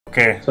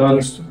Okay. So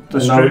The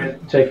now stream. we're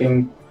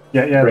taking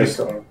Yeah. break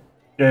or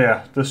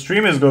Yeah. The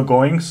stream is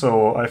going,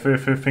 so I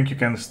think you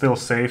can still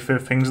save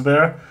things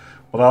there.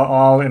 But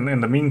I'll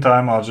in the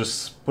meantime, I'll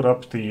just put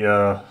up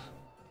the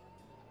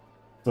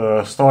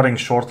starting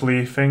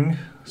shortly thing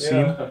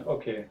scene. yeah,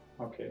 okay,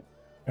 okay.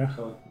 Yeah.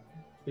 So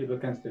people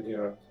can still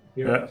hear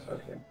Yeah. us,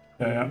 okay.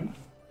 Yeah.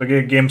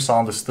 The game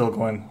sound is still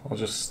going. I'll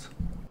just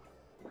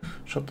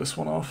shut this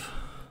one off.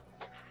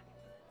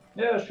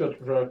 Yeah, short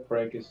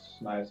break is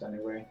nice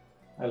anyway.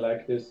 I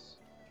like this,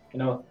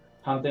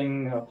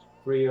 hunting of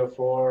 3 or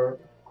 4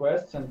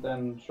 quests and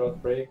then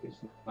short break is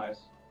nice.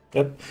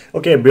 Yep.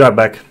 Okay, be right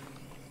back.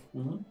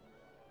 Mm-hmm.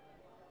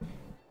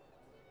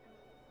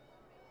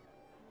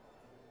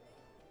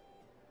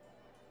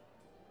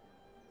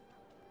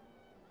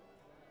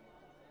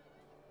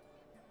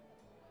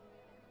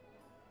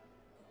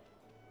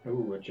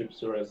 Ooh, a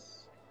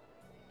Gypsaurus.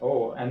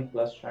 Oh, and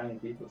plus shiny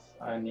beetles.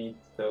 I need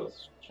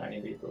those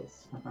shiny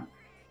beetles.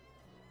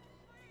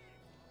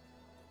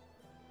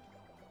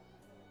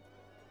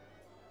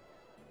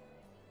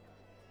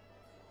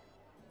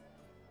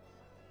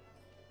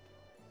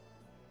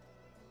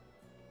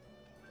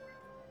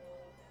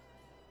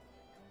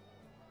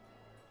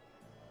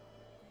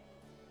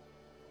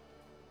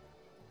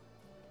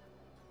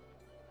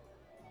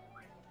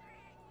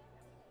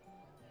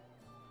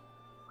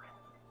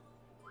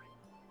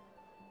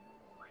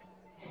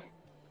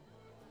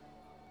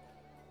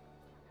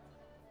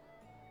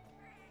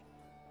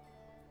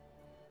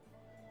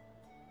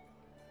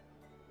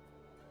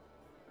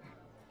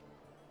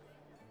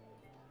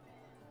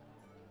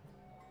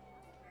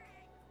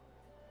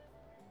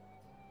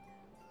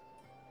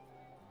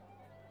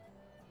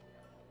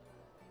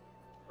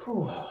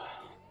 Whew.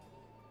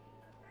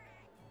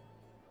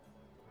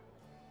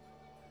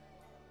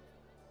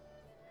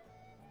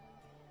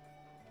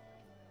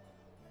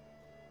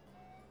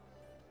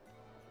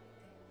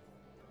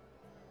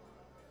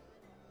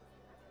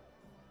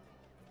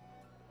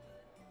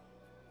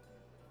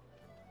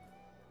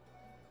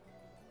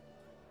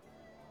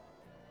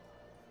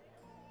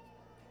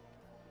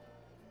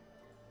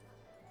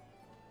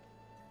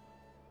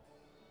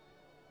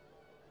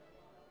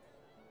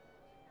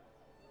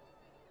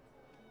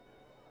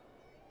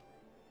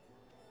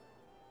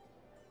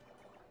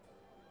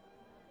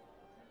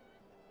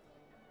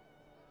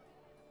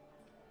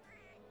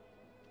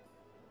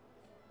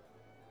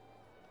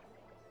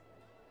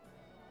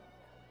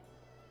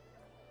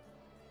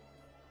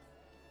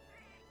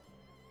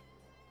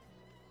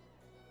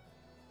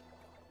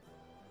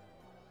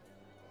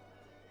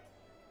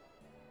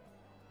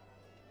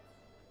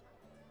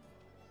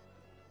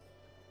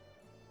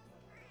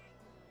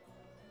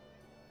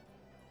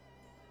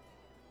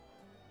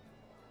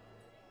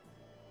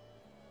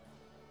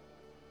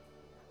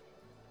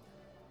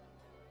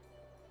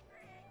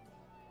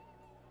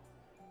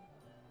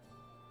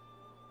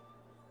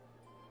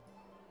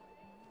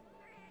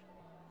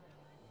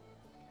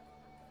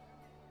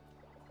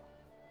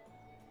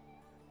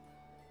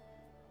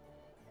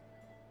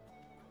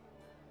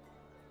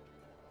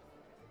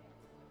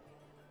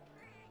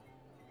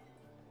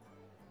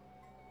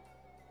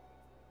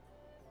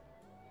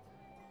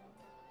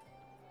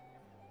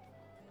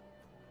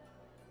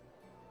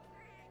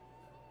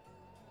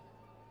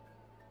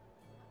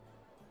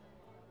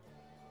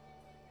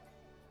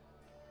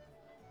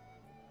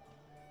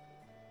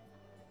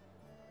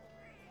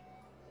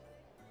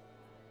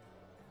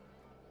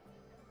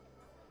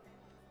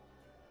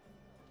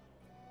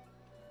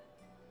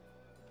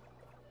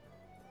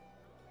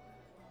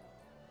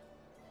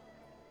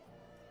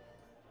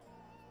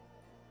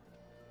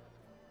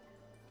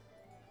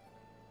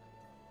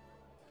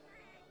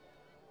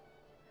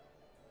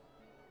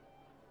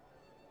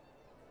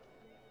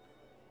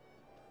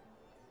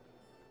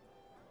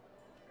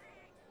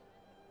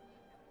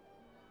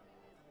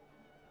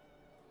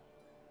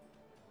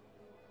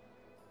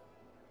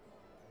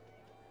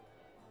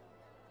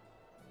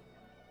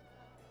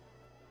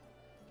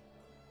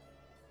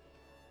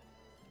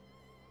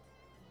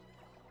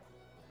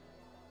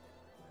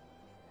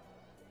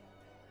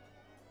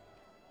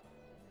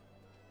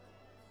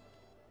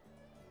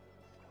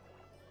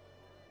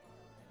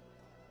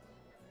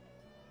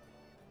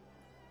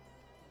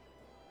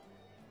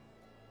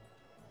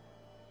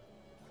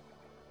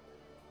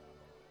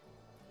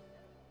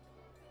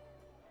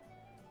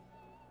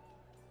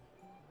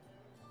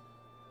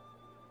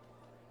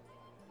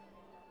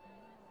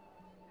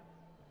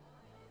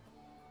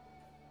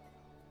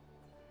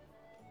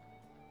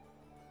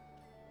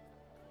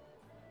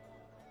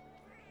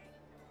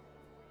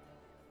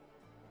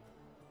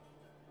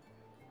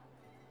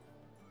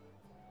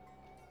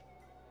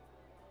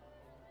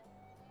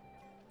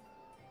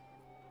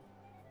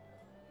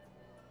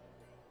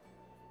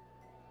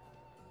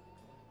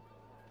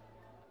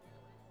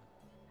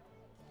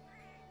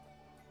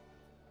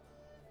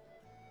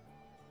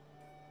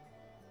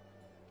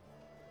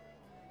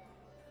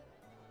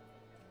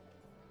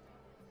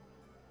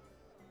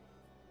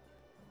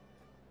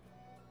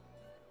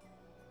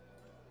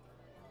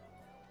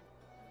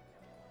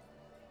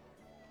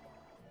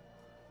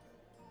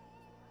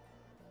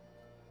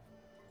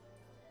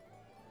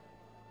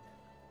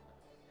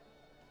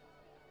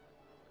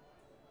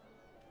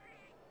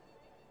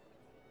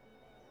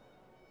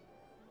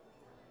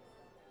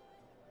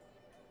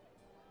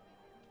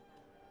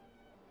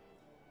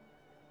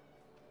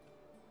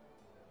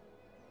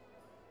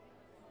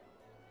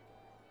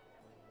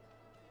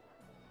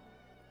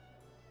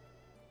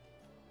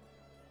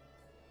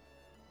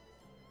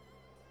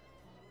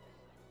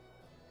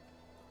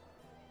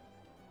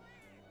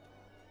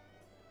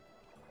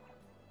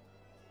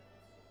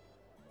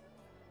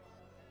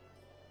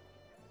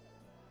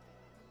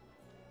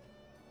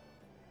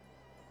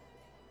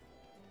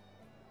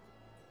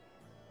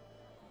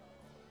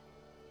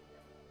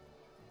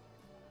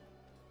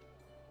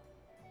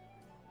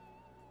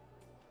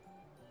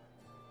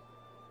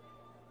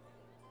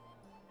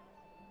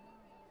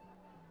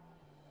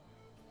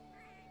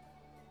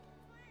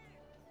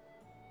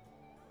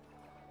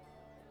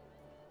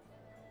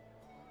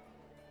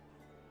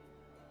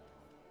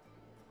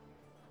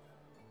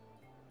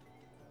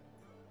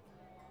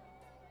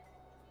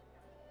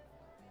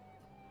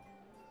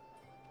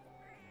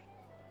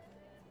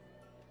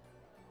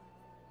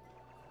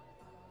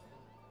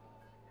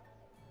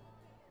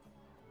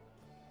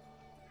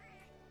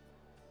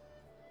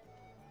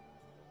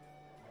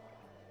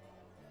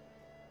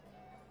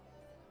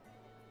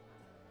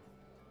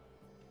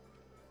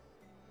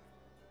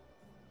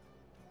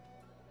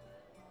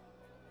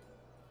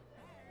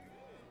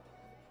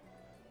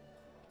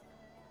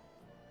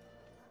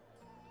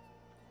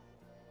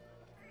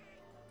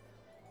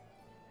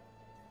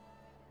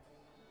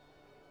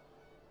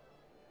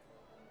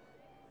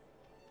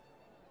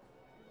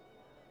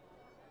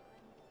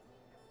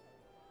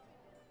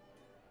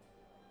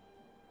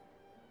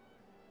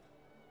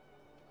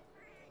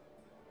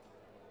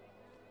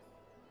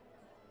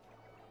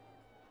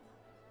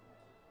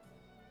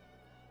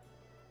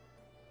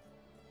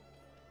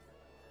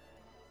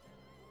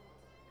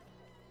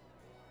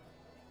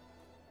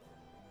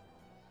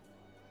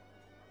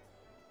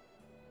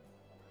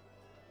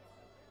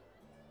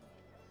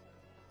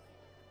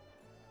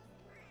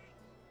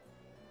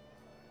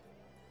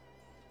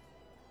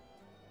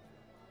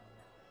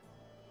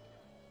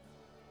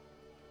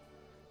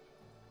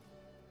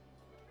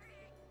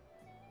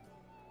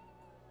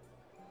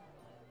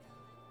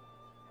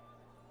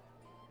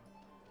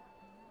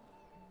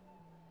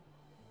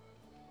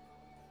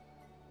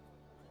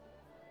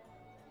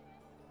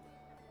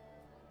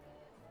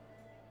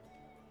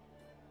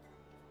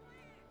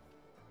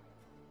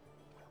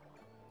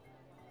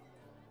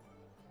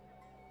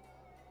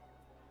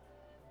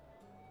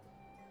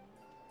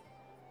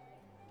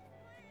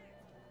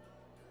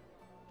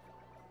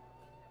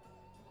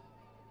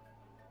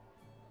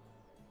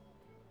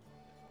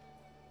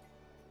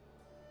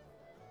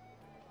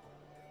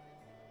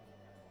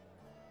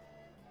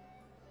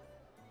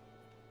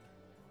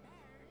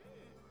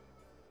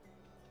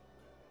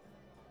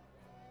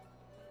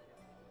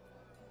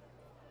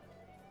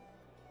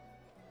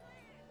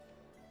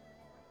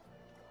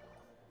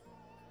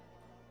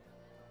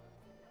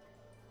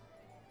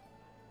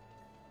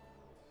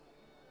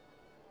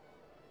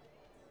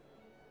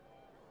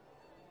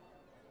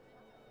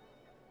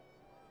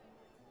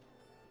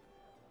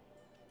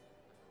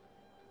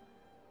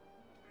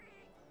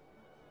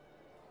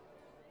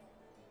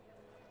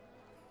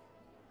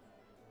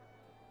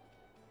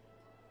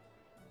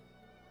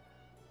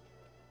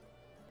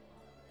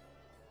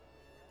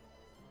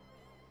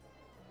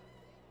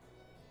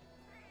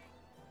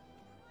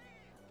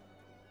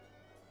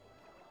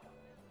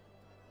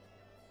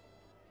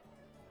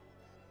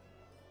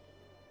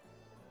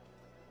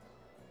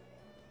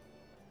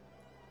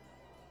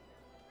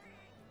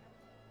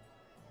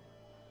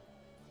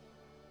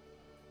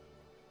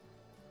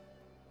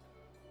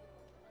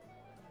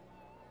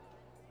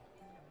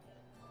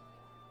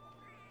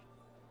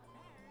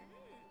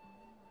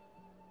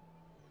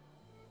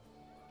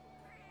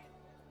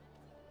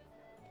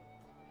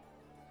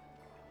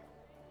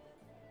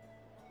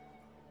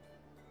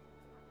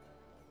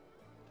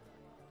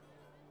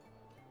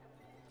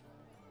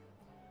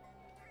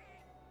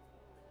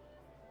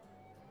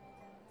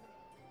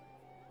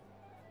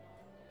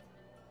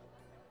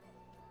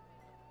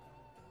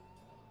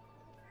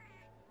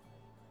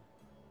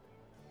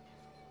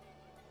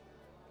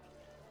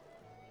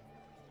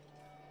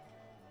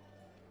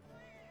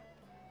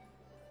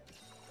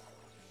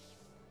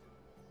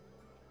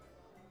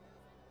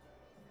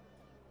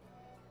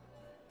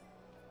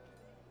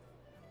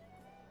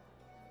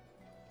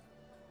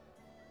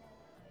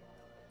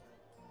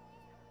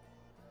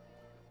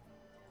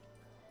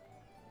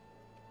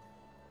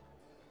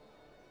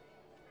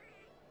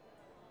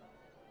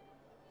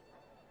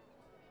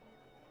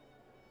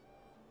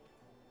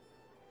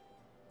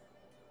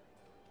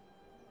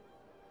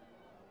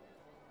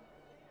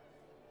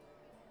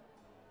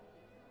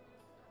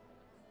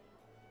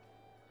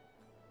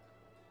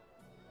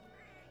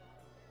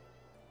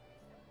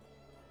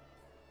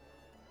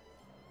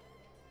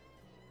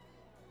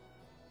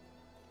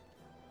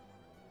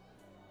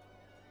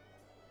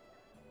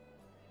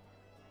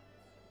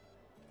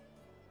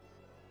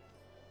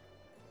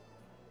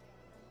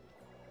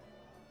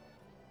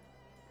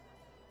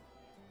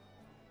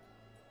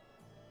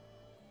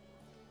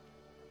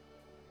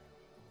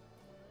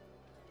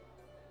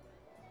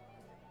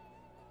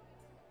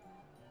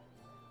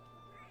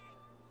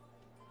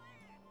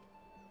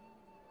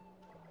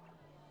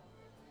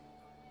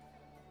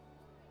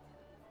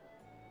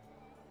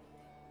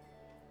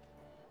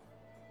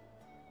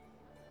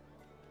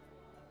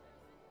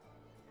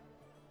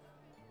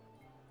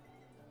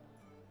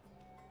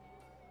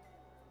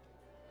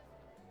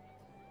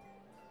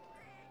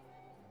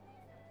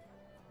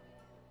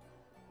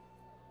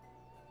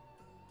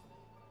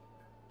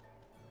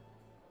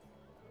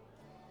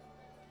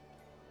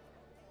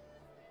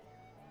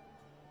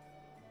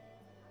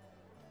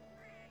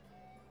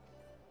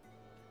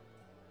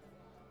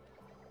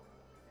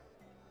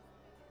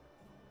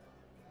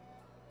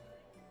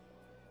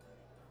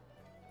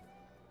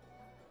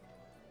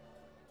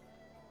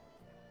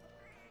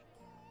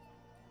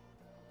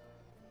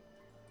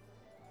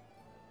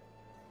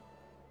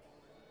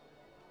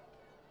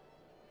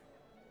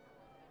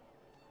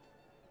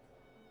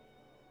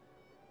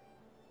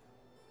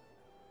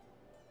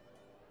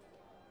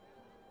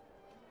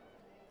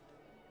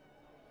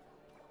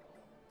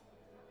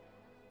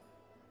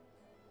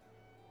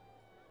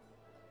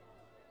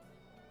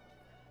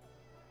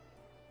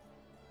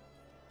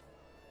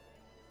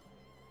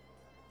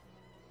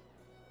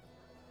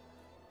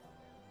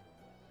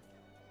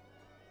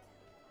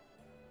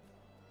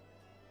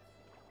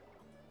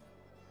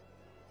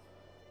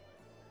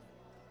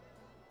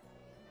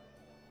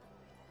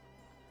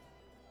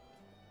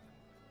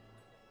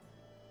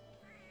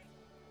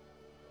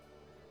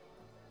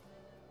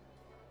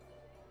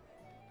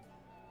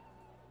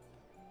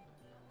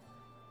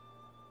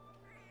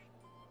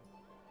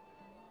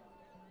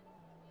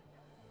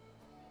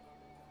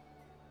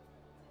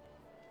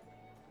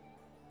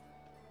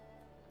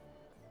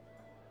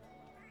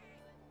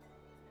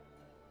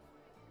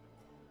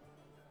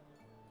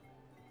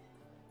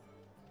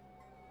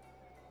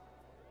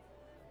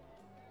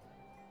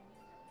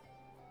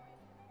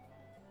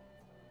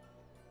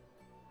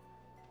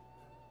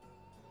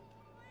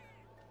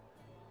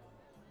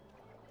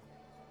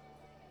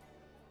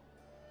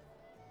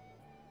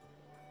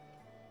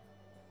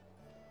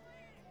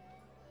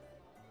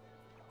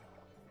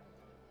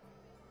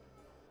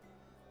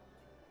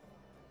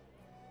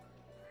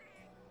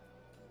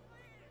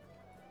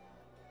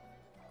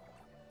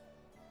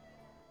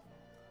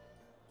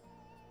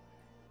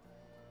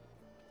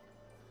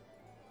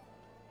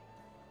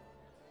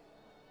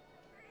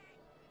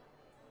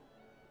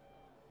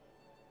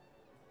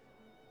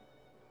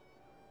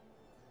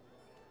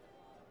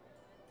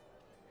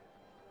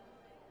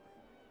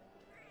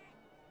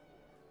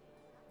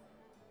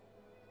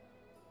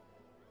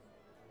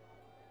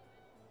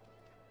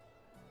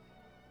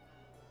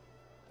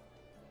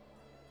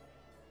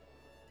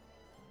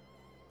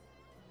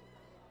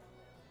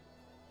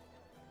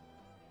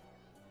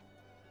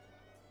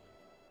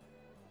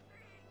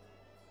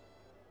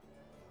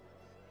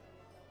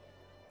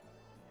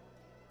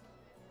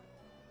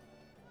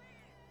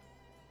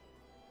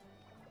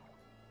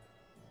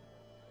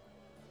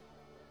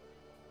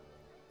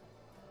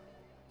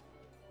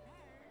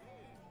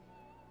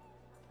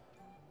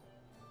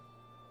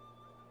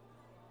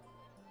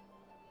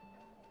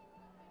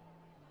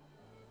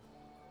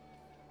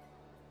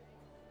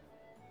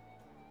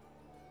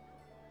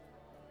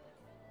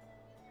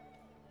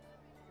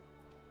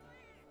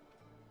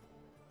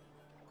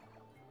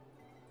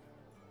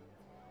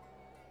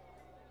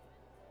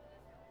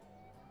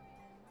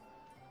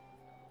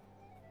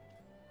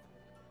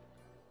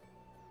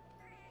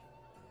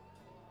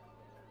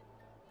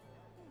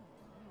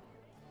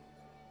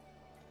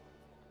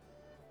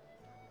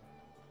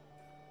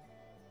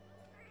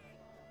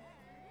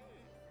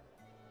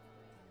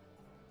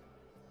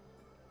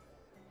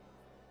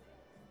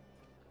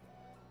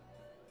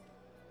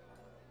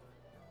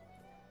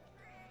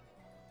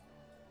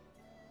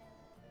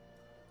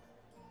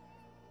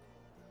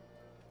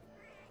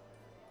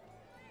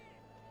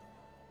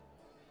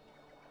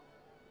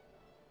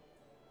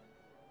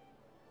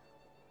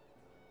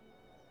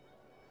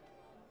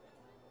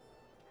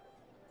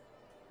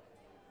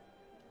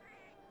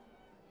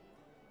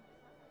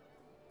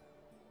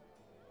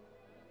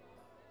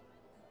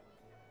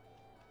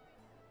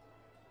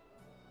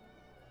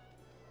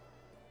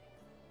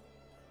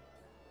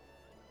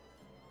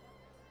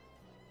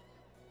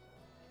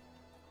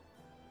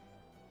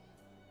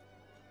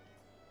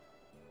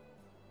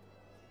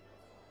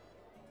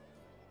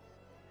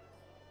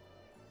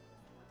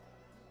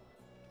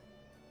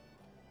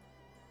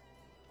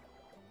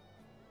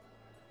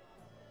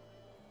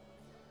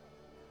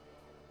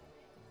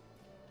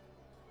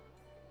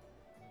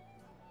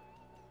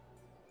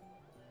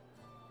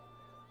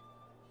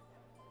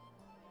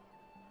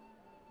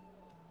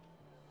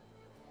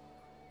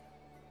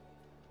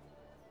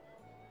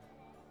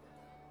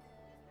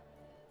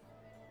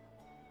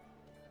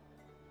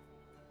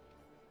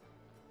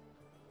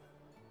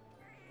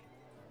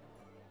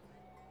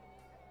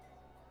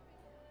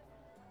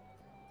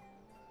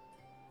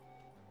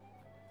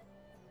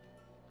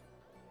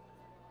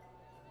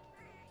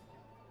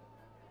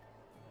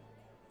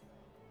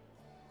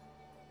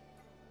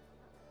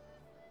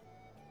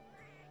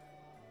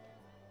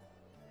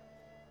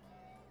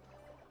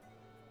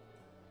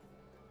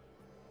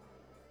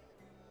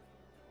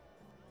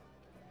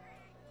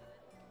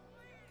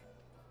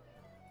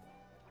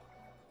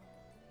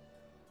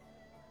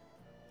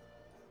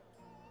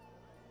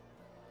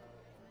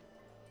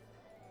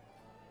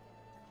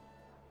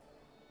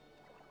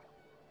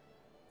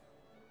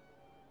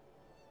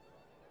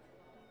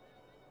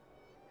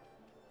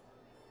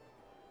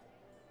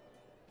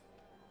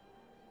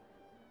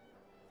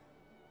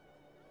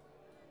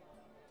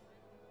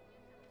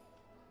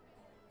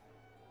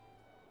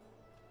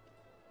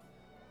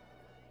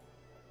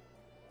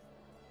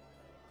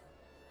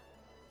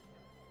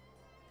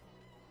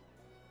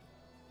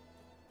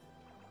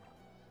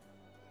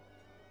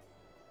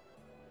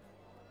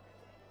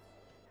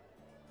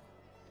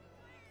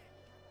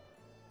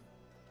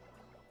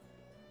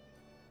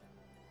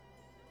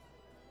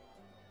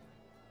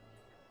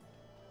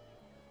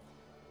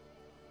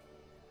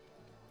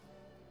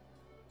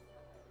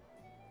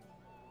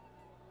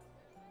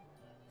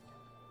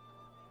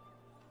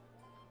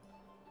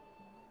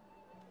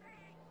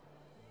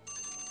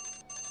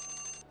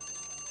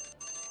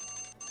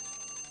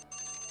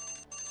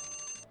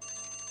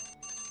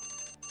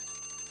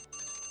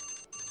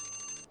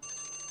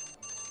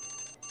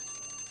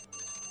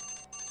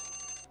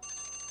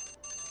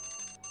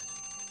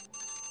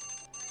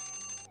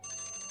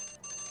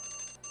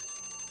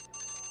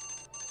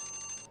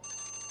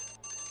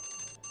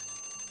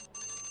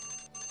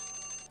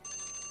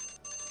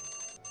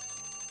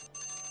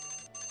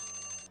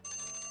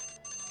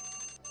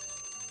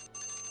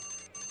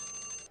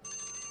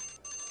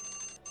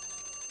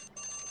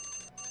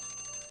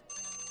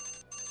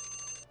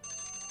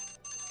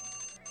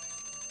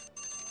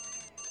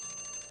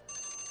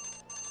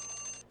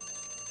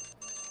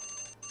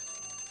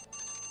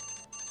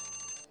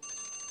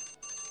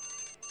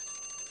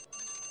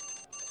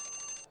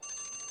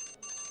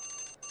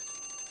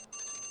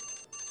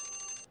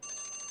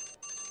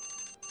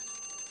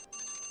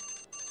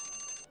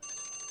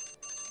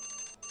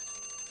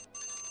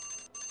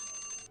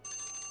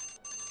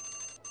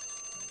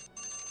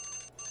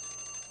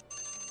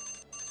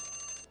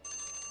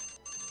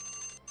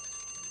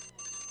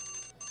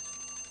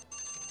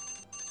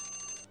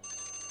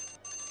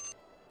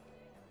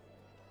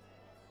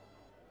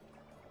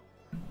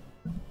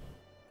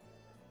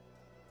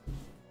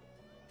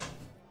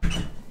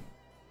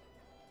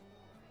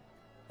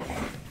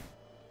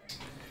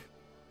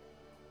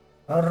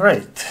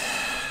 Alright.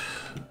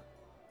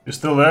 You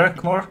still there,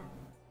 Knorr?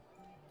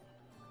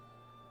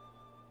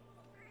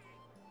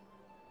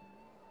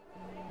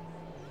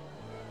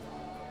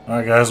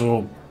 Alright guys,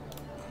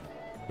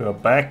 we're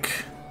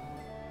back.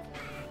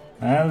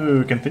 And we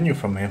will continue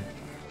from here.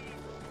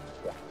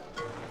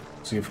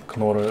 See if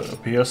Knorr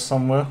appears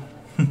somewhere.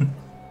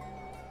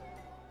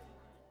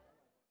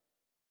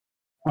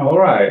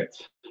 Alright.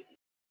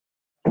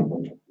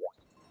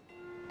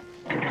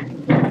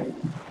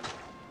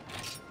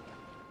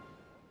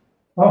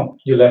 Oh,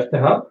 you left the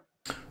hub?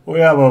 Oh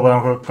yeah, well,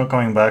 I'm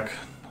coming back.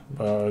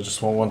 I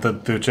just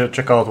wanted to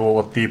check out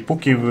what the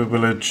Pookie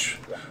village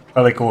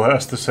Alico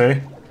has to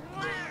say.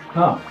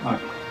 Oh,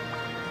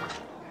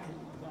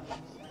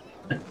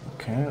 okay.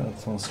 Okay,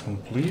 that one's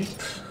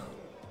complete.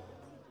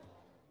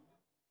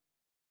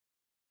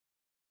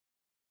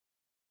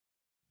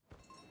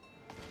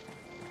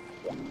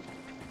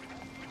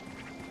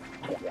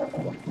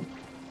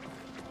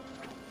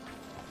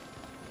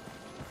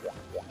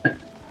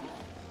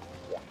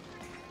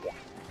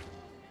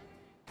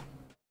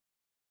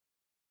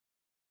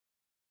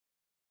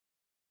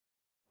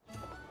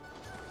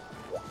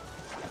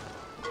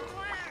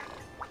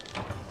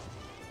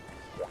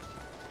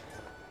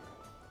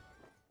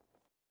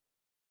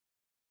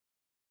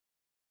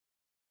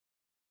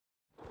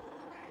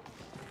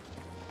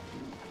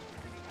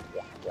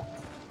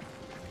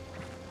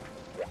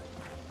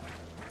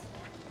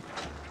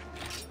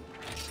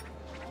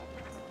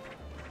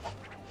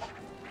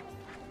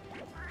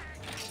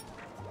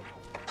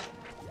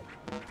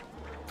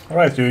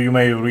 Alright, you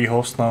may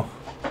rehost now.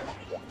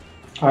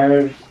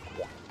 I'm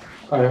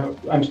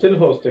still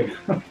hosting.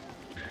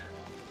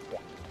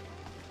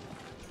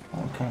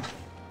 Okay,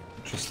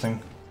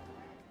 interesting.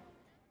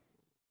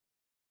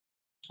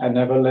 I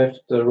never left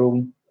the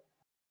room.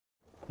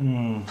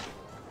 Hmm.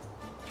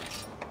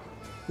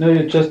 No,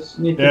 you just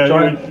need to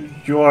join.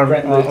 You are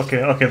friendly.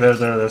 okay. There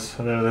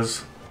it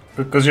is.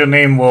 Because your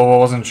name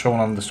wasn't shown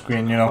on the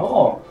screen, you know.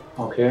 Oh,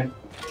 okay.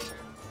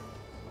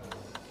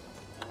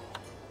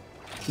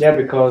 Yeah,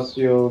 because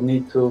you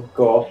need to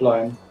go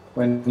offline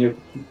when you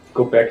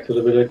go back to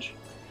the village.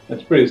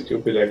 That's pretty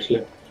stupid,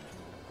 actually.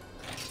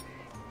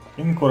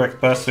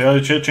 Incorrect password. Yeah,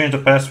 you change the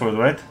password,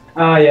 right?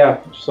 Ah, yeah.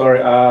 Sorry.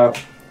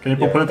 Can you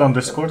put it on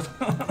Discord?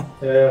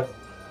 Yeah.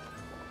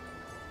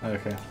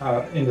 Okay.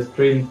 In the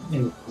stream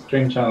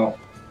channel,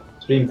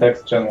 stream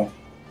text channel.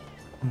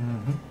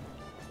 Mm-hmm.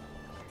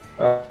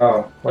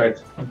 Wait.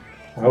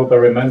 I hope I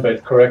remember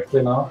it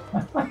correctly now.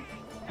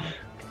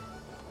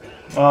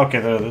 Okay,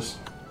 there it is.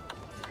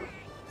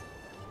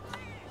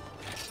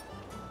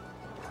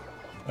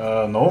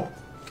 No.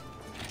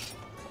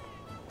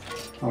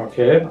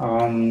 Okay.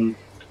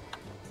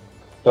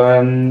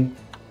 Then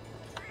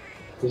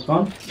this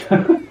one.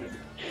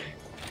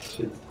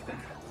 Shit.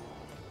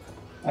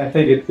 I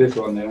think it's this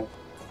one, yeah.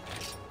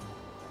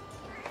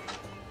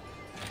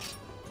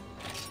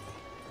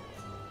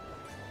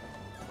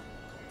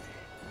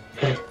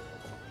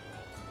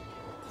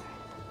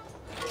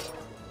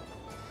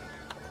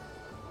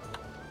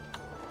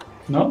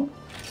 No?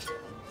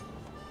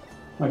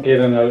 Okay,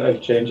 then I'll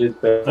change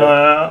it back.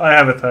 I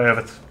have it.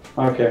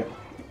 Okay.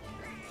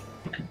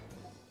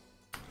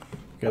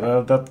 Okay,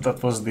 that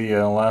was the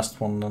last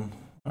one then.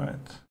 Alright.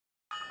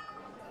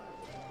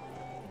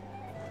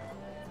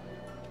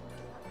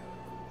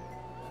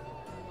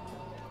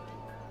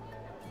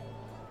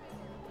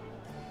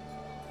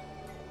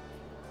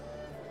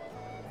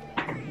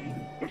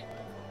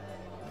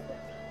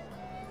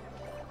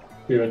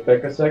 Be right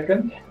back a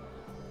second.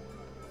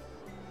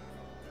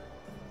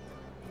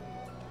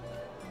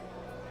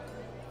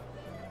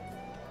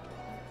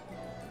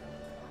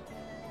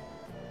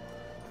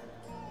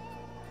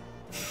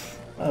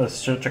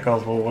 Let's check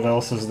out what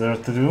else is there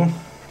to do.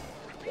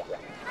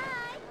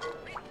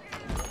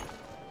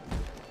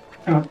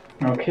 Oh,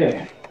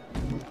 okay.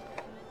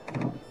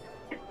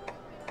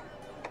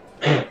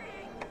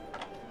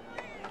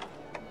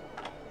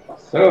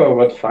 So,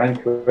 what fine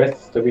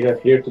quests do we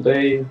have here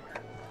today?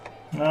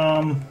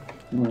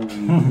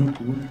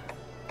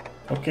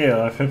 Okay,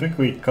 I think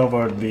we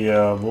covered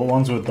the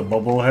ones with the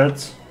bubble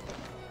heads.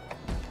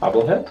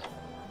 Bubblehead?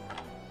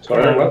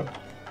 Sorry, what?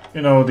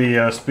 You know,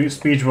 the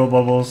speech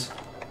bubbles.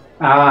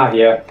 Ah,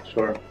 yeah,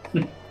 sure.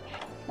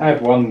 I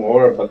have one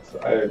more, but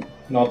I'm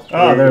not.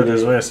 Ah, really... there it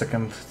is. Wait a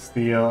second. It's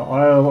the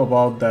Isle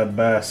about that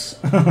bass.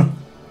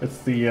 It's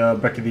the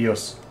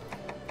Brachydios.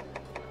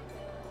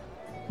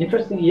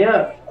 Interesting.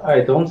 Yeah,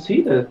 I don't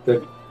see the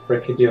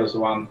Brachydios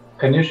one.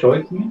 Can you show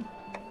it to me?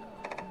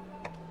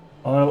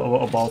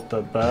 Isle about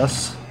that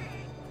bass.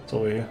 It's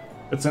over here.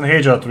 It's in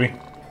HR3.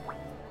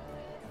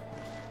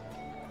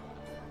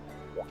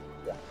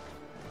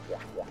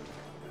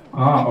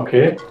 Ah,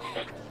 okay.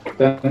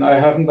 Then I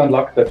haven't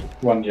unlocked that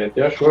one yet.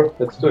 Yeah, sure.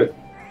 Let's do it.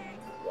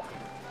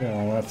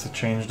 Yeah, well, that's a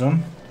change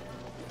then.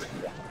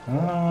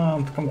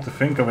 Come to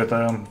think of it,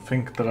 I don't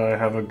think that I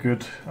have a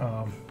good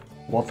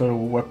water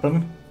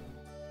weapon.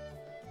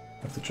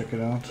 Have to check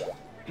it out.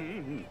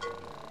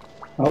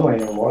 Oh,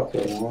 yeah,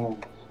 water. Oh.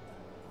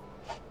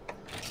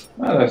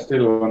 Well, I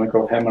still want to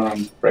go hammer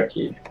on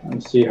Brekkie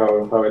and see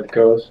how it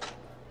goes.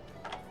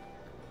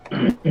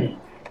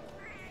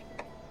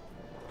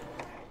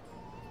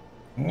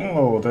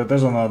 Oh,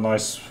 there's a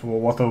nice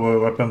water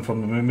weapon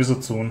from the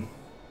Mizutsune.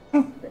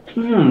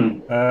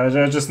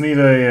 I just need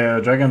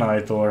a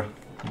Dragonite or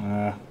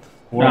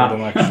four of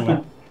them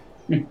actually.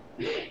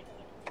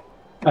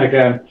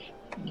 Again,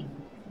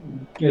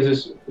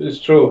 this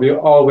is true. You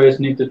always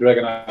need the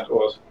Dragonite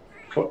ores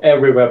for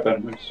every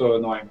weapon. It's so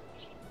annoying.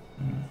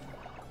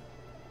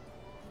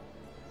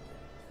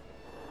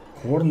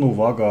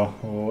 Kornuvaga.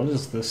 Oh, what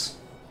is this?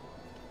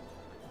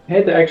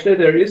 Hey, actually,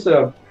 there is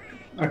a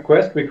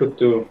quest we could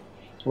do.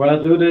 Want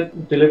to do the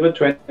deliver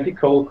 20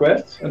 coal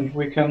quests, and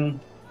we can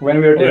when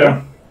we're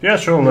there. Yeah,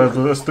 sure.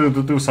 Let's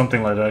do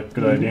something like that.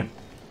 Good idea.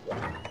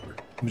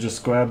 Let me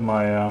just grab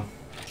my.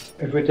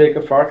 If we take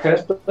a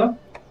Farcaster,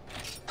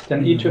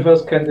 then each of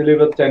us can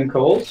deliver 10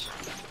 coals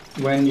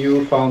when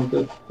you found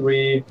the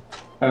three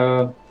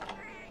Dragonite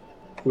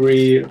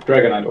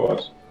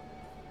ores.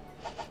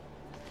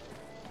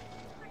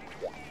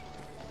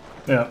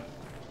 Yeah.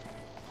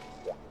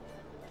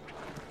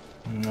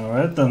 All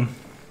right then.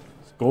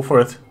 Let's go for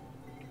it.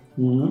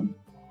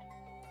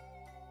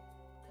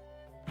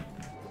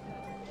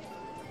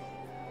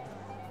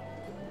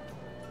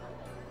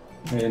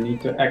 I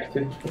need to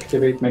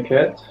activate my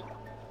cat.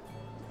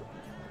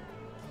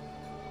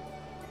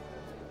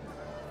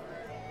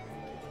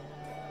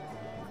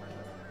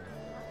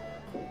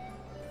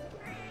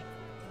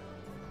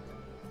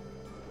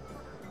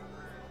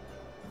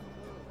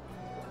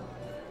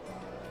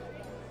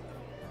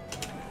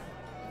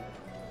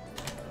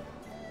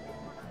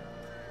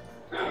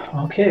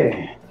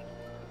 Okay.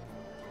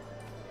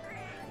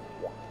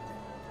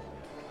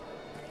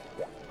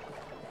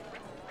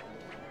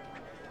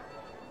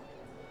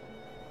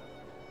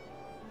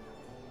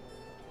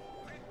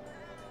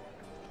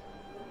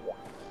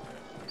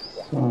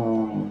 So,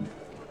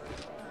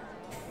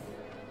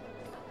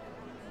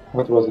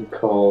 what was it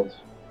called?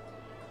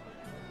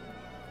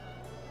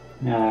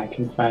 Yeah, I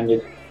can find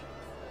it.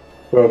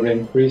 Probably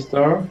in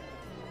 3-star.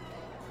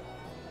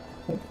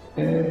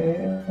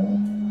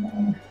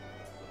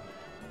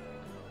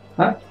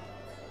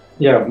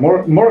 Yeah,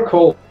 more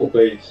coal,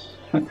 please.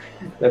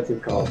 That's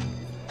it called.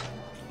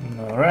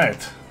 All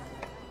right.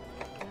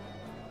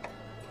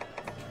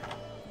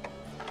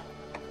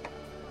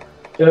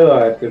 Oh,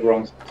 I have the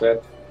wrong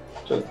set.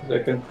 Just a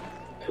second.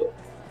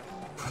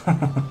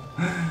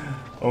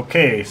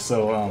 Okay,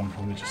 so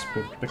let me just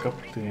pick up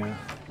the.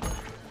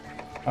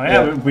 Oh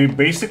yeah, we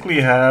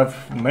basically have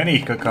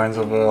many kinds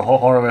of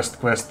harvest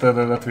quests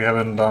that we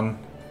haven't done.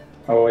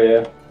 Oh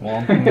yeah.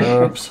 Wanton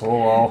herbs. Oh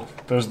wow.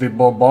 There's the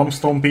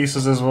bombstone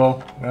pieces as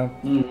well. Yeah.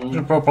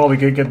 Should probably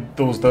get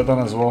those done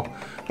as well.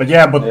 But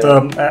yeah,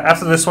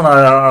 after this one,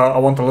 I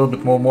want a little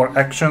bit more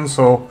action.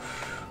 So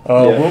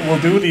we'll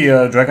do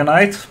the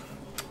Dragonite,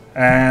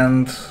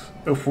 and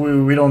if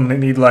we don't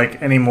need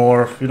like any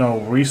more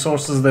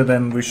resources,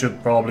 then we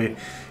should probably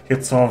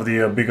hit some of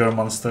the bigger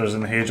monsters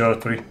in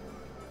HR3.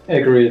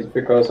 Agreed,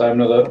 because I'm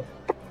not a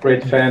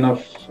great fan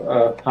of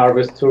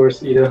harvest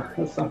tours either.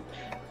 So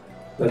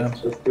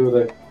let's just do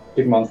the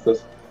big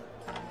monsters.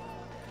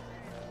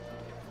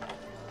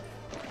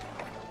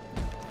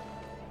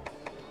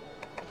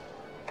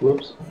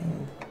 Whoops.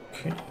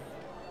 Okay.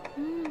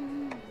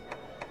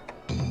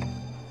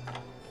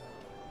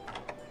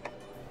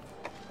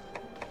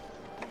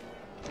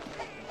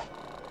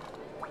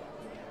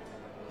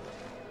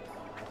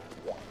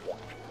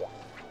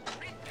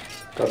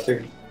 Got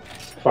the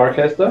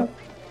Farcaster.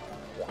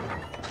 I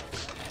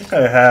think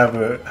I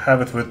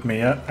have it with me.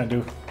 Yeah, I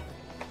do.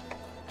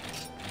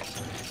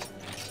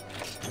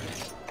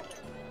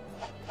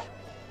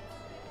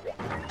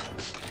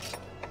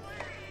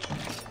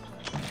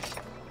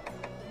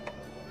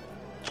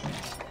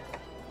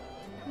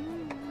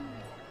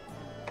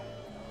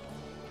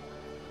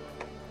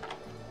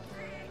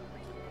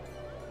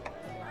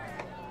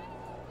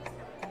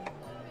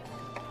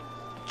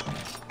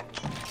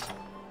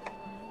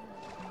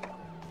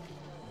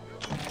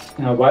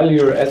 Now, while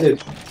you're at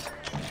it,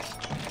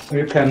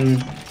 you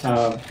can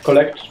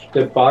collect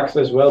the bugs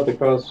as well,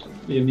 because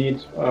you need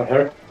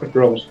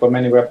Hercodromes for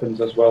many weapons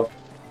as well.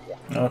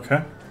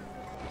 Okay.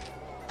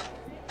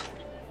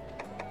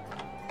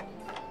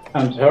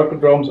 And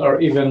Hercodromes are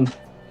even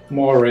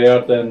more rare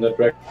than the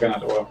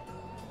Dragonite ore.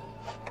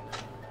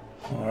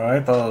 All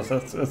right.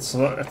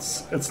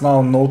 It's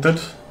now noted.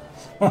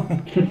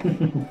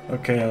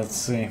 Okay. Let's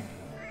see.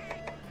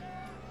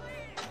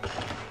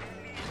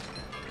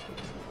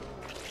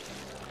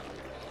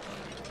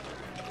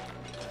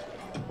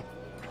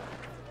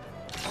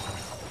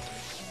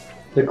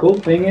 The cool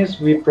thing is,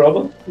 we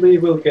probably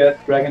will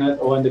get Dragonite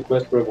ore in the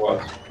quest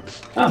rewards.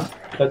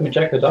 Let me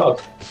check it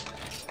out.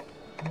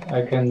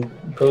 I can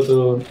go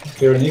to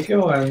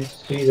Hironikyo and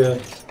see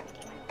the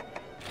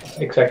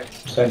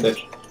exact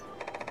percentage.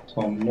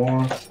 So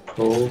more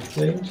coal,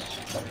 please.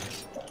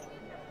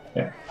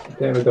 Yeah,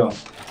 there we go.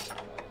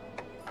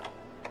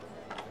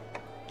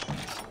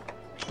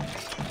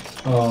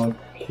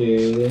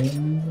 Okay.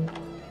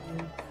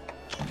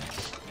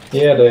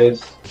 Yeah, there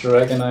is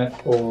Dragonite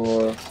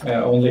or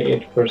only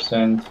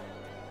 8%.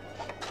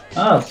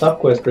 Ah,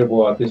 subquest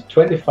reward is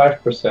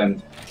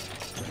 25%.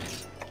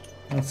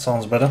 That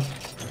sounds better.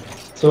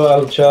 So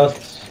I'll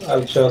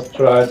just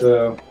try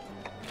to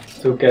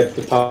get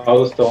the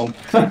Power Stone.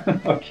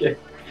 Okay.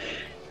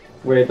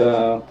 Wait,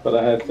 but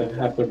I had to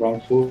have the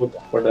wrong food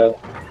for that.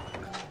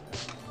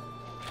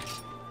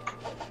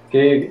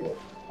 Okay,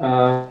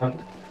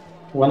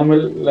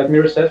 let me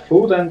reset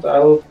food and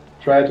I'll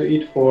try to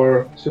eat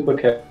for Super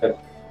Cat.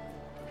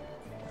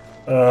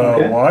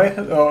 Okay. Why?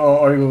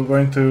 Are you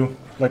going to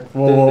like?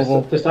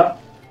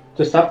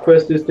 The sub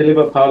quest is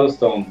deliver Powder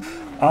Stone.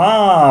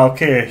 Ah,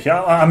 okay.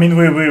 Yeah, I mean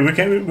we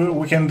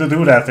can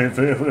do that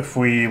if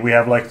we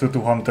have like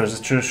two hunters.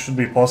 It should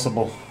be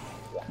possible.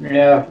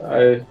 Yeah,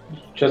 I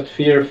just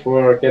fear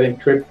for getting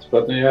tripped,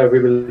 but yeah, we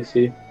will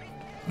see.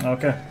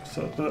 Okay,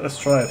 so let's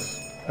try it.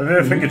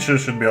 I think it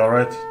should be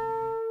alright.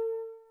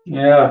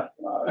 Yeah,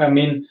 I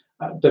mean,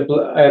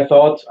 I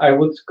thought I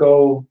would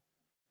go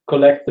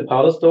collect the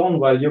powder stone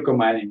while you go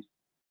mining.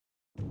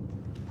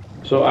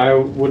 So I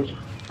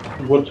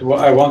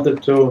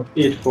wanted to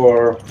eat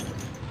for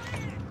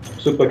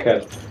Super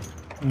Cat.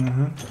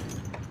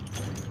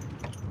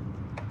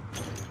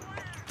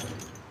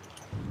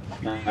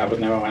 Nah, but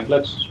never mind.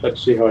 Let's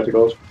see how it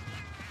goes.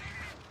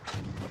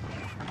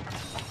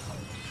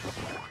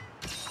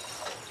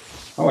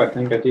 Oh, I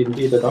think I didn't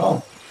eat at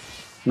all.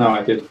 No,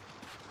 I did.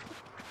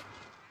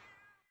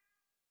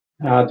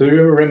 Do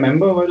you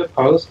remember where the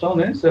powder stone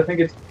is? I think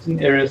it's in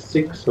area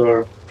 6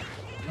 or...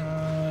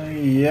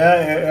 Yeah,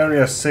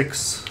 area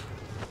 6.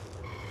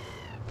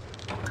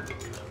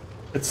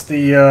 It's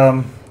the,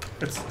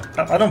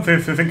 I don't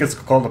think it's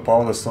called the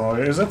powder stone,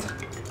 is it?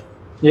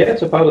 Yeah,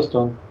 it's a powder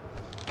stone.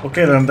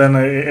 Okay, then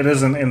it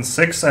is in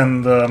 6,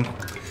 and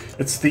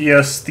it's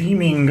the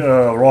steaming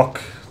rock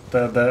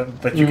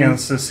that you can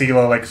see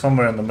like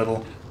somewhere in the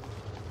middle.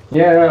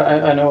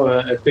 Yeah, I know.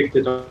 I picked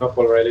it up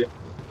already.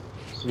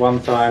 It's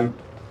one time.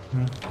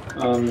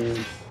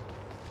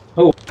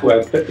 Oh,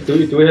 well,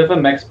 do we have a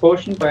max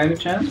potion by any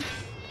chance?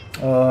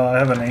 I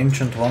have an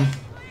ancient one.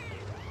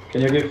 Can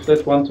you give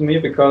that one to me?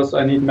 Because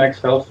I need max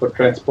health for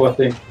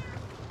transporting.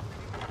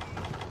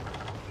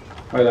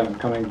 Wait, I'm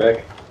coming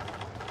back.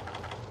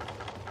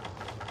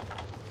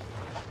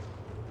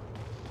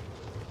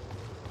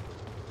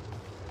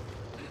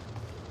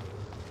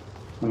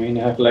 I mean,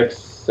 I have like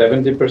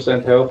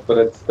 70% health,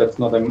 but that's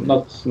not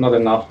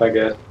enough, I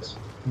guess.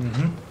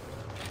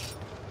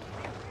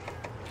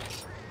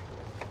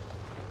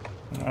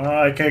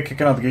 I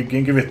cannot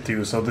give it to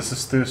you, so this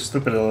is too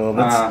stupid a little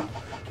bit.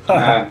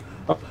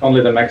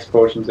 Only the max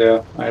potions,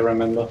 yeah, I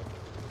remember.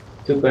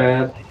 Too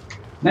bad.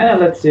 Now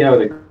let's see how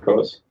it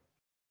goes.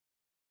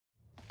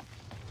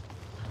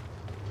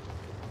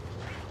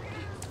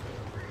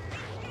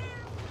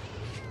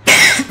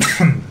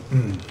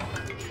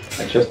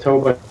 I just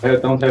hope I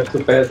don't have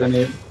to pass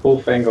any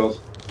bullfangles.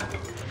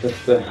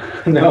 That's the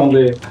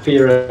only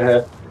fear I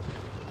have.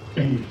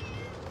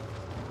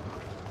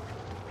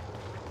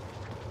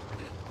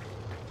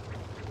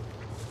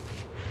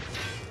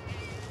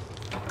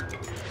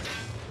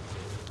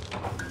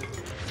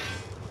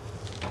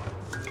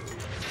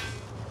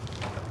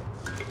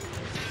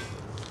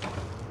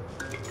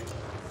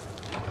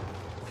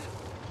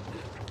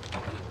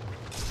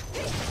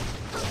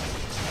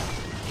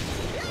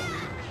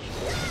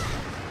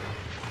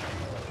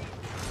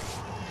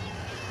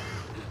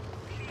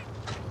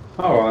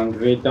 Oh, and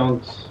we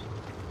don't...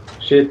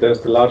 Shit, there's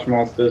the large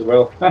monster as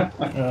well. Yeah.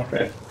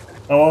 Right.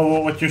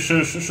 Oh, what you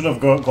should have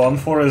gone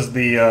for is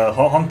the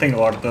hunting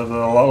art that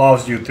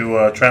allows you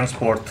to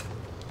transport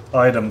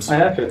items. I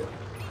have it.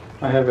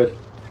 I have it.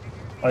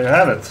 Oh, you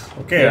have it?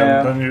 Okay,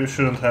 yeah. Then you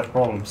shouldn't have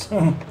problems.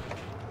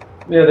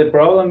 Yeah, the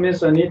problem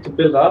is I need to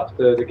build up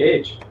the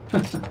gauge.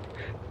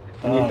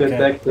 I need to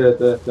attack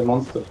the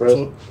monster first.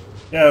 So,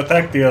 yeah,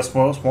 attack the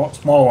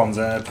small ones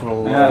and it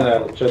will...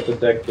 Yeah, just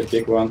attack the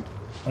big one.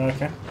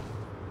 Okay.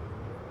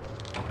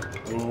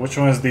 Which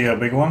one is the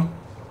big one?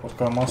 What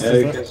kind of monster is that?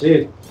 Yeah, you can see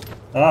it.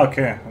 Ah,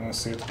 okay, I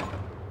see it.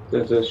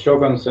 There's a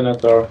Shogun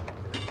Senator.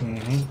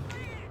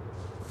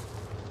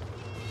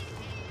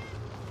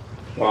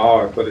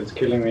 Wow, but it's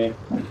killing me.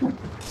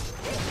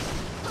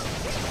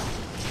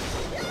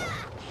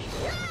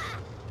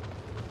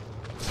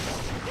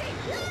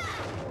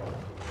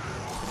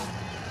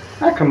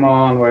 Ah, come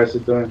on, why is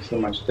it doing so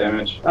much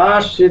damage?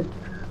 Ah, shit!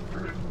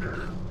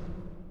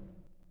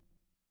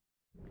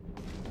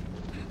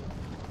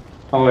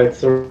 Oh, it's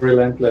so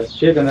relentless.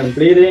 Shit, and I'm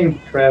bleeding.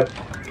 Crap.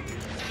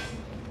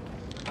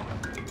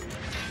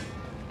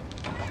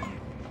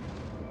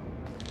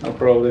 I'll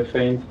probably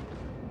faint.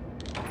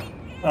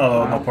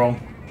 Oh, no problem.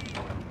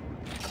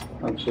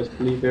 I'll just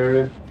leave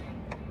area.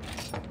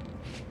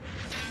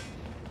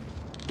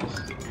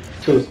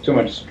 It's too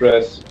much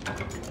stress.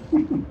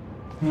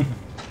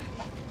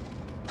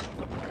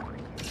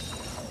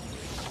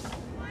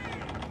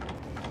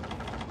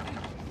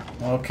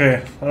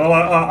 Okay, well,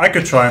 I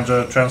could try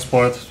and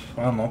transport.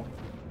 I don't know.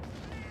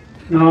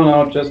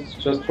 No,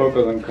 just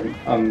focus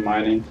on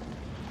mining.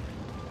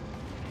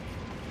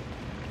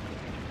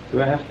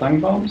 Do I have tongue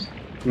bombs?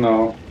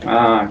 No.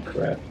 Ah,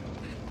 crap.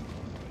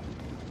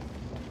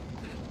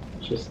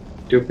 Just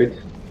stupid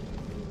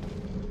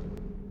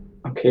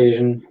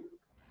occasion.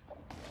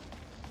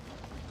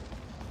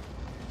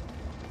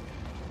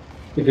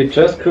 If it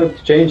just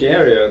could change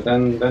area,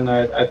 then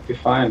I'd be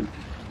fine.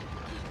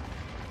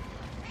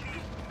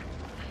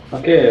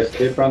 Okay,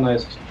 escape runner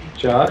is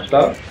charged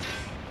up.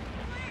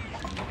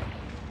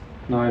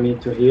 Now I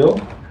need to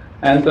heal.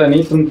 And I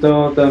need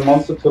the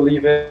monster to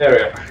leave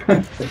area.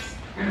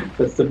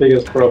 That's the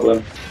biggest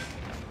problem.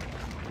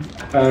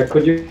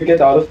 Could you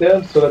get out of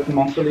there so that the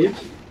monster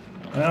leaves?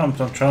 Yeah, I'm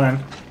trying.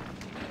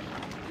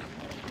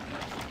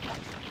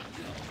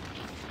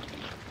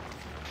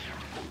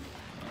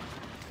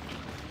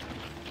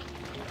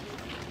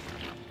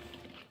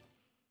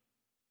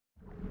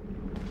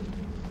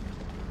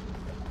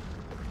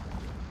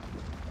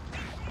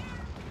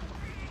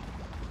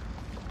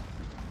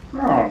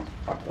 Oh,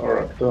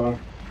 alright. There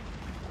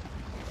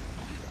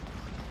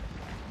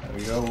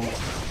we go.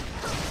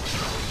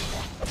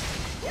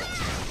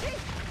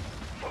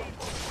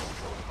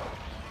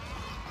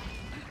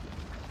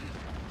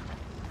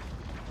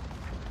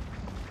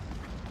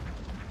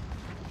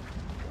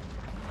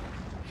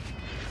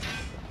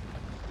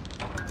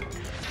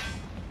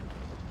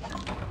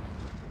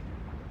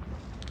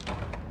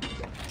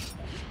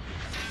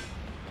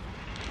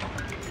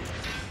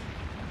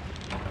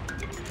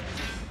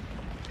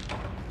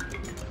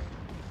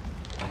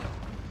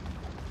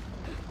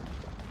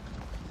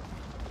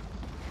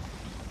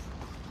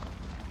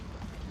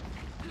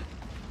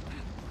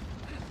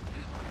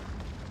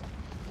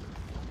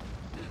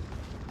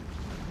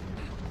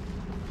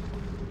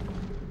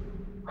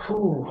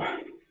 Whew.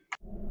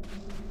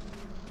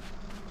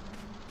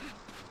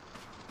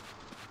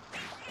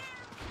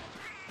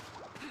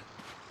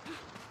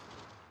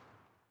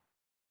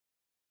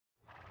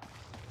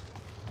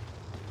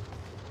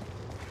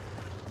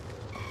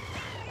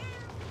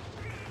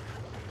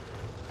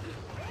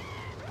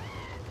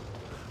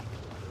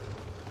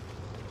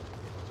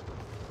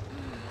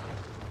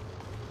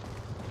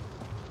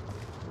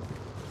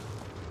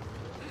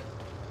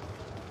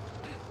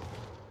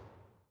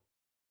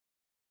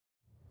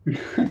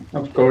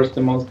 Of course,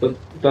 the monster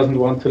doesn't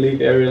want to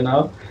leave area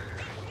now.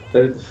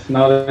 That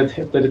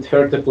it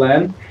heard the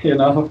plan, you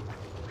know.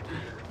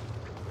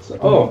 So,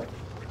 oh,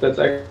 that's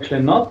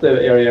actually not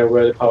the area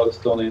where the powder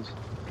stone is.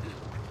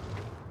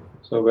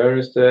 So where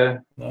is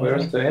the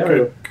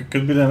area?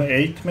 Could be an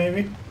 8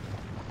 maybe.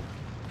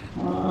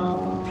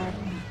 No.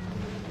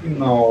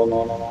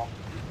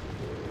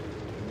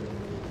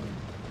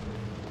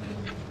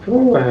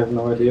 Oh, I have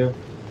no idea.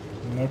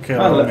 Okay,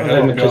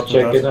 let me just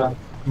check it out.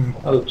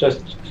 I'll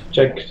just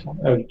check.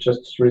 I'll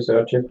just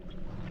research it.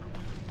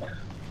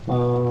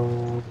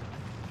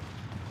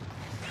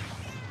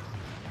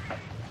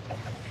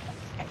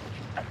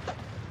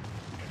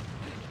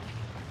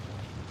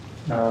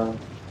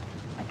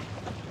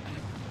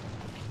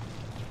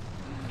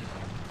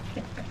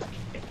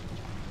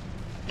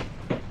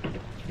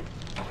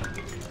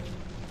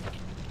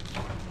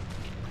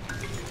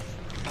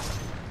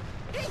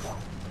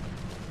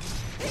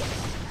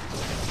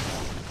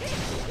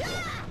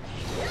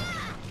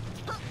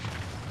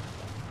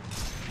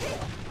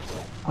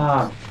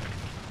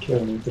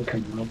 Kill me to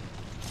come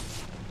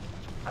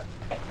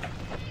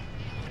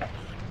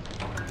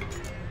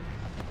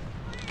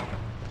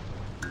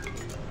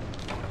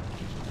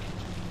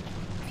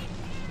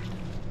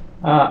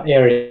up.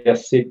 Area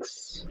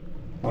 6.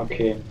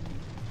 Okay.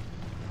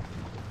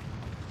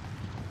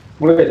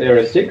 Wait,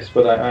 area 6?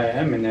 But I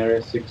am in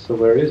area 6, so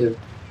where is it?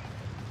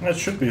 It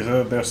should be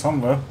there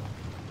somewhere.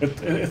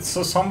 It's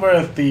somewhere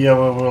at the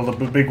where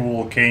the big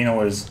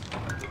volcano is.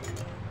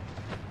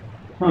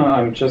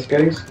 I'm just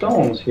getting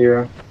stones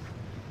here.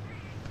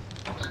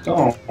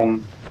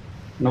 Stone.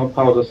 No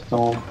powder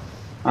stone.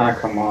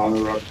 Come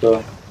on,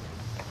 Rocker.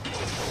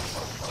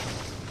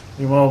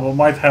 We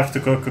might have to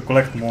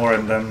collect more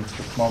and then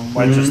it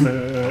might just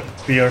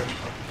appear.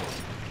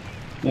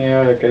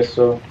 Yeah, I guess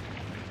so.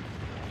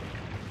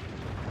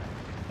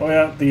 Oh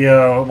yeah,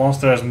 the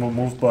monster has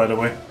moved, by the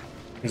way.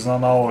 He's not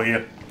now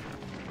here.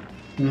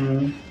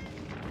 No,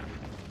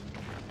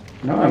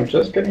 I'm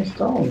just getting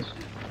stones.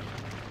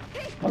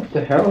 What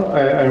the hell?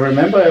 I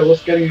remember I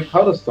was getting a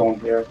powder stone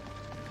here.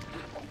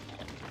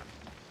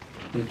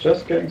 I'm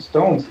just getting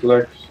stones,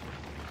 like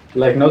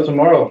no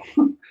tomorrow.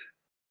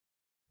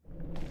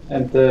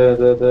 And the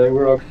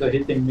Urok are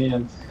hitting me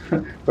and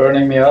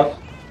burning me up.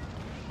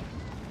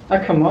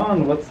 Come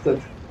on, what's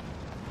that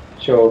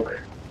joke?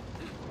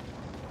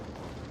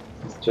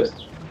 It's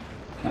just...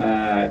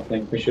 I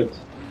think we should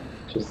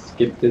just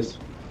skip this.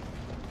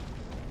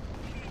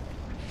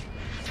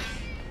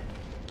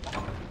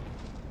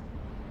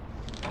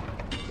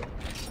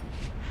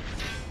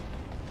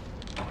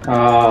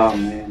 Ah,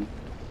 man.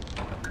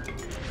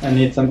 I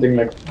need something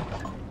like...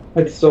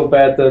 It's so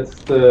bad that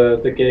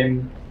the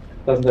game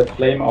doesn't have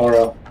flame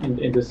aura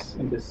in this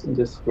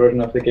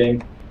version of the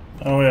game.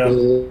 Oh yeah. This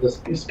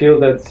is a skill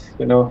that's,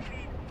 you know...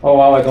 Oh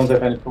wow, I don't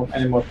have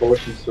any more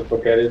potions, so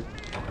forget it.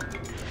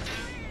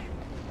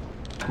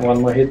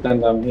 One more hit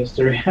and I'm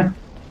history.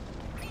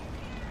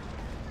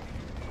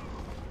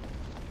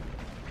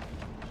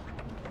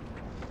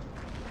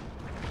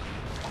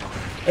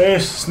 Hey,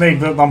 Snake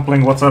the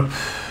Dumpling, what's up?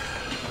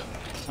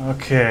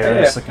 Okay,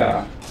 wait a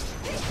second.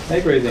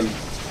 Snake reading.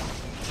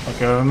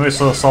 Okay, let me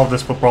solve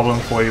this problem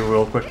for you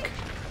real quick.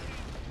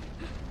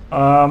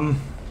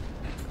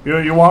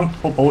 You want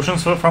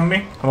potions from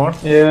me, Knorr?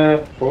 Yeah,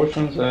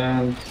 potions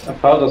and a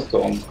powder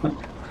stone.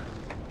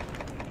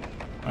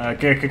 I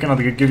cannot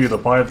give you the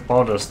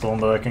powder stone,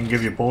 but I can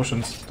give you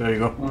potions. There you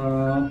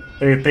go.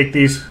 Hey, take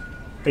these.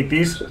 Take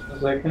these. Just a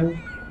second.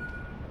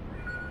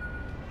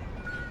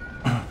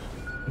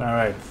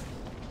 Alright.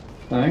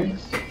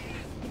 Thanks.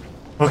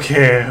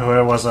 Okay,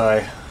 where was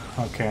I?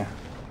 Okay.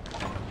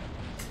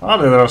 Ah,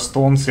 there are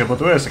stones here, but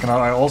wait a second,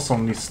 I also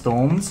need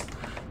stones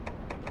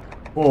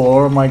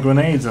for my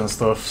grenades and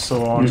stuff,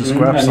 so I'll just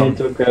grab some. I need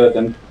to get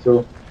them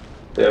too.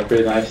 They're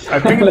pretty nice. I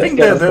think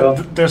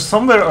there's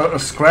somewhere a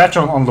scratch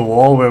on the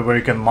wall where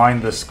you can mine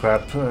this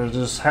scrap. I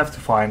just have to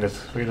find it.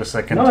 Wait a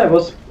second. No,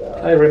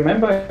 I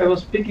remember I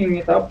was picking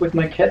it up with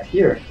my cat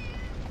here.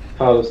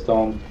 Powder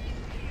stone.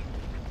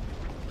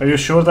 Are you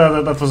sure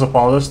that was a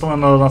powder stone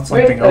and not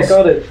something else? I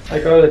got it. I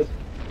got it.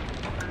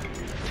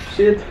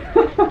 Shit.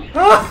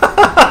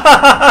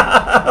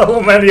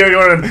 Oh man,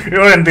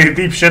 you're in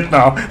deep shit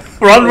now.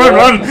 Run,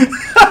 run!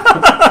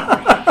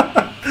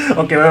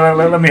 Okay,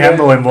 let me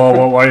handle him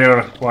while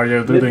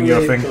you're doing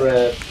your thing.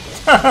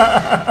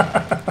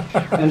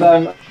 And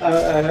I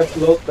have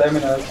low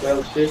stamina as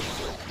well. Shit.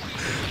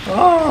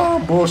 Oh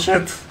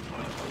bullshit!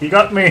 He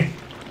got me.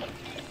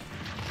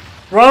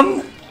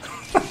 Run!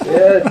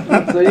 Yeah, it's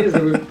not so easy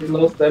with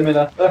low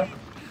stamina.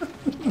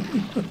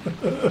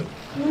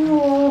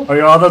 Are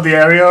you out of the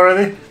area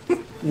already?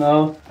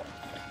 No.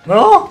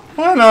 No?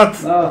 Why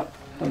not? No.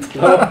 I'm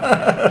slow.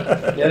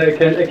 Yeah,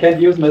 I can't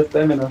use my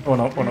stamina. Oh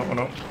no, oh no, oh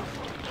no.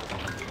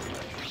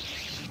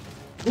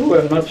 Ooh,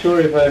 I'm not sure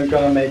if I'm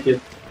gonna make it.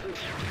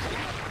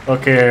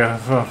 Okay,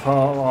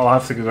 I'll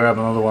have to grab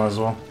another one as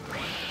well.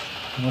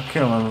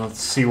 Okay, let's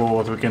see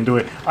what we can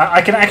do.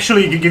 I can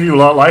actually give you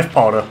life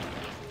powder.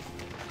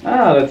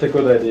 Ah, that's a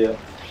good idea.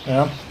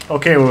 Yeah.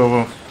 Okay,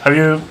 well, have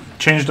you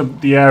changed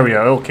the area?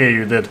 Okay,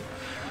 you did.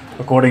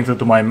 According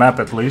to my map,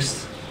 at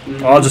least.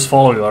 I'll just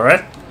follow you,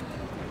 alright?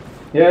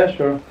 Yeah,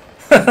 sure.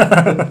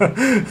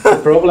 The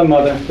problem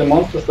are the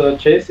monsters that are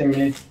chasing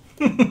me.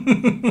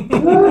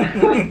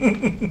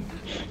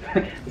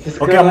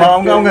 Okay,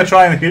 I'm gonna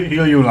try and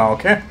heal you now,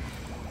 okay?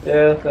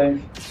 Yeah,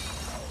 thanks.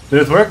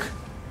 Did it work?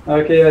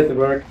 Okay, it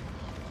worked.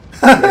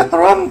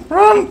 Run!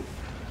 Run!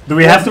 Do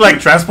we have to like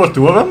transport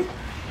two of them?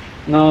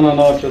 No,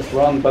 just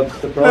run, but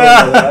the problem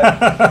is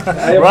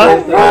I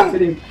run!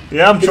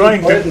 Yeah, I'm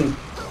trying to...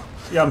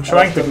 Yeah, I'm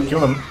trying to kill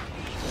him.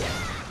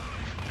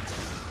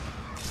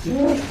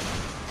 Yeah.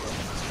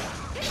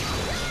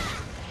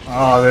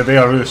 Oh, they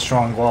are really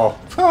strong, wow.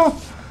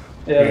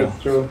 Yeah,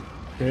 that's true.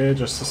 Okay,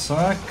 just a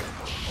sec.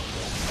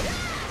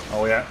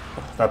 Oh yeah,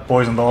 that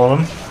poisoned all of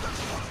them.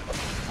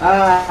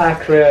 Ah,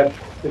 crap.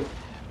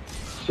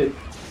 Shit.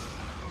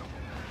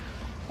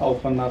 All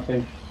for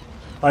nothing.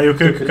 You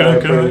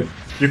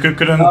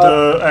couldn't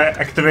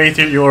activate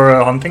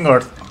your hunting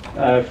guard.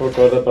 I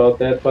forgot about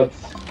that, but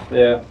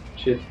yeah,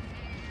 shit.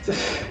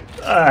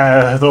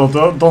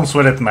 Don't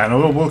sweat it, man.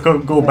 We'll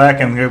go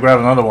back and grab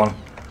another one.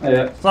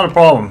 Yeah. It's not a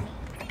problem.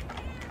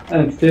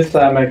 And this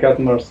time I got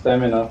more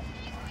stamina.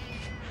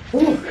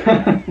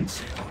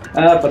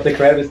 But the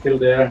crab is still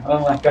there. Oh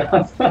my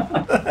god.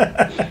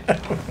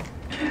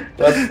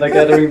 That's the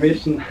gathering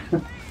mission.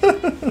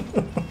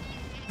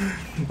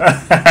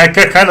 I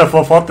kind of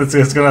thought that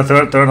it's gonna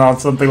turn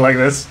out something like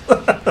this.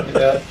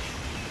 Yeah.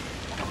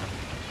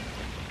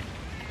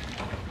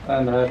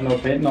 And I have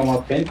no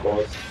more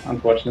paintballs,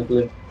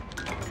 unfortunately.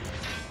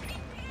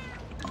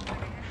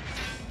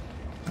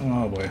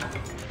 Oh boy.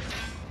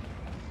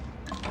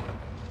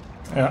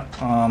 Yeah.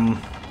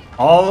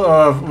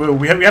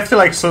 We have to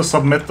like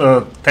submit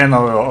 10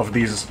 of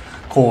these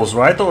calls,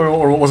 right?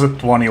 Or was it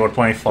 20 or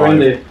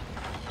 25?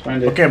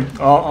 20. Okay.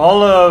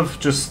 I'll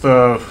just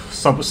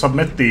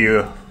submit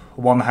the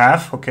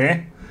 1/2.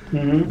 Okay.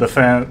 The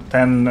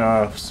 10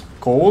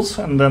 calls,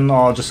 and then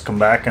I'll just come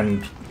back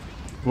and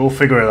we'll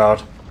figure it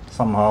out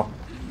somehow.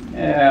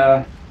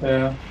 Yeah.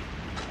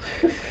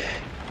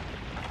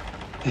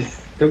 This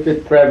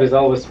stupid crab is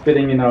always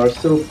spitting in our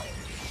soup.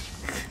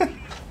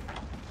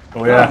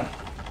 Oh yeah,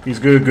 he's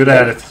good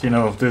at it, you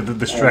know,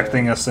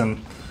 distracting us and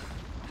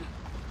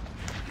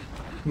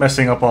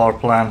messing up our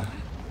plan.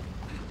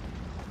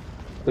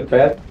 The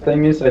bad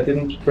thing is I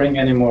didn't bring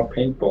any more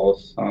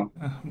paintballs. So.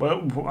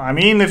 Well, I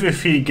mean,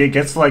 if he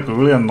gets like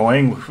really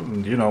annoying,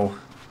 you know,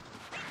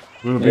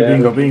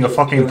 being a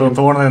fucking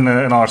thorn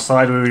in our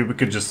side, we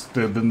could just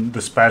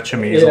dispatch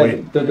him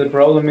easily. Yeah, the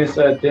problem is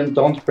I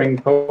don't bring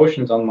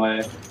potions on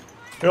my...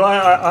 Well,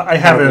 I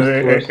have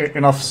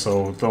enough,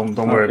 so don't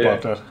worry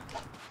about that.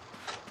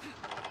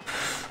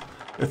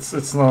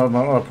 It's not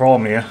a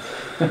problem here.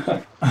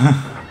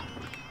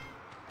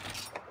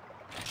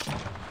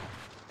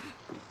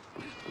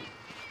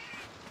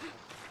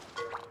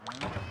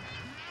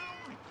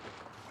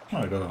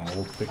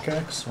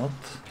 pickaxe, what?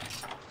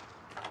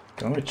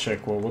 Let me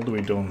check, well, what do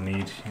we don't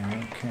need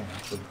here? Okay,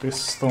 so this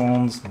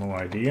stones, no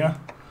idea.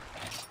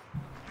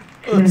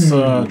 Let's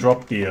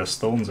drop the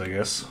stones, I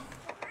guess.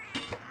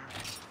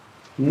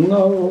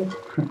 No!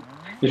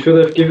 You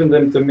should have given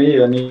them to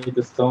me, I need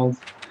the stones.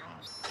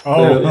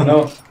 Oh! You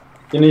know,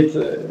 you need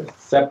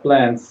sap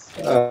plants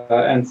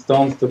and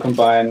stones to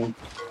combine,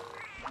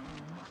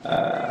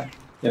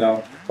 you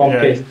know, bomb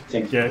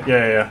casings.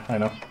 Yeah, I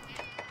know.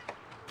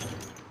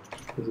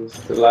 This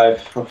is the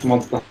life of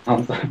Monster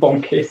Hunter,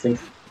 bomb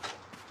casings.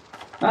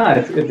 Ah,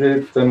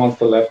 it's a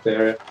monster left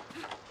area.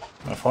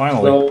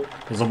 Finally, So,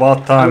 it was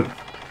about time.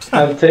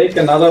 I'll take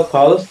another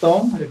powder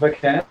stone if I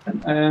can,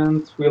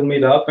 and we'll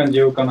meet up, and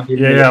you're gonna hit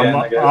me again,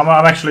 I guess.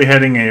 I'm actually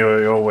heading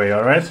your way,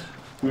 alright?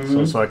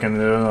 Mm-hmm. So I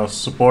can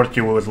support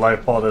you with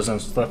live powders and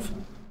stuff.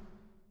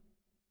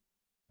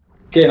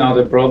 Okay, now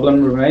the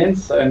problem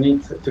remains. I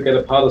need to get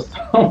a powder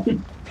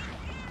stone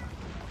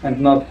and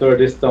not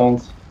dirty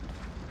stones.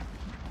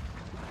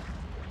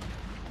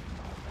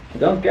 I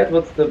don't get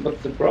what's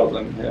the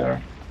problem here.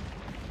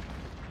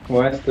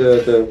 Why is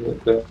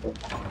the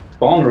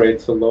spawn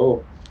rate so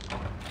low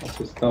of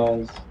the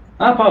stones?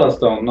 Ah, powder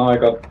stone. Now I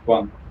got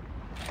one.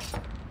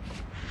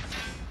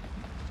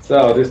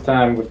 So this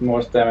time with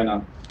more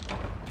stamina.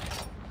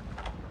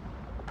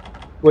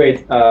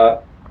 Wait,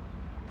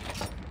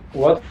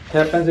 what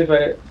happens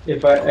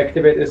if I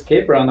activate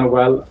escape runner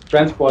while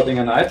transporting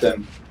an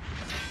item?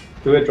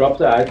 Do I drop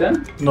the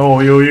item? No,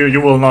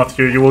 you will not.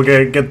 You will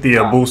get the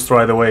boost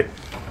right away.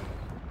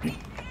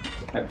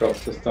 I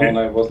dropped the stone.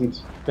 I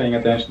wasn't paying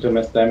attention to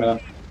my stamina.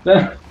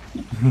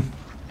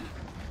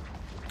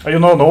 You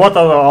know what?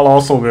 I'll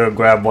also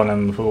grab one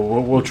and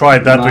we'll try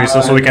it that way,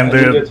 so we can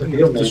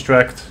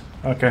distract.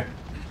 Okay.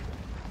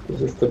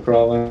 This is the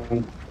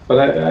problem. But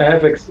I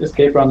have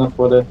escape runner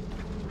for the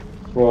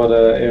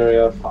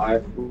area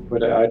 5 where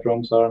the eye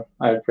drones are.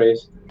 Eye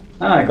trace.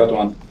 Ah, I got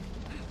one.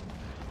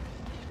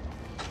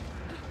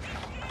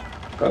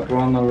 Got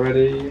one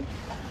already.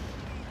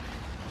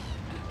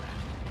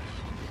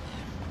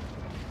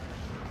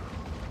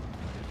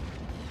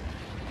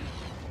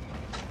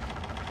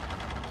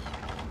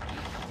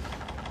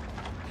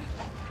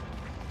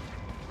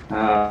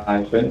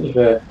 If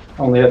I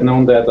only had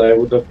known that, I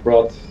would have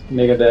brought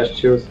Mega Dash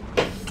shoes.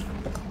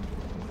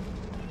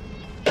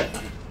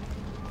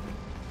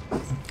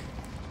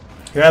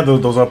 Yeah,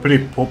 those are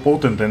pretty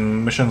potent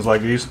in missions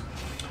like these.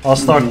 I'll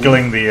start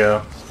killing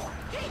the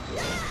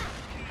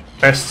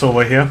pests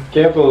over here.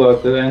 Careful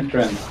at the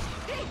entrance.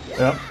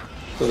 Yeah.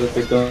 So that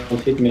they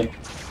don't hit me.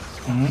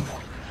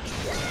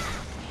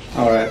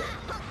 Alright.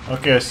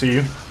 Okay, I see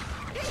you.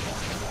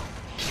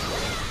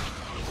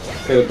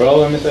 Okay, the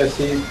problem is I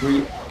see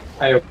 3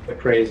 eye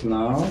trace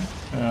now.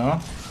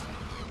 Yeah.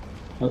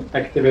 I'll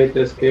activate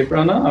the escape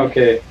runner.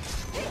 Okay.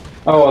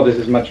 Oh, this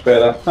is much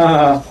better.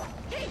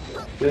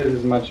 This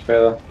is much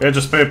better. Yeah,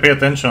 just pay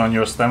attention on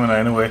your stamina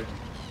anyway.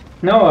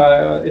 No,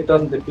 it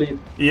doesn't deplete.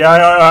 Yeah,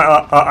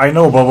 I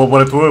know,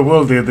 but it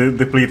will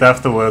deplete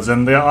afterwards,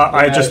 and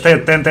I just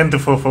tend to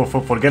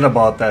forget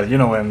about that, you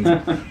know, and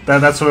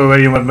that's where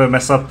you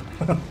mess up.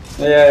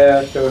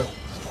 Yeah, sure.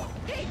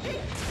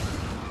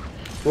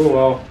 Oh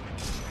wow,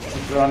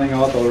 it's running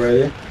out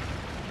already.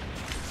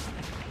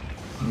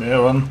 Yeah,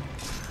 run.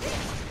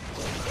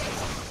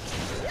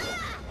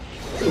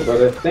 Ooh,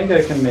 but I think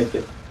I can make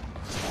it.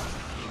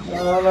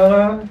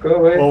 No, go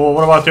away. Well,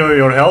 what about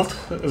your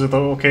health? Is it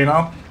okay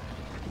now?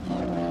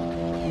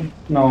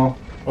 No.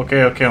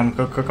 Okay, I'm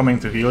coming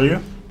to heal you.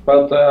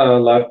 But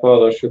life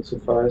powder should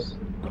suffice.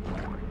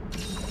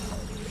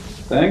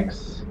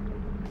 Thanks.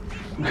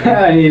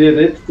 I needed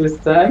it this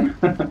time.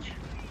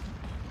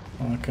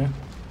 Okay.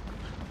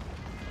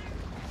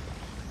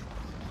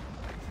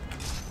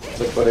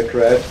 So for the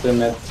crabs, then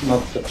that's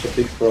not such a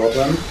big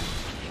problem.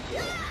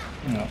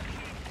 Yeah.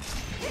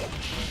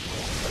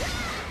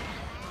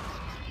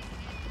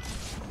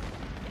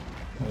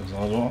 There's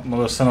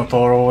another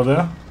Senator over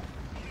there.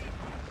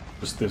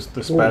 Just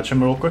dispatch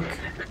him real quick.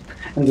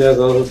 And there's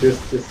also this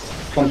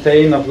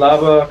fontaine of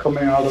lava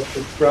coming out of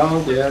the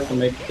ground, yeah, to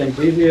make things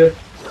easier.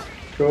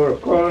 Sure,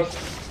 of course.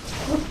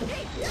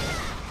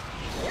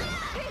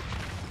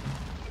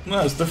 No,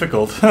 it's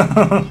difficult.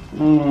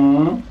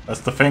 Mm-hmm.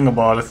 That's the thing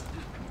about it.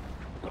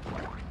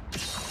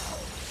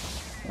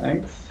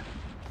 Thanks.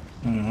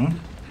 Mm-hmm.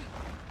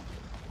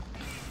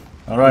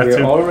 Alright,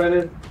 we're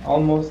already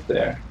almost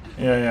there.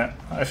 Yeah.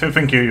 I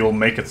think you'll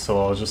make it, so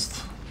I'll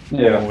just go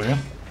over here.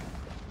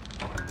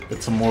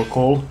 Get some more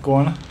coal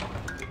going.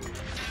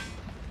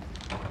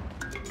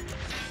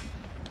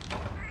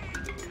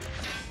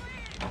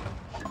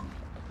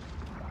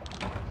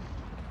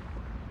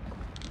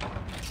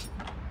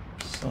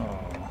 So,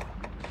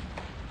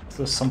 is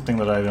there something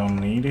that I don't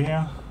need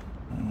here?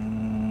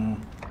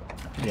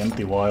 The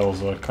empty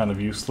vials are kind of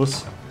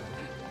useless.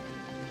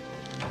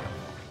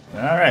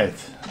 Alright.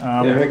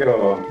 There we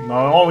go.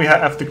 Now all we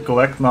have to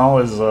collect now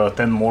is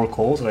 10 more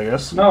coals, I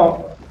guess.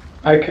 No,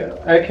 I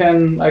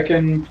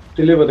can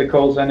deliver the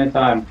coals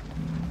anytime.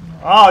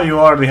 Oh, you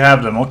already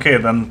have them. Okay,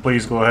 then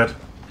please go ahead.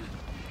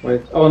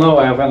 Wait. Oh no,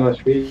 I have another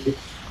 3.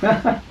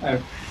 I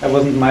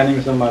wasn't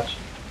mining so much.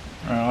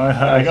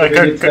 I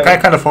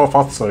kind of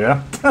thought so,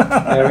 yeah.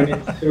 Yeah,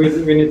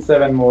 we need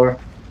 7 more.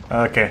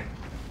 Okay,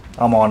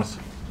 I'm on it.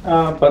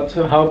 But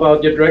how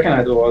about your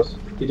Dragonite ores?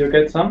 Did you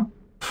get some?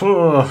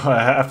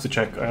 I have to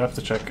check.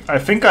 I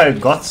think I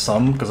got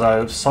some because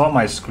I saw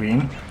my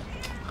screen.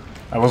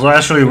 I was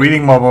actually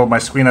reading about my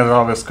screen as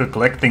I was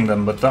collecting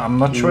them, but I'm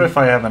not sure if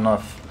I have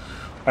enough.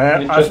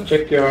 You just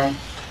check your...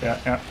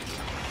 Yeah.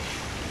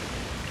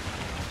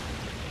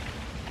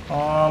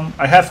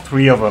 I have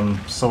 3 of them,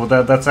 so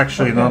that's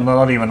actually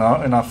not even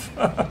enough.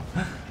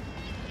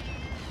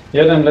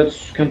 Yeah, then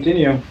let's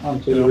continue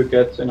until we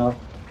get enough.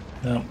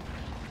 Yeah.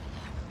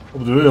 I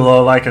would really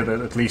like it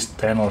at least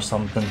 10 or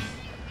something.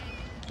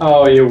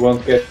 Oh, you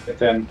won't get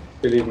 10,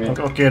 believe me.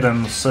 Okay,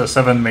 then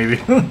 7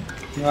 maybe.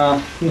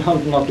 No,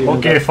 not even.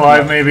 Okay, that.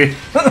 5 maybe.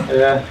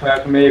 Yeah,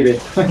 5 maybe.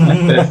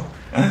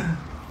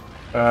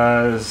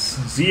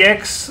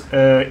 ZX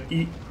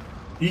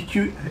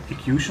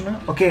Executioner?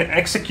 Okay,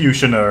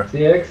 Executioner.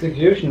 The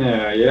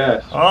Executioner,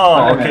 yes.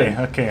 Oh,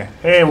 okay.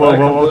 Hey, well,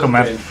 welcome,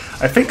 man.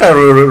 I think I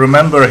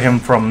remember him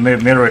from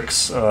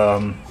Nirik's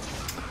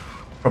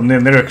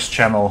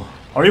channel.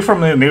 Are you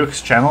from the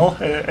Nirik's channel,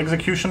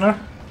 Executioner?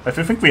 I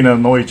think we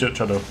know each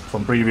other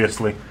from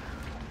previously.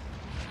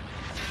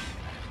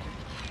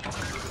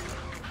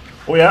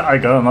 Oh yeah, I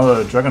got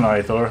another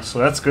Dragonite ore, so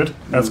that's good.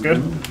 That's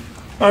good.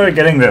 Alright,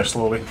 getting there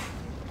slowly.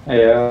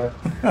 Yeah,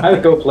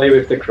 I'll go play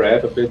with the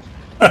crab a bit.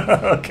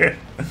 Okay.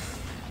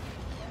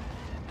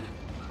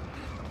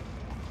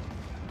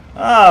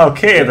 Ah,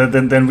 okay.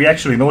 Then we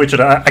actually know each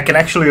other. I can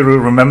actually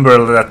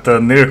remember that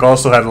Nirik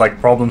also had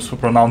like problems with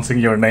pronouncing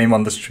your name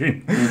on the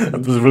stream.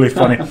 That was really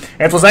funny.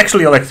 It was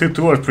actually like 2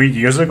 or 3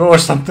 years ago or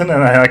something,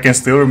 and I can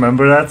still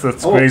remember that.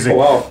 That's crazy.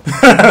 Oh,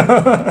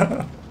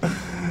 wow.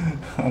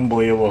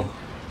 Unbelievable.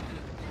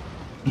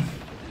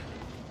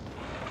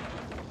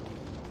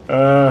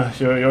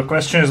 Your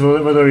question is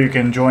whether you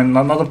can join.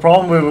 Another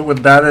problem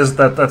with that is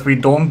that we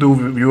don't do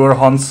viewer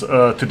hunts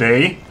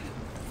today.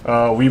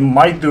 We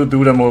might do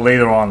them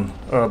later on,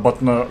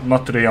 but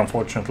not today,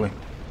 unfortunately.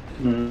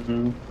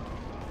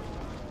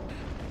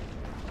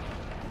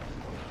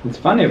 It's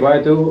funny,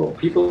 why do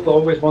people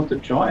always want to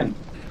join?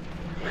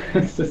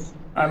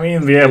 I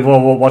mean, yeah,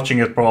 well, watching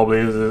it probably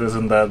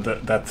isn't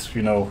that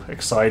you know,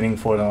 exciting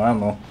for them. I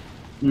don't know.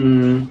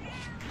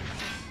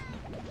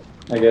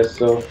 I guess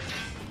so.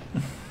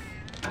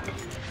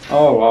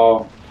 Oh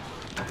wow.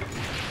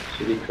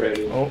 Shitty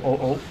credit.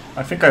 Oh.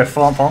 I think I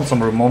found some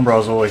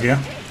Remombras over here.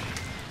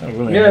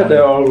 Really yeah,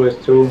 there are always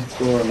two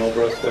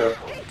Remombras there.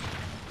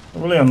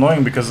 Really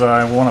annoying because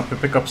I want to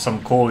pick up some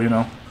coal, you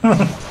know.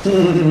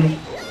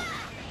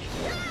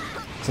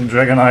 Some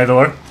Dragonite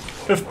ore,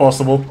 if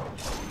possible.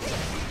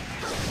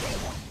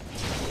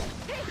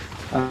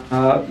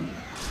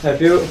 Have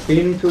you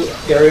been to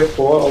Area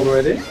 4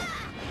 already?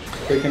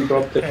 We can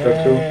drop the too.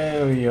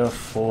 Area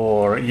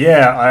 4.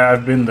 Yeah,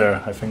 I've been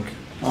there, I think.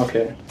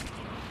 Okay.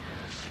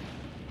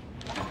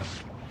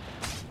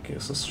 Okay,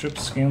 so strip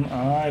skin.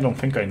 I don't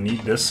think I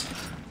need this,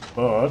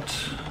 but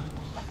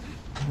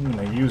I'm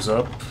gonna use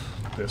up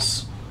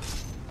this.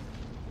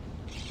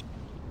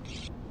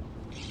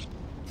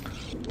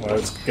 Well,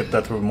 let's get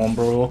that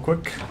Remember real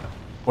quick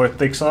before it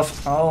takes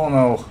off. Oh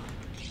no.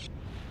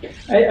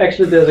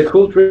 Actually, there's a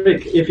cool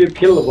trick. If you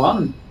kill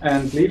one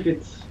and leave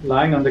it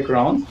lying on the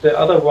ground, the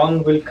other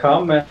one will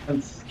come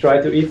and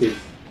try to eat it.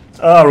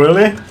 Oh,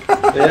 really?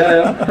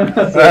 Yeah.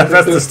 So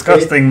that's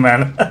disgusting,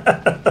 man.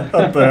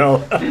 What the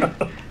hell?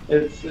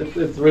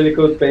 It's really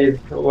good bait.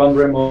 One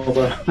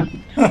remover.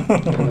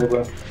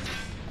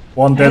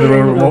 One dead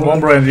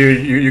remover, and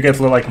you get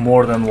like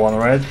more than one,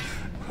 right?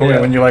 Yeah.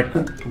 When you like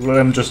let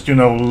them just, you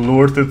know,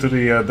 lure to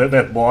the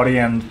that body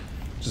and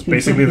just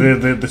basically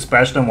they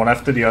dispatch them one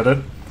after the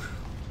other.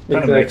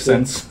 Kind of makes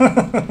sense.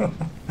 Where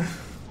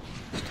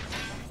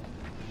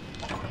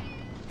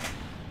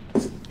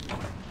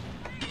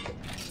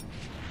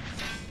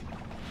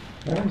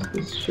is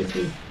this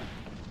shitty?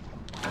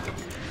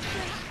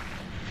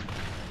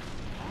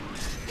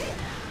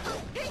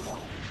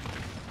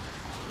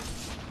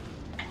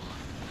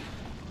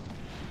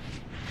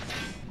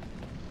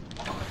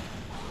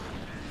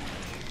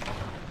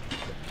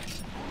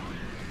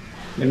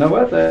 You know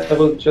what? I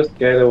will just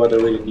gather what I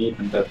really need,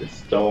 and that is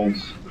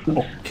stones.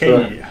 Okay.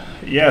 So,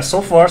 yeah,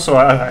 so far, so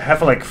I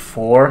have like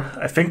 4.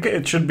 I think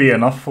it should be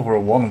enough for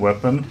one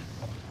weapon.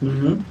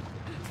 I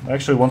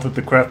actually wanted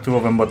to craft 2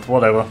 of them, but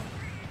whatever.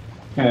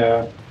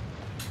 Yeah.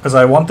 Because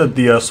I wanted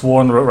the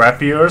Sworn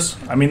Rapiers.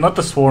 I mean, not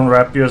the Sworn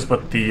Rapiers,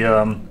 but the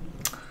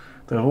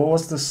what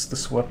was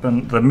this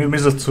weapon? The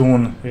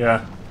Mizutsune,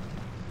 yeah.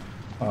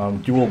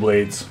 Dual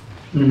blades.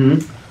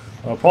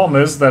 The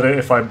problem is that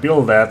if I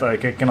build that, I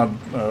cannot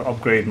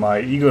upgrade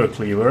my Eager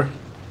Cleaver.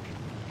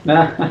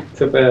 Nah,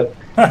 too bad.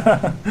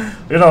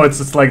 You know,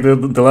 it's like the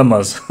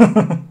dilemmas.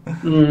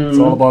 It's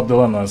all about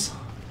dilemmas.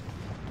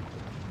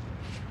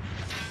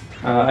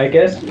 I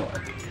guess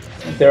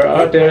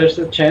there is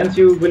a chance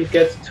you will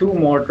get 2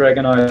 more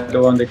Dragonite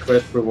on the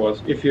quest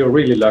rewards if you're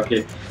really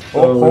lucky.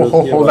 So we'll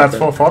see hold about that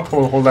for thought.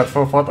 Hold that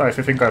for thought. I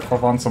think I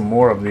found some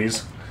more of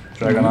these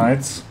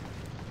Dragonites.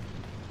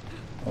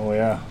 Oh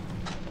yeah.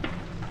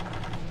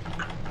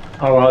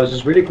 Oh wow, this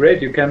is really great.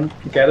 You can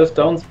gather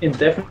stones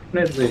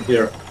indefinitely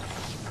here.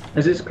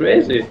 This is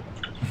crazy.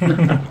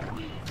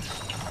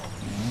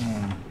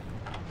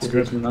 It's This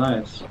is good.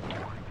 nice.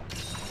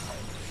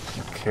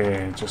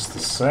 Okay, just a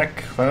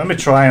sec. Let me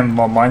try and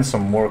mine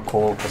some more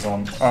coal, because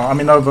I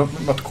mean,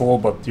 not coal,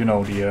 but you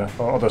know, the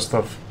other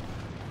stuff.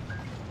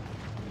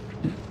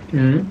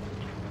 The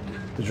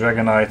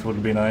Dragonite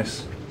would be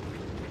nice.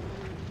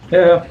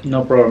 Yeah,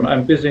 no problem.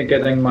 I'm busy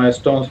getting my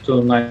stones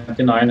to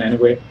 99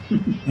 anyway.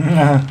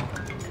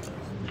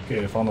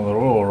 Okay, found another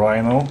Royal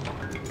Rhino.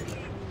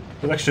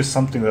 That's actually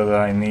something that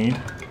I need.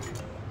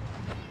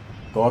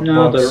 God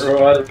No, the box.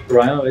 Royal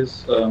Rhino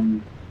is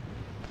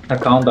a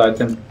count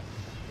item.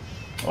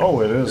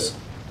 Oh, it is.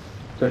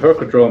 The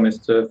Hercodrome is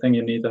the thing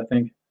you need, I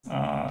think.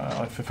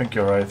 I think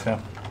you're right, yeah.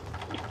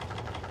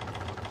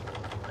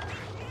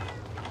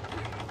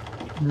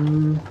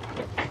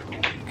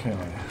 Okay.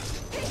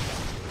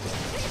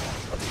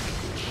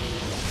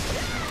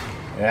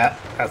 Yeah,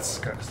 that's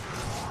good.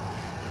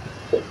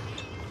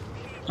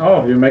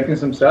 Oh, you're making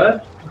some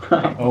salad?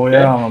 Oh Okay.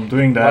 yeah, I'm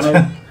doing that.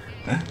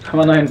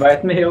 Wanna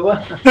invite me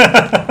over?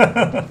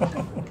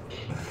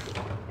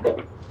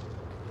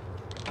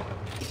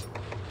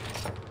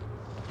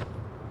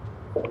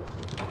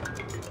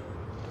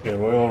 Okay,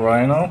 Royal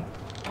Rhino.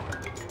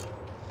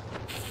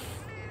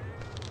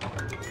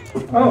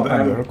 Oh,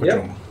 And the yep.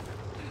 Hercodrome.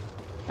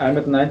 I'm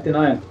at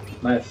 99.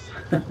 Nice.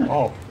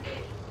 Oh,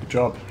 good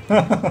job.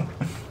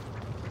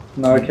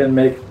 Now I can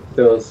make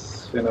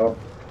those, you know,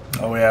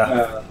 Oh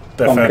yeah, complex.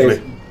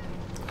 definitely.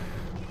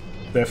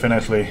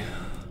 Definitely.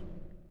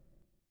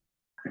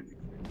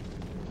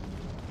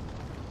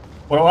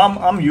 Well,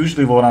 I'm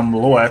usually what I'm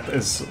low at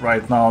is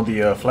right now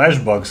the flash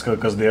bugs,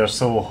 because they are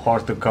so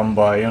hard to come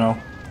by, you know.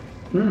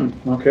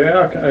 Okay,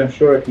 I'm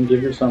sure I can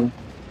give you some.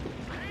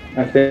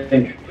 I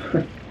think.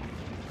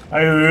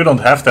 You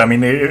don't have to. I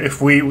mean, I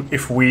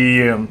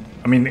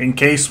mean, in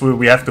case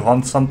we have to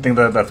hunt something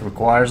that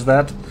requires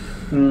that,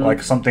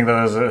 like something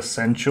that is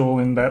essential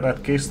in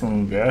that case,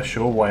 then yeah,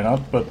 sure, why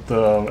not? But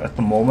at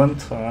the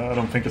moment, I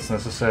don't think it's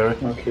necessary.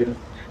 Okay.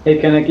 Hey,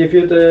 can I give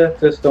you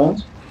the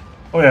stones?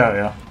 Oh yeah,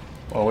 yeah.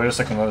 Oh wait a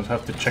second, I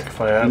have to check if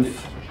I have. And,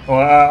 Oh,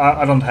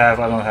 I don't have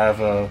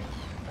an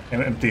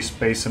empty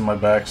space in my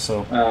bag,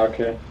 so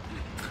okay.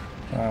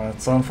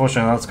 it's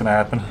unfortunate that's gonna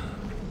happen.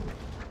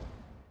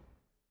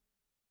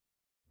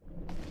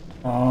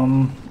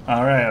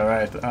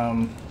 Alright.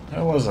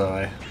 Where was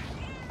I?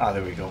 Ah,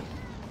 there we go.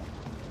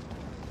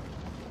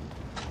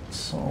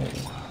 So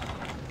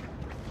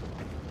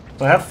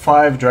I have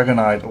 5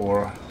 Dragonite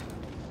ore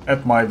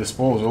at my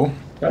disposal.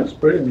 That's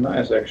pretty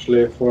nice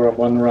actually for a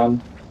one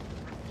run.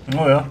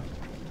 Oh yeah.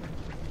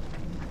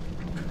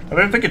 I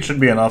don't think it should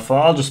be enough.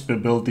 I'll just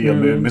build the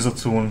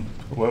Mizutun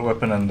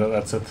weapon and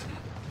that's it.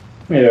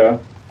 Yeah.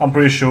 I'm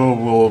pretty sure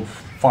we'll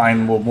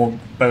find more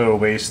better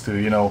ways to,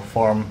 you know,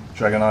 farm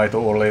Dragonite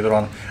ore later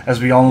on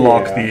as we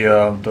unlock the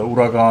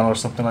Uragan or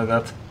something like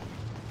that.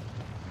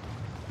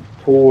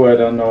 Oh, I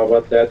don't know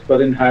about that,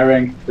 but in high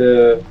rank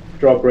the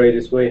drop rate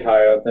is way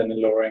higher than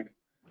in low rank.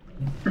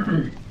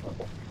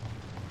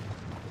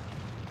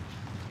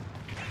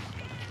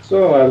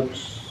 So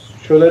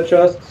should I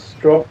just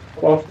drop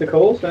off the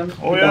coals and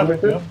Oh be yeah, done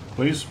with it? yeah.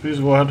 Please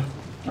go ahead.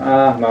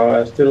 Ah, no,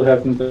 I still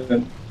haven't.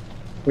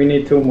 We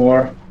need 2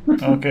 more.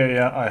 Okay,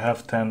 yeah, I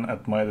have 10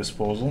 at my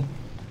disposal.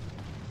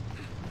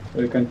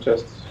 We can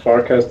just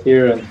farcast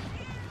here and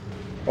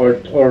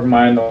or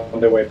mine on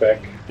the way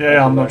back.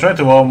 Yeah, I'm trying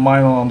to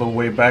mine on the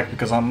way back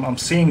because I'm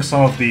seeing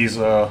some of these.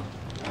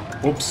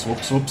 Whoops.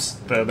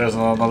 There's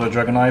another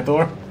Dragonite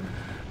ore.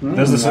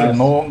 There's this Nice.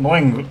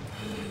 annoying.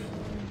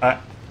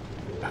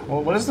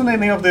 Well, what is the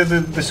name of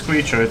this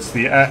creature? It's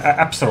the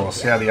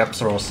Apsaros. Yeah, the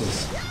Apsaros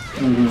is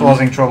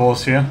causing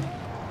troubles here.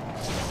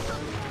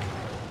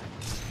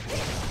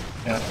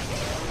 Yeah,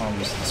 I'm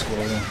just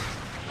scrolling.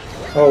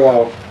 Oh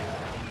wow,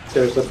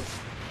 there's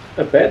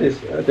a bed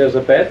there's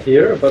a bed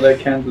here, but I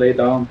can't lay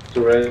down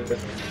to rest.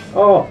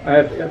 Oh, I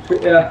have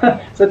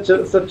yeah,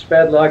 such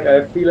bad luck.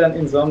 I feel an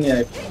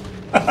insomniac.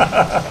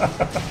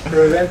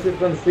 Prevents you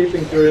from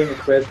sleeping during a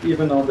quest,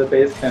 even on the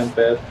base camp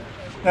bed.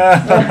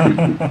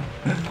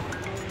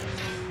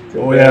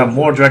 Oh yeah,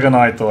 more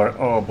Dragonite ore.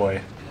 Oh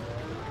boy.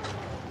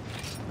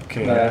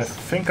 Okay, Nice. I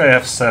think I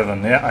have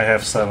 7. Yeah, I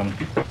have 7.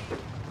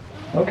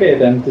 Okay,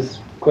 then this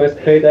quest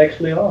paid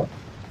actually off.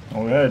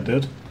 Oh yeah, it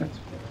did. That's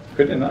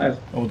pretty nice.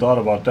 No doubt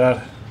about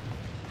that.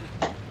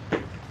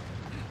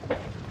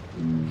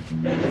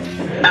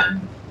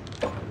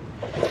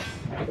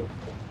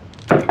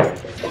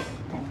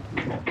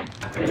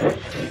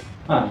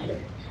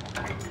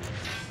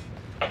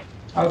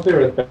 I'll be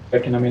right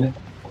back in a minute.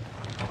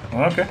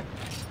 Okay.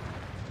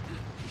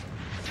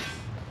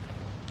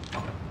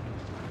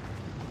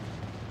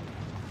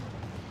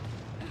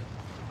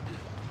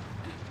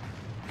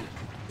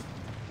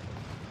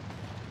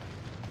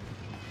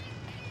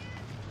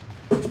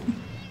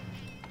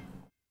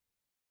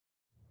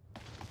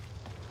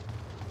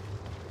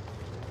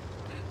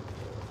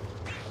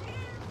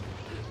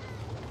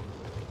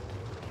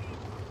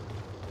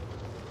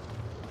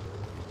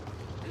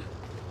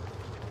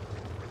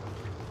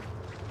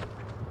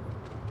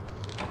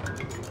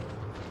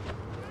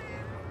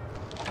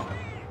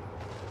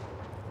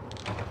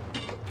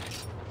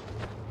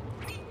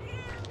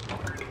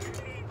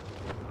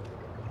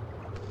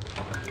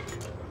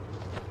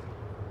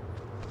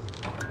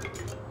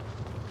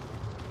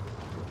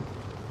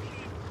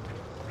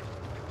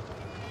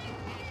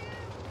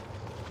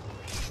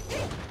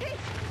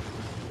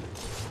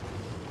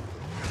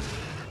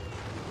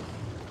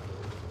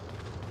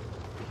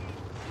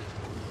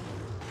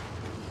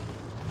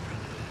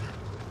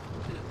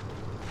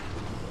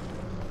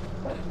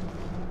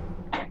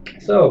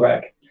 so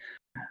back.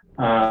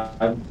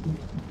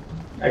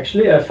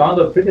 Actually, I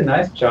found a pretty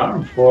nice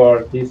charm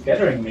for these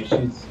gathering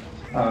missions.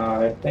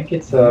 I think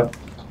it's a...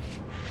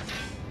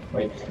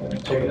 Wait, let me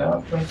check it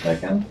out for a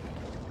second.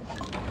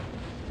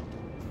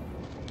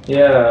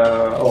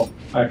 Yeah, oh,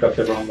 I got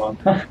the wrong one.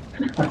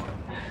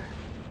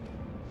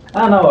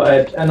 No,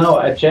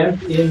 I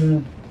jumped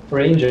in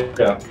Ranger.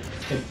 Do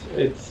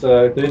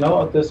you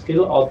know the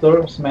skill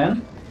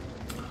Outdoorsman?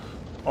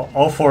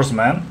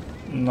 Outdoorsman?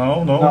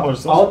 No, No,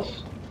 what's this?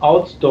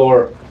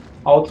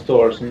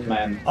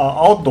 Outdoorsman.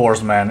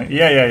 Outdoorsman.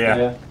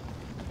 Yeah.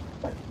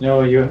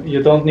 No,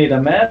 you don't need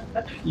a map.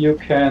 You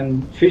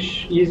can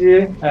fish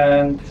easy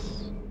and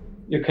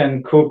you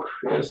can cook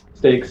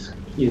steaks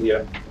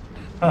easier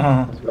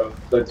as well.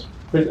 So it's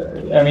pretty,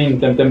 I mean,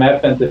 the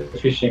map and the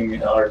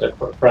fishing are the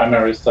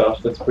primary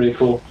stuff. That's pretty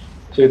cool.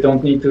 So you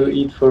don't need to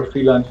eat for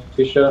freelance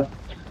fisher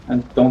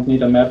and don't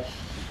need a map.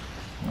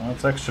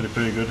 That's actually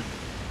pretty good.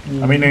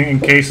 I mean, in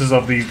cases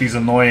of these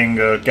annoying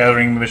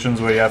gathering missions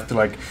where you have to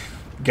like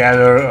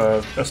gather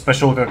a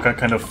special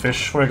kind of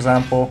fish, for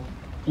example.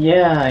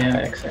 Yeah,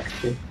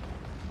 exactly.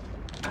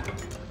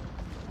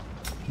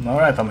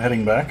 Alright, I'm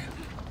heading back.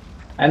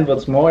 And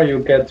what's more, you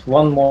get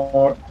one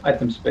more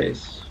item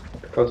space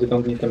because you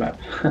don't need the map.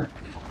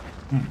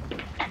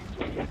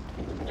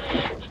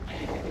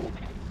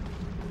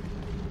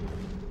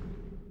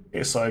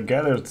 Okay, so I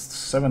gathered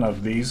 7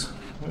 of these,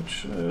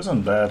 which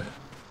isn't bad.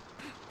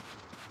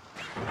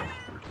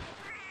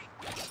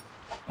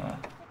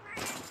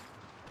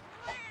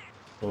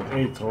 So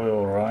 8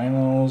 royal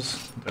rhinos,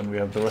 then we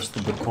have the rest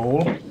of the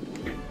coal,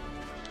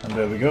 and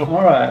there we go.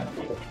 Alright.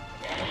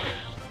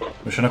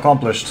 Mission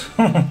accomplished.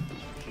 What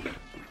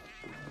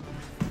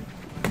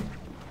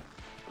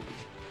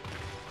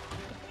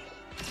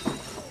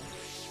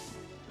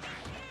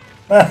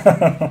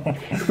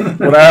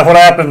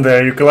happened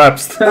there? You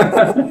collapsed.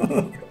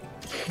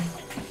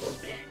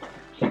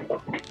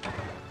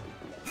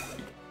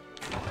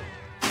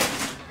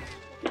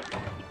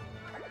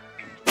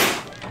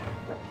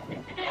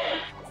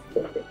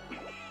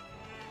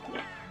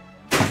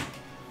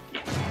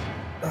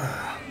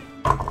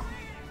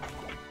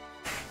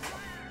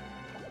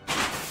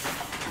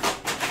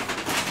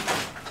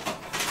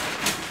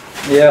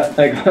 Yeah,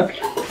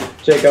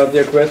 check out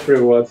your quest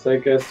rewards. I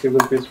guess you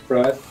will be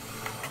surprised.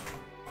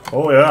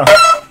 Oh yeah.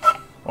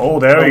 Oh,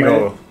 there we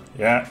go.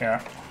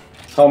 Yeah.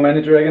 How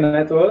many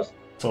Dragonite was?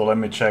 So let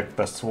me check.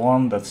 That's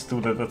 1. That's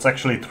 2. That's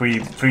actually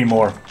 3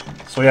 more.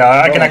 So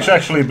yeah, I can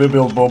actually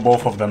build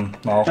both of them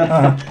now.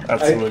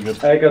 That's really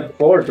good. I got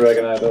 4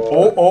 Dragonite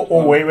awards.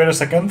 Oh, wait a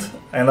second.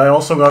 And I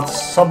also got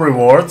sub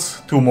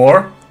rewards, 2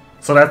 more.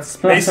 So that's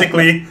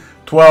basically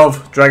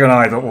 12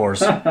 Dragonite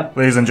ores,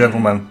 ladies and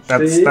gentlemen.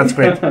 That's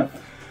great.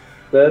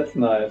 That's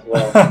nice.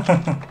 Wow.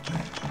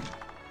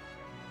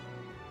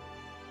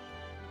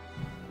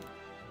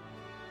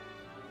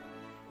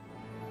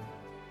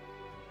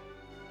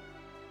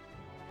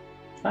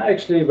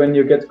 Actually, when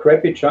you get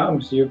crappy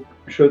charms, you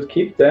should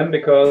keep them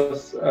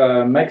because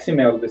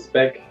Maximeld is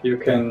back. You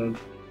can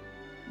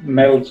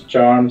meld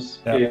charms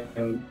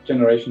in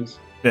generations.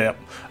 Yeah.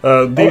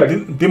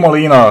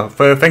 Dimolina,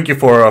 thank you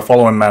for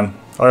following, man.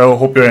 I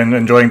hope you're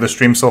enjoying the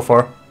stream so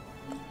far.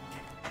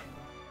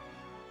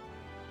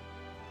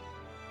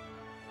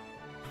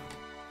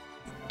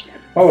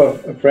 Oh,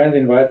 a friend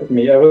invited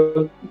me. I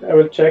will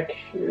check.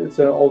 It's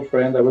an old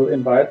friend. I will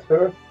invite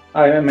her.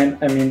 I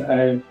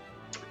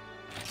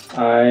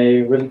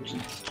will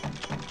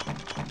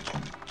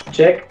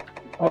check.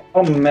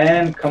 Oh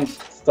man,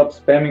 stop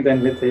spamming the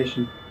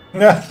invitation.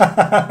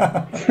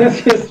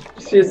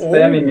 she's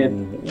spamming it.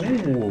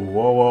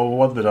 Whoa,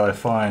 what did I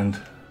find?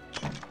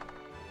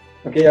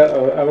 Okay,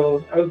 I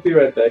will be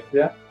right back.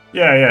 Yeah.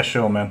 Yeah,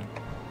 sure, man.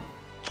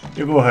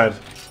 You go ahead.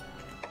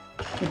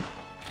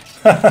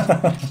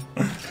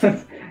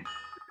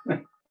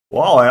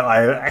 Wow,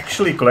 I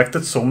actually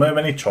collected so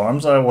many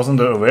charms. I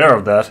wasn't aware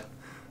of that.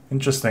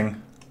 Interesting.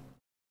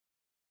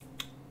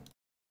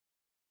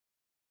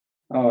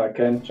 Oh, I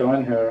can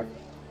join her.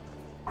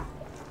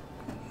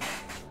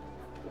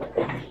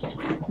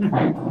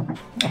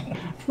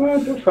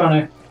 Well, too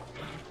funny.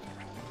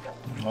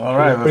 All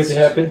right.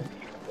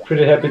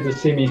 Pretty happy to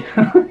see me.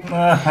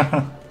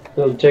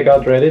 So check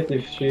out Reddit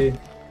if she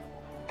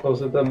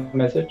posted a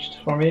message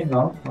for me.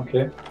 No,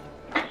 okay.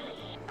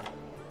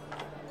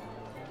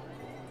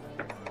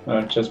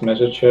 Just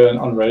message her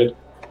on Reddit.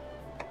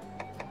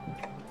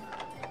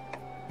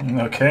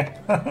 Okay.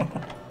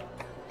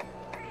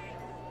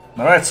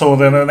 Alright, so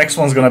then the next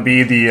one's gonna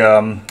be the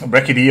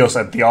Brachydios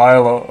at the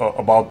Isle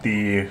about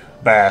the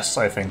bass,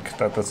 I think.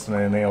 That's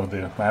the name of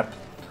the map.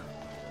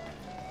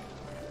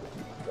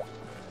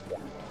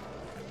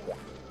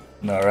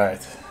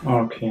 Alright.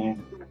 Okay.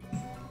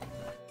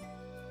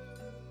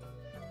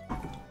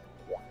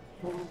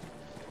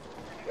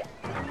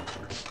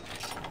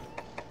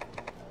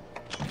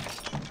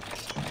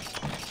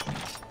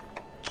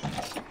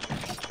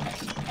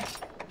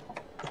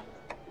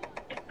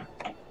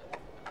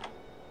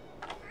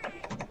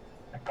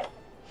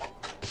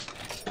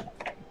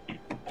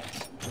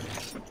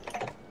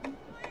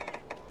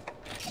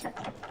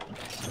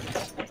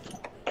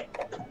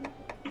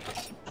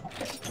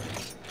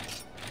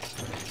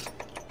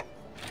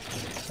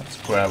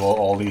 grab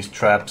all these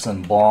traps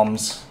and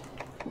bombs.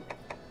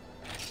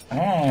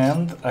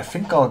 And I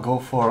think I'll go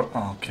for...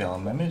 Okay,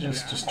 let me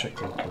just check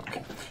real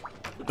quick.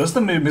 Does the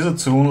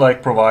Mizutsune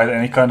like provide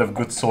any kind of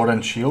good sword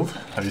and shield?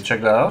 Have you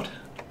checked that out?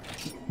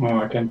 Oh,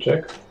 I can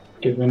check.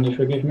 Give me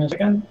a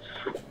second.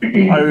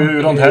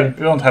 You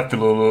don't have to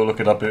look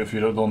it up if you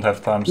don't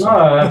have time. So. No,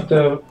 I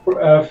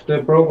have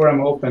the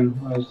program open.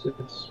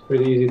 It's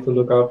pretty easy to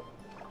look up.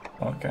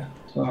 Okay.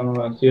 So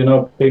you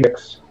know, Big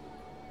X.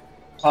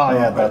 Ah,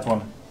 yeah, that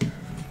one.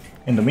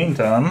 In the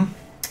meantime,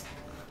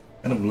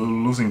 kind of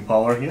losing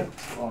power here.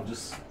 I'll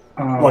just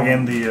plug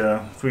in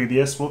the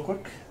 3DS real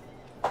quick.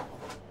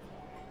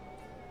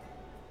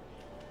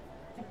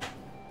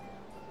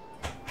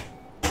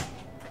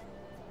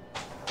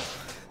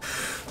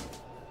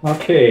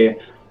 Okay.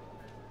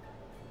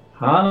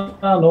 Hana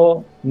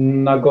no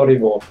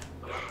Nagoribo.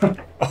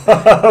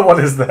 What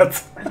is that?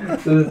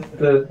 This is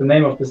the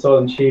name of the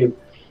sword and shield.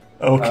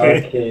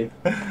 Okay.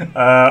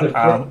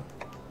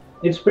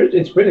 It's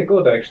pretty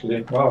good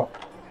actually. Wow.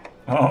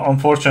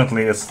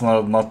 Unfortunately, it's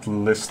not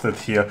listed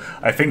here.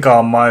 I think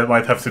I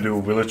might have to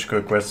do village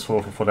quests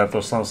for that,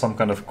 or some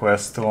kind of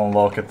quest to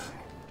unlock it.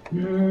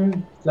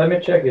 Let me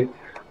check it.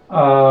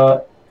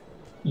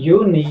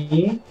 You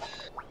need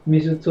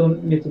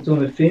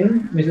Mizutsune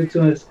Fin,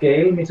 Mizutsune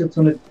Scale,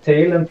 Mizutsune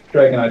Tail, and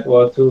Dragonite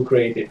War to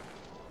create it.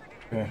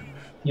 Okay.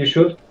 You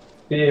should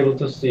be able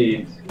to see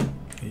it,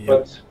 Yep.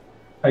 but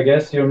I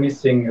guess you're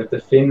missing the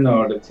fin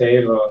or the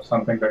tail or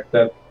something like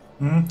that.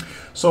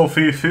 So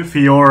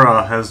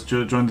Fiora has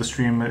joined the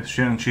stream,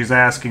 and she's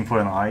asking for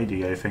an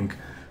ID. I think,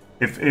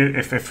 if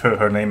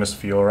her name is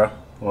Fiora,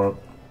 or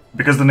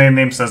because the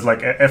name says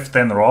like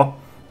F10 Raw,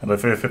 and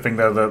if you think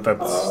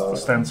that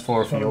stands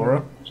for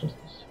Fiora. Just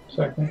a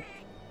second.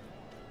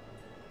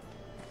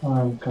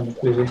 I'm kind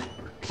of busy.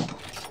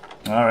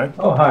 All right.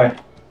 Oh hi.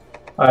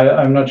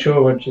 I'm not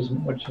sure what she's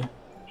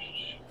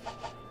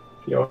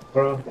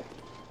Fiora.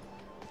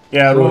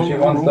 Yeah, so she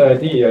wants the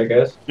ID, I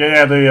guess.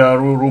 Yeah, the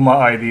Ruma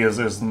ID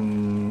is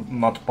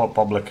not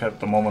public at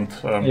the moment.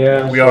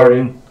 Yeah, we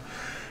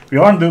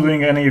aren't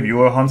doing any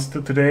viewer hunts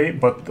today,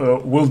 but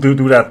we'll do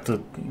that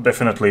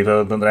definitely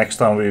the next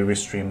time we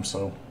stream.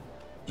 So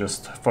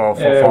just for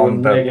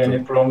fun. Make any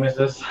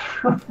promises.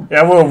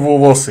 Yeah,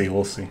 we'll see.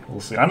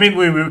 I mean,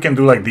 we can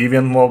do like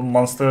deviant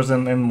monsters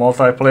in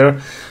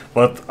multiplayer,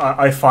 but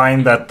I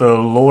find that the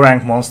low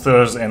rank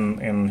monsters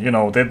in you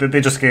know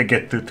they just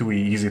get too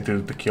easy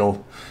to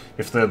kill.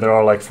 If there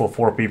are like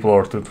four people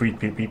or three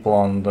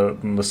people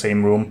in the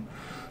same room,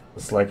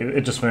 it's like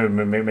it just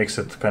makes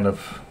it kind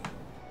of,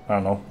 I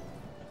don't know,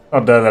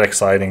 not that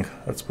exciting.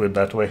 Let's put it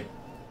that way.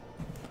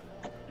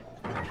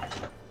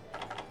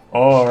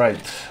 All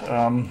right.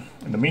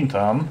 In the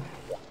meantime,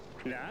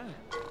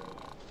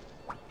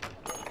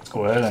 let's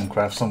go ahead and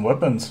craft some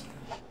weapons.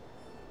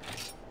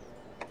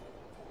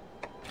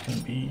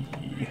 Maybe.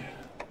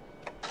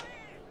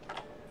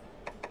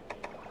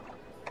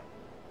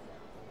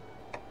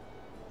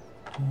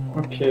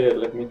 Okay,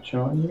 let me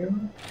join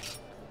you.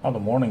 Oh, the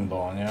morning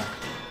dawn, yeah.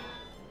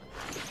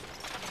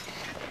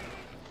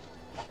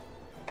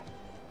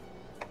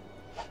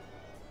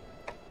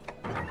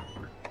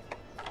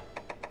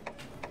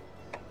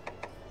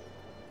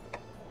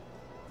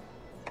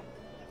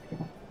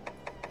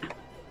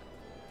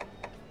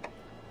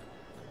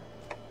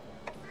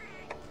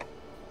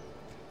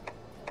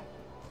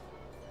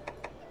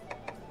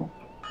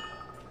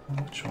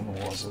 Which one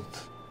was it?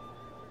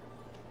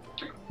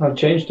 I'll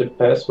change the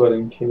password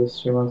in case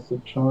she wants to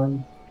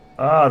join.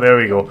 Ah, there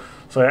we go.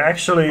 So I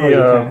actually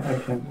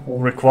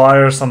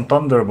require some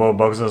Thunderbolt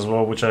bugs as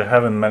well, which I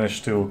haven't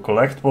managed to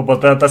collect.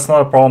 But that's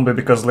not a problem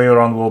because later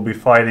on we'll be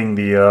fighting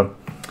the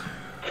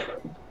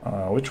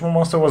which one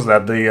monster was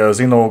that? The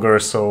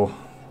Xenogre. So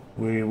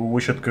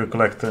we should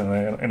collect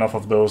enough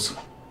of those.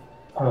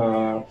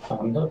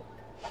 Thunder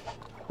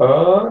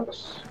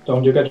bugs.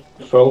 Don't you get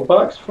full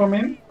bugs from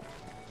him?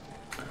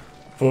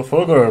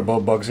 Fulgur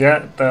bugs,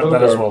 yeah, that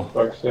as well.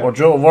 Bugs, yeah.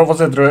 Or what was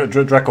it?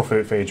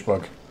 Dracophage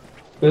bug.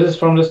 This is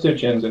from the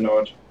Stygians in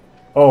Nord.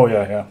 Oh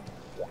yeah.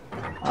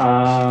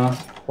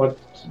 What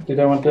did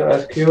I want to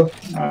ask you?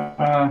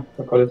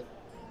 Forgot it.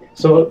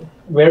 So,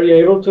 were you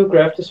able to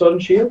grab the sword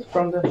and shield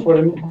for the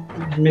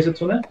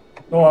Mizutsune?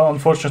 No,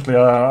 unfortunately,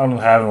 I don't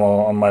have them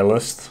on my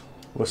list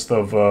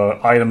of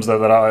items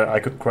that I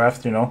could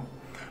craft. You know.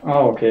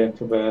 Oh, okay,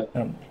 too bad.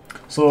 Yeah.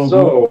 So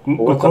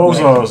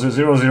Glucosa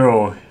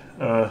 00.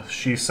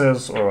 She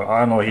says, or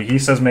I don't know, he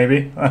says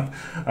maybe, I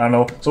don't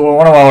know. So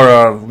one of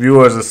our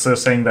viewers is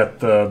saying that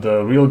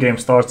the real game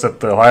starts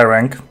at the higher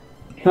rank.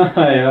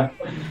 Yeah,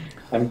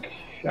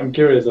 I'm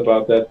curious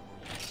about that.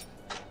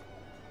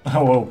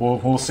 Well,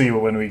 we'll see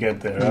when we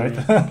get there, right?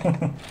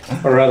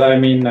 Or rather, I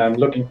mean, I'm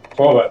looking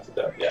forward to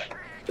that. Yeah,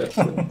 that's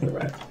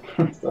the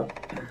right stuff.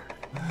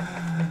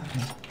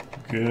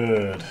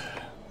 Good.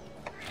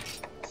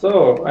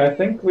 So I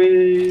think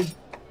we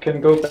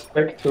can go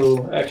back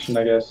to action,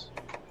 I guess.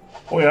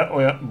 Oh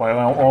yeah, by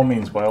all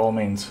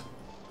means.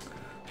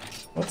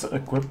 Let's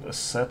equip a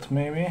set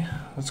maybe.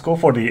 Let's go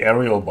for the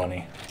aerial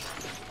bunny.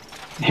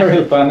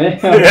 Real funny.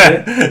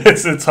 Yeah,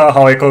 it's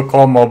how I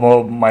call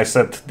my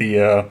set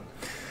the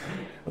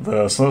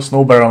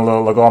Snow Baron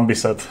Lagombi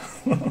set.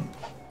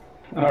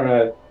 All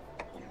right.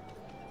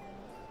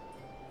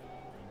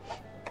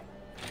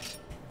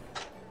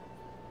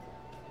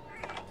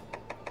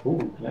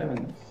 Ooh,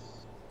 11.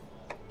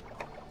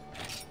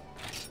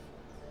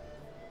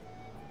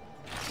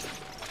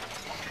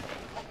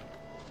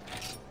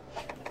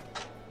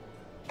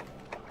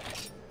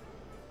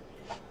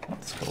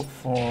 Let's go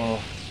for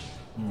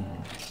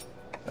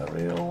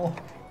aerial.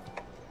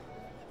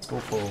 Let's go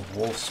for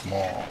Wolf's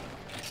Maw.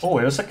 Oh,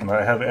 wait a second,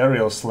 I have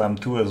aerial slam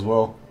too as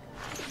well.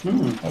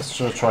 Let's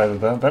just try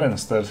that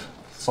instead.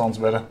 Sounds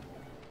better.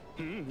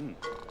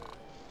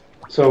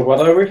 So what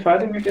are we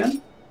fighting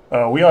again?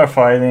 We are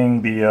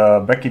fighting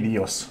the Becky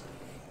Dios.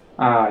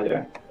 Ah,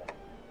 yeah.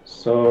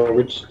 So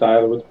which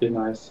style would be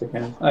nice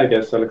again? I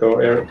guess I'll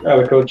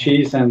go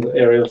cheese and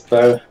aerial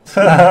style.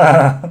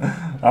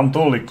 I'm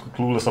totally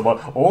clueless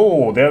about.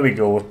 Oh, there we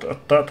go.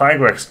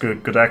 Tigrex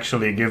could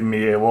actually give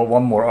me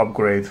one more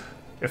upgrade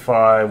if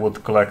I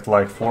would collect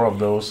like 4 of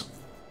those.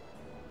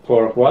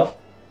 For what?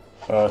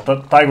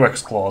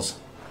 Tigrex claws.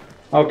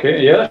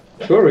 Okay, yeah,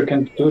 sure, we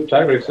can do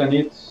Tigrex. I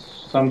need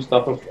some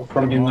stuff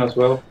from him as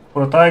well.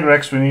 For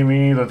Tigrex, we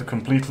need a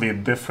completely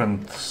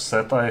different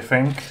set, I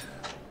think.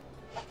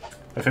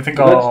 I think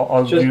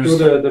I'll just use.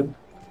 do the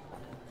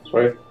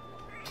sorry.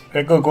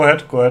 Yeah, go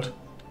ahead.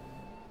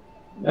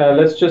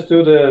 Let's just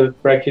do the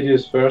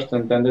Brachydius first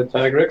and then the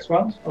Tigrex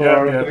ones.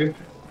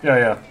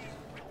 Yeah.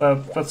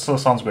 That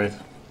sounds great.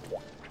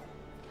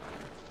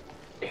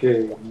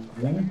 Okay.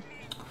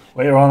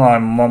 Later on, I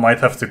might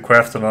have to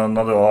craft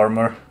another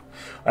armor.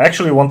 I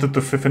actually wanted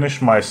to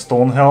finish my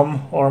Stone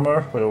Helm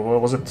armor. What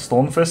was it?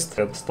 Stone Fist?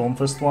 Yeah, the Stone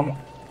Fist one.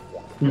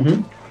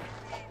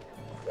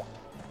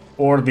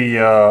 Or the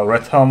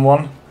Red Helm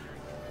one.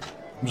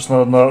 I'm just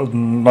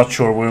not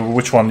sure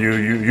which one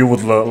you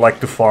would like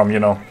to farm, you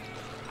know.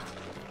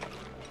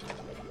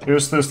 You're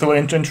still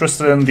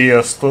interested in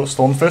the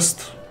Stone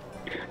Fist?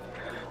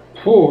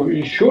 Oh,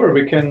 sure,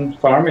 we can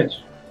farm it.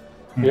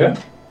 Yeah.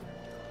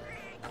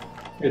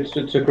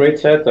 It's a great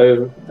set.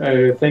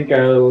 I think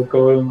I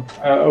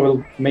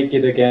will make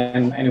it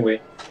again anyway.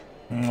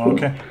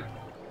 Okay.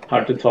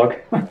 Hard to talk.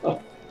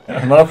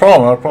 Yeah, no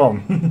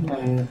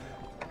problem.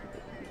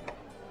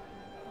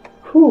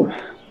 Whew.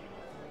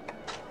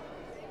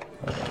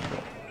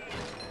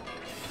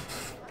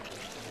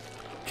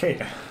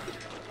 Okay.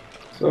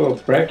 So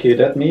Brachy,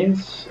 that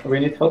means we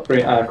need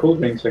cool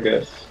drinks, I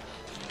guess.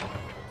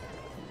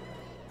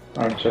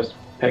 Or just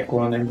pack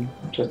one in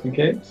just in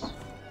case.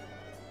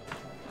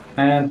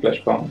 And flash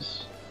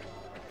bombs.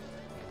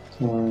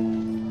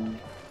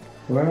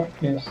 Where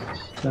is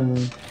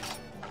the...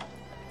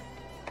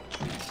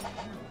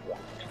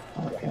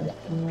 Okay.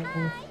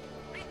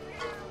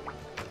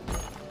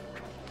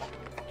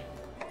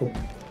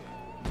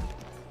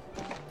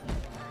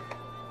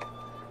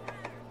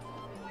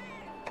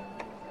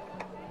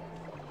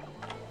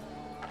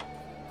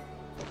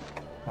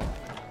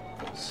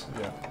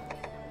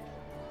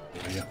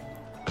 Yeah.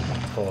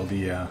 For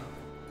the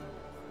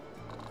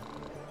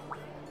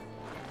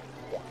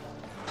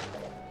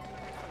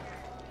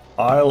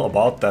Isle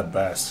about that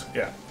bass.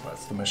 Yeah,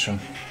 that's the mission.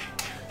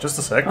 Just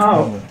a sec.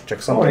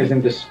 Check something. Oh, he's in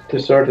this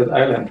deserted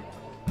island.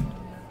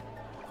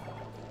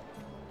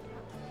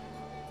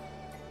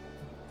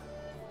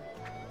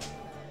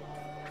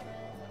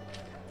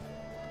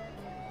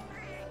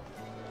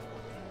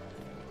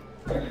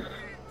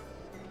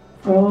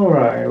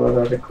 Alright, what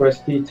are the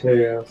quest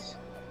details?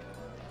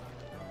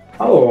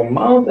 Oh,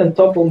 mount and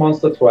topple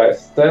monster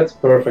twice. That's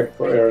perfect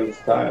for aerial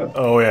style.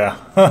 Oh yeah.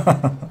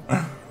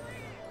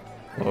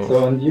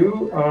 So, and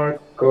you are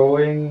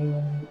going...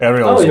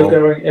 Aerial Oh, as you're well.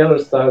 going aerial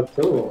style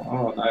too.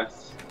 Oh,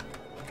 nice.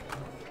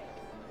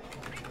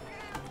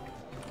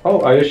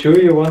 Oh, are you sure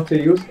you want to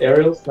use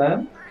aerial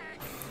slam?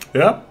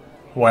 Yeah,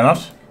 why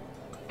not?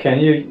 Can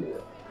you...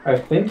 I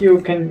think you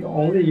can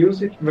only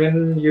use it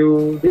when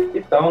you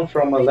leap down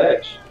from a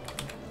ledge.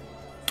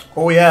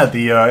 Oh yeah,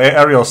 the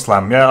aerial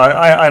slam. Yeah,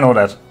 I know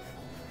that.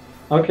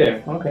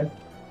 Okay.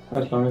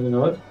 As long as you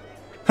know it.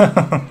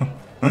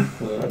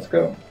 Let's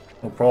go.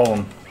 No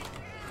problem.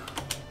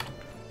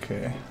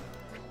 Okay.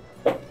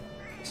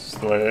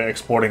 Still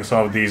exporting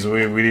some of these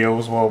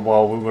videos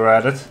while we were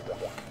at it.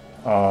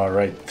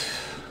 Alright.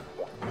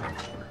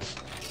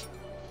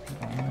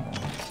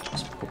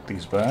 Just put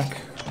these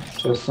back.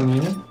 Just a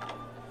minute.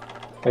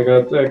 I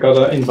got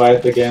an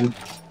invite again.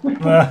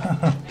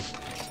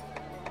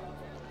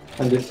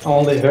 And it's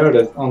only her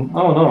that's on.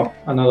 Oh no,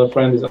 another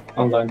friend is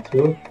online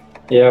too.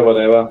 Yeah,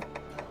 whatever.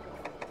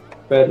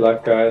 Bad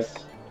luck, guys.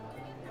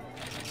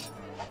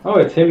 Oh,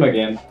 it's him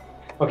again.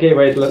 Okay,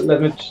 wait.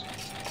 Let me.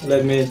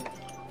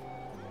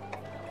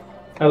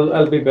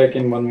 I'll be back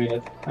in 1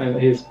 minute. And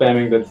he's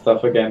spamming that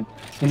stuff again.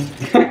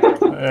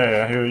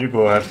 Yeah, you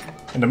go ahead.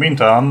 In the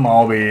meantime,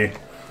 I'll be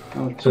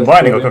Just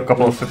inviting a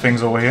couple of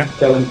things over here.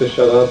 Tell him to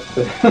shut up.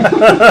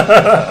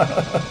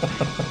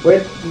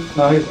 Wait,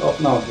 no, he's off.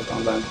 No, he's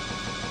online.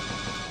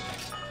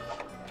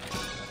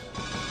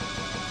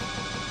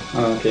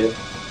 Okay.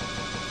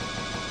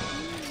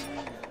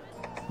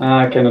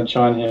 I cannot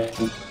join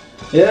him.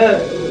 Yeah,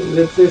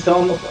 that's his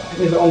own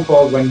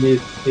fault when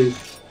he's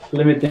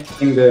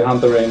limiting the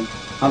hunter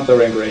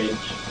rank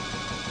range.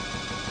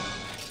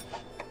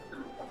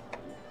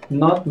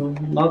 Not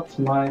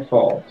my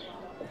fault.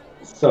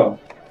 So,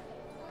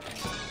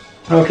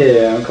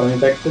 okay, I'm coming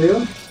back to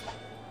you.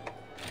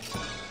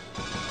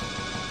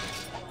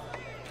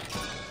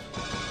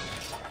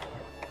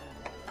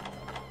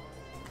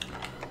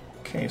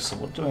 Okay, so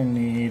what do I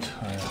need?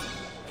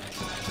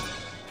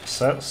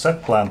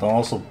 Set plant, I'm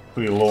also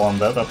pretty low on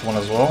that one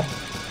as well.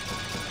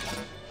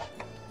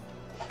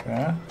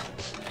 Okay.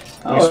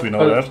 At least we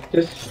know that.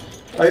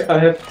 I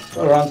have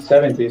around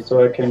 70,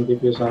 so I can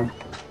give you some.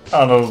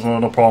 Oh,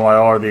 no problem, I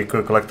already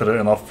collected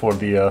enough for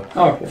the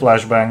Okay.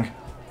 flashbang.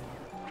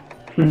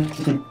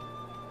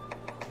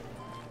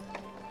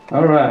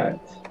 Alright.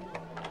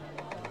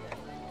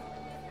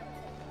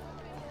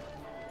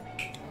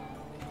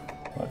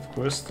 Light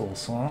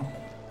crystals, huh?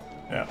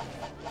 Yeah,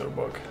 they're a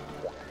bug.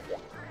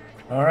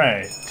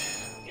 Alright.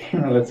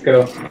 Let's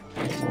go.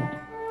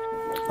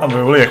 I'm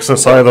really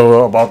excited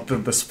about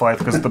this fight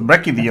because the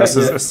Brachydios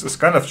is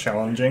kind of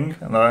challenging,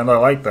 and I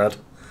like that.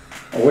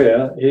 Oh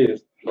yeah, he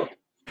is.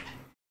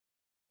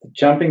 The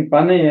jumping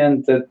bunny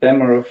and the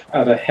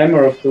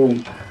hammer of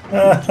doom.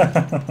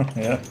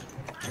 Yeah.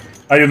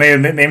 Are you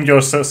named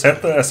your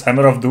set as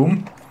Hammer of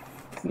Doom?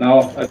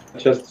 No, I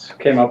just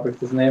came up with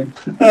this name.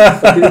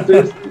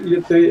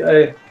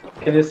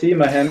 Can you see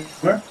my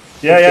hammer?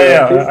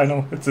 Yeah, I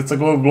know. It's a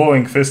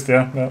glowing fist,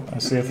 yeah, I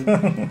see it.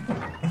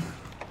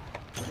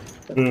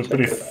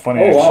 Pretty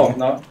funny, oh, actually.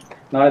 wow,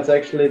 now it's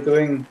actually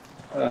doing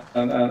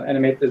an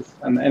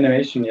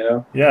animation, you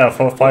know? Yeah,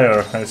 for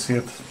fire, I see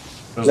it.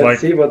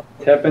 Let's see what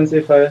happens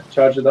if I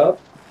charge it up.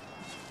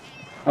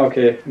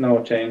 Okay,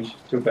 no change,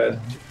 too bad.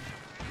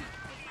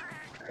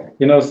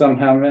 You know, some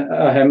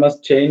hammers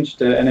change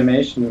the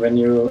animation when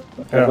you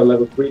have a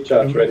level 3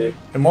 charge ready.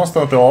 In Monster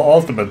Hunter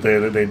Ultimate,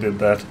 they did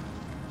that.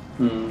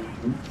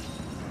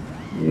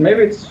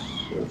 Maybe it's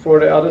for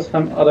the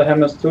other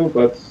hammers too,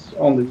 but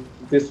only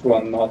this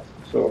one not.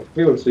 So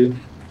we will see.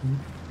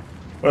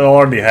 Well, it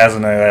already has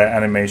an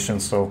animation,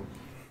 so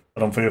I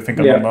don't think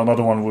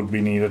another one would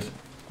be needed.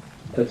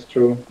 That's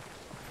true.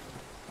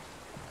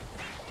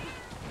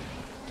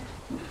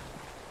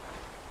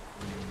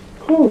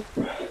 Whew.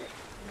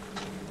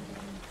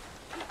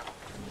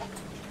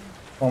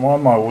 I'm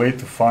on my way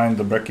to find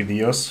the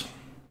Brachydios.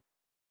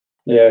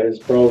 Yeah, he's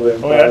probably.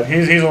 Oh yeah,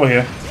 he's over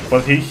here,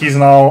 but he's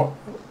now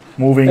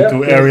moving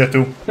to area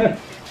 2.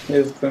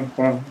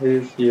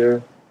 He's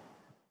here.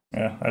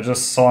 Yeah, I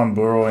just saw him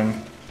burrowing.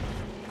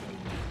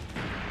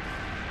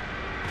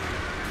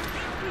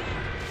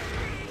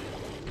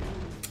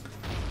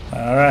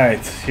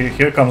 Alright,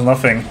 here comes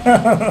nothing.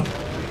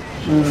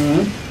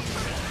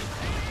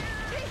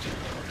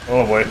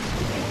 Oh boy,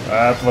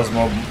 that was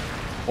more.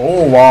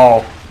 Oh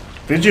wow,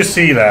 did you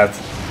see that?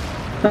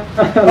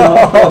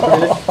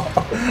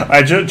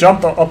 I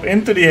jumped up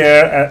into the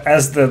air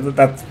as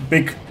that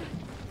big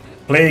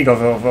plague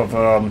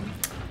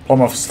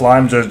plum of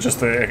slime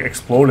just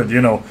exploded,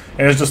 you know,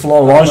 and it just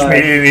launched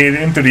me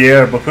into the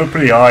air, but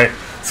pretty high,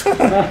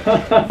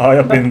 high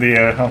up in the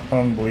air.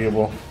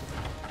 Unbelievable.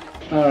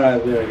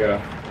 Alright, there we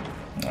go.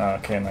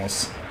 Okay,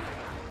 nice.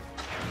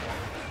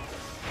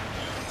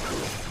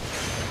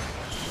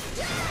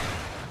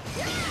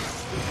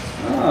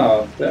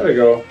 Oh, there we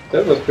go.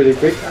 That was pretty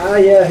quick. Ah,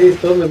 yeah, he's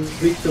totally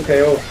weak to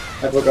KO.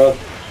 I forgot.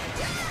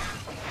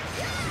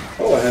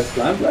 Oh, I have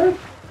Slime Blast?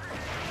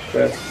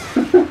 Crap.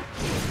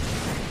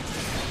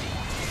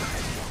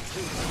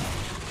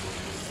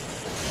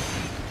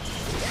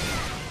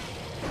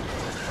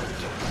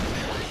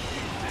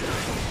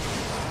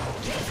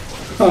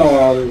 Oh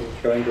wow, this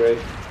is going great.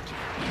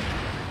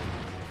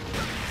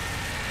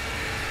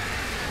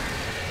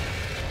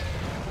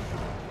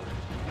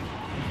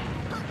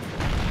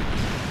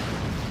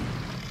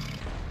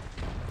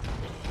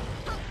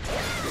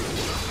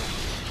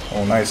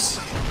 Oh, nice.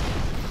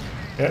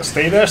 Yeah,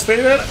 stay there, stay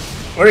there.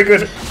 Very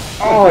good.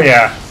 Oh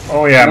yeah,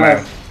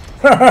 man.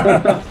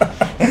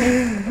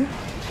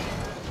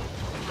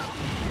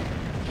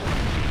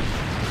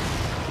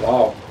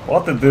 Wow.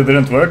 What? It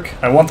didn't work?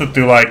 I wanted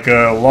to like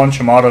launch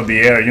him out of the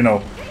air, you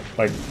know,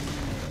 like.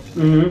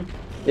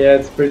 Yeah,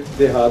 it's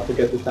pretty hard to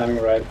get the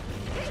timing right.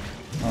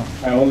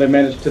 I only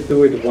managed to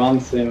do it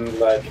once in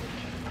like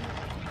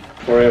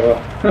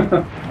forever.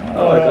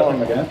 Oh, I got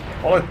him again.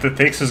 All it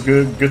takes is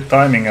good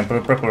timing and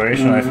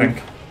preparation, I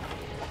think.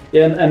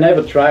 Yeah, and I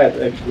never tried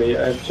actually.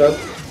 I just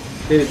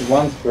did it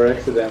once per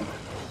accident.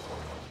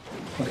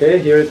 Okay,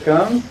 here it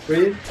comes.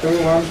 3, 2,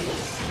 1.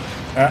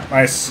 Yeah,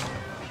 nice.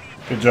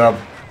 Good job.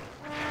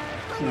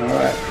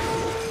 Alright.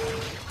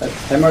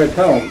 Let's hammer it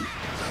home.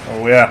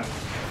 Oh yeah.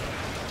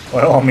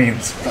 By all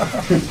means.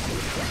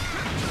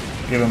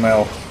 Give him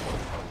hell.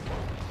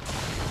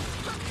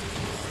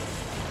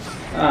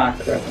 Ah,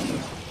 crap.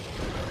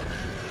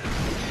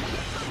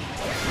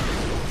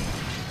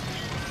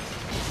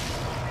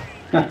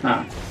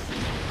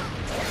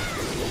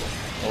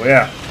 Oh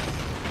yeah.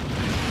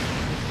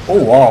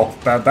 Oh wow,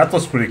 that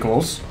was pretty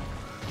close.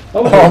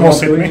 Oh,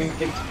 Almost hit me.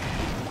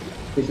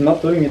 He's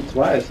not doing it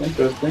twice.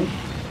 Interesting.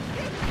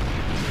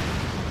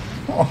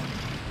 Oh,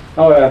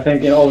 Oh, I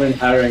think all in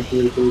high rank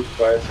he will do it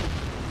twice.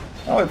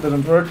 oh, it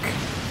didn't work.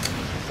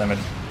 Damn it.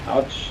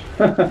 Ouch.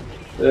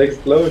 The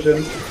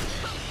explosion.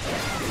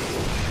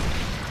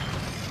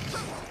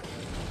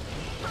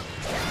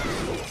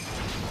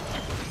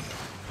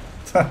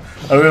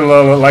 I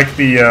really like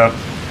the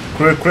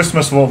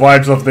Christmas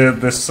vibes of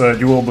this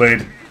dual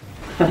blade.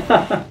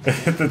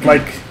 It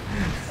like...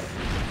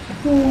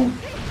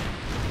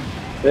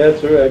 Yeah,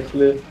 true,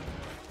 actually.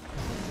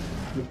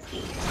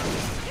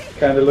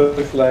 Kind of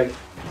looks like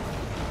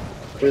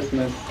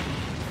Christmas.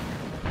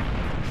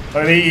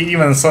 It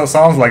even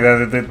sounds like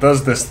that. It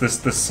does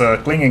this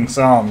clinging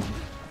sound.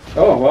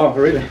 Oh, wow,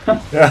 really?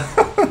 Yeah.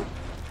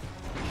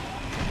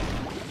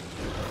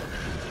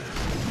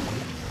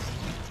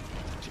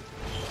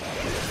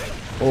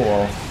 Oh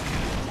wow.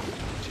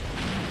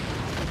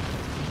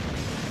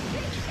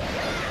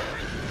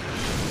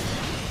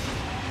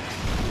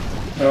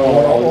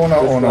 Oh no,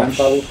 oh no.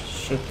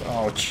 Shit,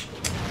 ouch.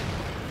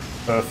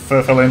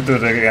 Fell into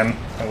it again.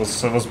 I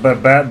was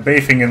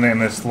bathing in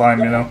this slime,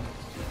 you know.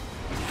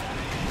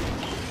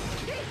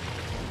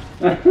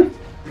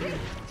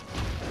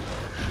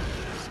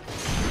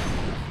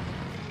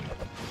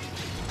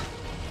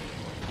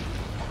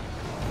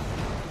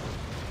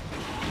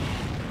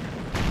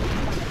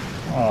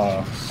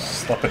 Oh,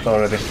 stop it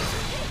already.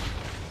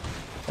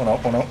 Oh no,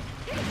 oh no.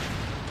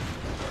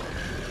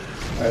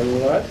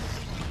 Alright.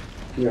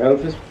 Your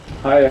health is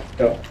higher.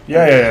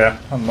 Yeah.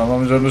 I'm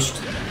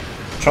just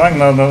trying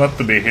not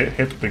to be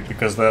hit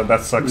because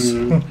that sucks.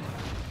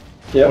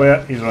 Yep. Oh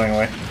yeah, he's running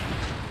away.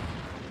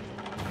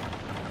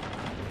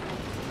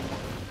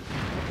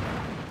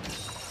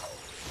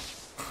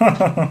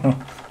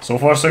 So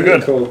far so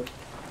good. Cool.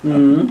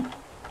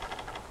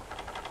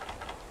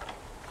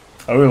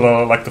 I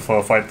really like to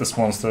fight this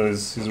monster.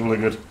 He's really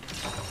good.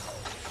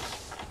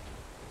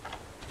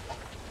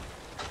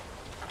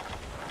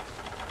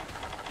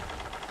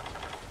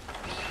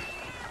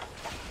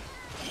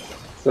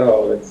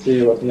 So let's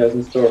see what he has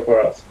in store for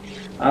us.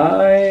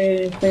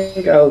 I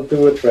think I'll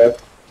do a trap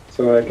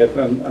so I get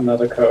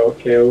another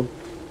KO.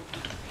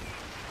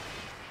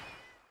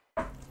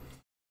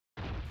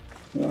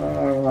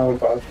 How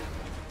about?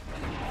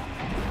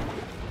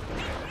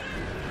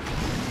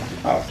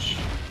 Ouch.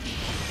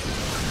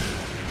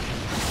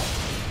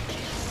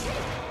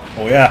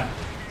 Oh yeah,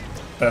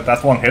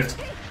 that one hit.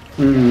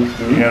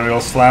 The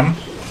aerial slam.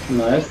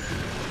 Nice.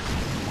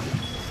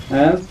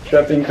 And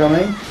trap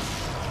incoming.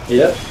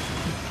 Yep.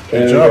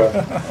 Good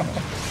job.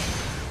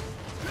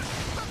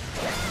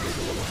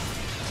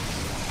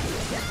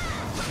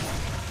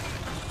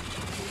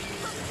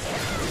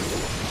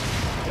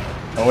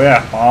 Oh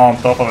yeah, on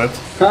top of it.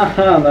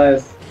 Haha,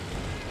 nice.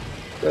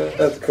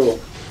 That's cool.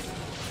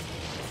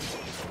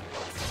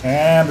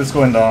 And it's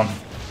going down.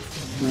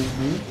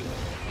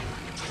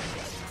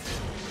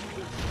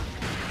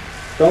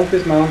 Don't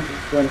dismount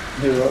when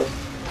he rolls.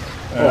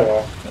 Oh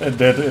wow. It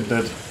did.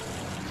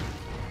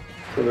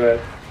 Too bad.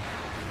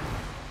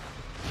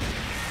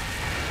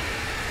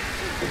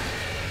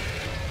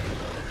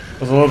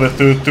 Was a little bit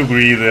too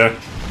greedy there.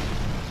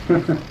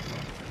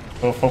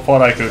 So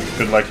thought I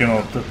could like, you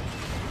know, to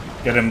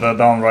get him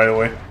down right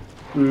away.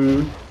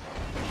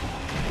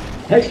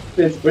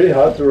 Actually, it's pretty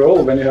hard to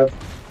roll when you have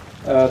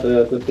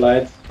the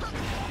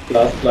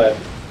blast flight.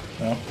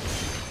 Yeah.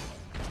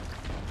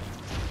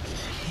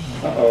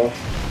 Uh-oh.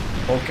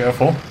 Oh,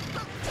 careful.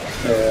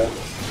 Yeah.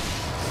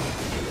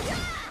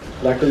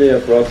 Luckily I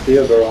brought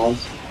field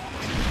rounds.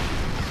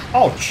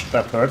 Ouch,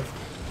 that hurt.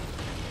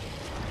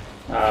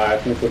 Ah,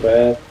 it's not so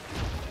bad.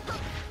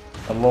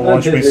 I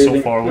launched me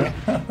so far away.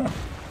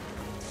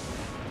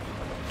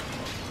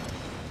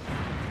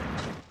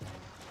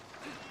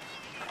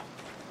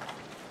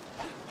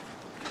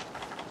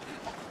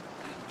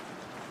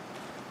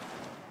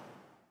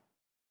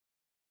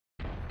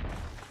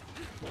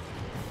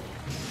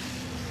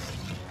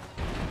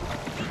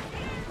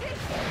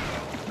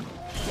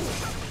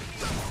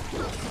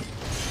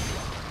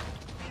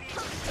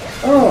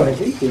 Oh, I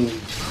beat him.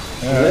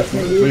 Yeah, Let me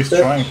at use least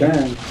that trying to.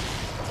 chance.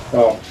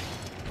 Oh.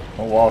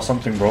 Oh wow,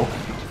 something broke.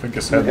 I think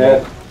his head Yeah.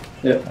 broke.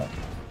 Yeah.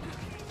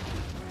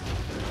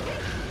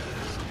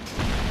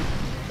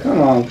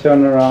 Come on,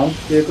 turn around.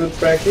 Be a good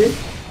bracket.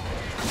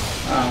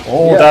 Ah,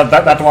 Oh, yeah.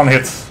 that one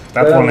hit.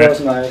 That one was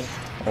hit. nice.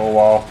 Oh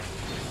wow.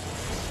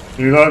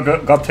 You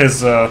got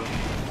his. Oh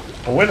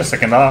wait a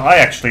second. I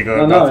actually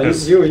got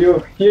his. You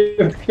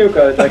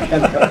got it. I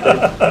can't cut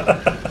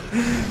it.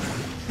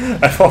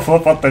 I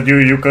thought that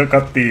you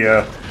got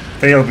the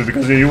tail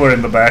because you were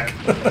in the back.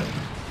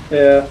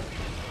 Yeah.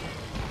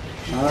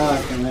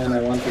 Ah, man, I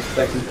want the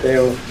second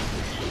tail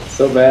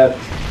so bad.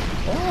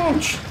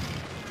 Ouch.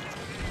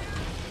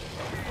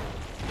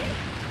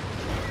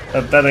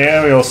 That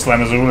aerial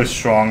slam is really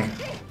strong.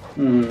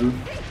 I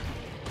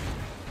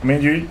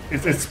mean,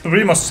 it's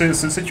pretty much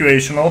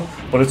situational,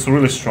 but it's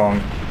really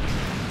strong.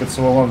 It's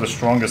one of the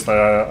strongest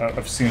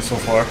I've seen so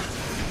far.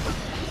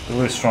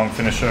 Really strong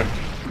finisher.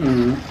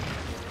 Mm-hmm.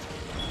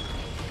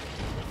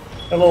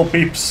 Hello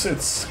peeps,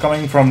 it's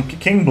coming from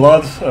King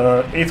Blood,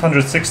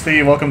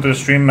 860, welcome to the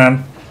stream,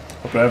 man.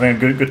 Hope you're having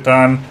a good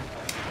time.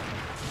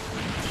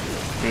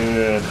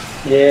 Good.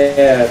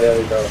 Yeah, there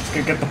we go. Let's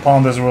get the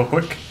pounders real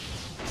quick.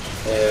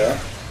 Yeah.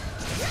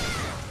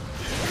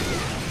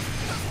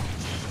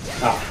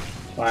 Ah,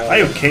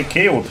 finally. I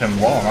KO'd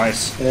him, wow,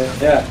 nice.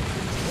 Yeah.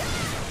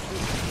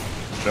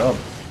 Good job.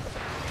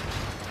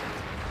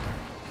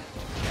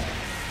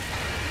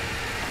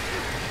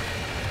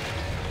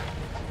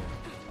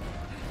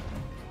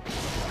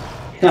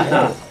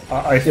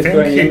 I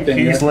think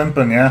he's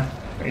limping, yeah,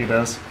 he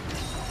does.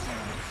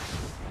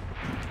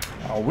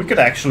 We could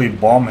actually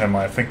bomb him,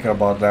 I think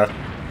about that.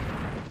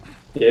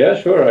 Yeah,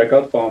 sure, I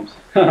got bombs.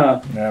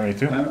 Yeah, me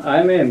too.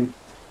 I'm in.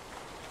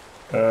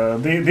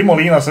 Di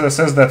Molina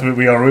says that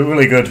we are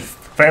really good.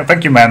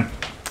 Thank you, man.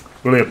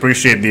 Really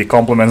appreciate the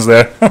compliments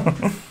there.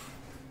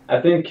 I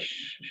think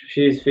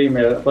she's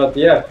female, but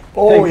yeah.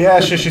 Oh,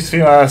 yeah, she's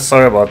female.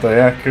 Sorry about that,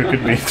 yeah,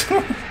 could be.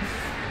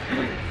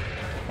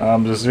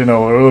 I'm just, you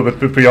know, a little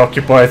bit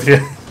preoccupied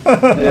here.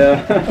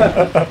 Yeah.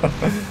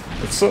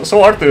 It's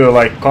so hard to,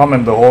 like,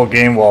 comment the whole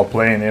game while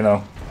playing, you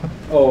know.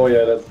 Oh,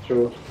 yeah, that's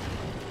true.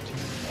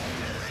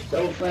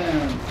 So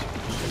fan.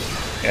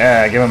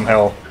 Yeah, give him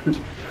hell.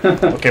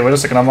 Okay, wait a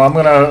second. I'm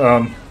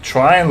gonna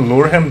try and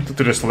lure him to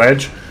this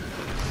ledge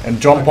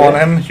and jump on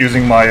him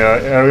using my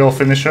aerial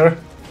finisher.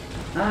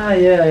 Ah,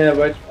 yeah,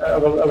 but I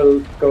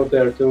will go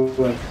there too,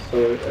 and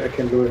so I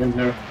can lure him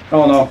here.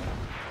 Oh no.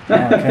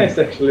 Okay. He's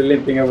actually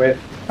limping away.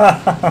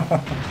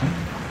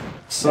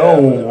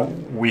 So,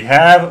 we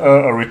have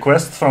a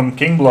request from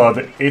King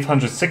Blood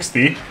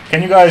 860.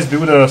 Can you guys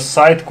do the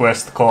side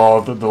quest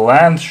called The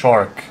Land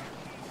Shark?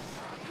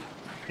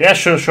 Yeah,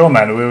 sure,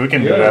 man. We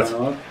can do that.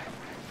 No.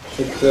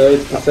 It's a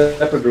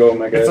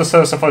Cephadrome, I guess. It's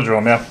a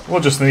Cephadrome, yeah.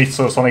 We'll just need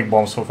sonic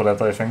bombs for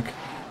that, I think.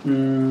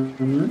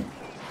 Mm-hmm.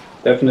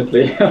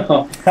 Definitely.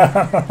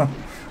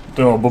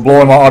 To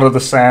blow him out of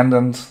the sand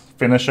and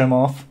finish him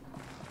off.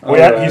 Oh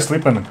yeah, he's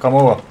sleeping. Come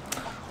over.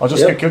 I'll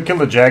just kill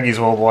the Jaggies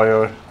while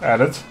you're at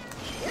it.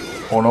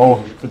 Oh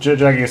no, the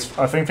Jaggies.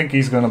 I think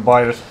he's gonna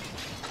bite it.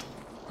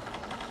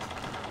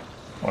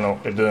 Oh no,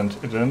 it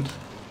didn't.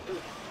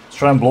 Let's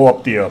try and blow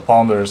up the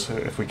pounders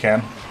if we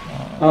can.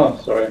 Oh,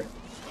 sorry.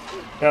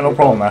 Yeah, no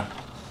problem, man.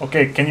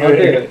 Okay, can you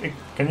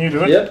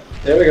do it? Yep,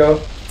 there we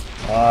go.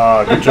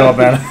 Ah, good job,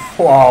 man.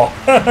 Wow,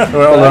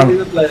 well done.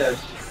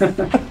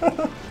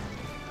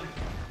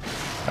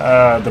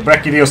 The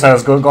Brachydios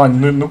has gone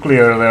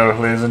nuclear there,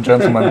 ladies and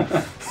gentlemen.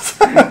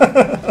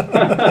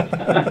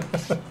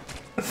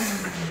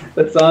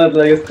 That sounded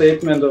like a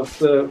statement of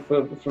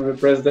from the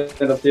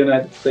President of the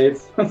United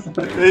States.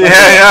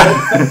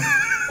 Yeah.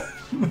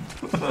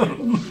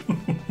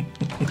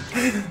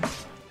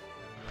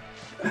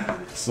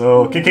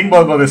 So King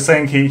Bulbul is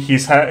saying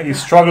he's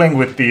struggling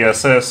with the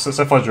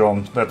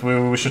Cephadrome, that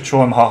we should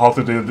show him how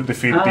to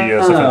defeat the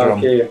Cephadrome.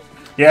 Okay.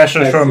 Yeah,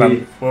 sure,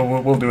 man.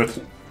 We'll do it.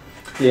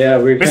 Yeah,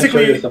 we can show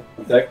you some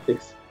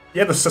tactics.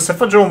 Yeah, the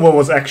Cephadrome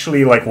was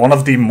actually like one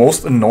of the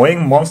most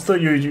annoying monster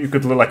you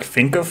could like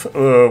think of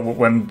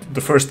when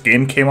the first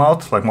game came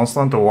out, like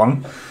Monster Hunter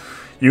 1.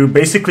 You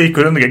basically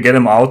couldn't get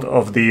him out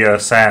of the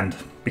sand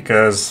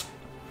because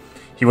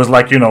he was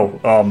like, you know,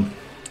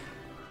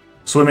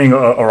 swimming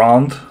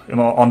around, you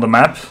know, on the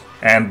map,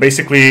 and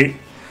basically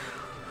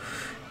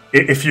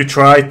if you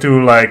try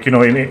to, like, you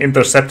know,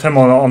 intercept him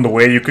on the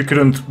way, you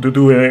couldn't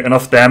do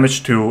enough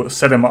damage to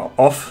set him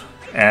off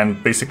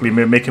and basically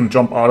make him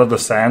jump out of the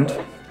sand.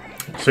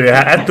 So you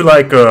had to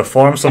like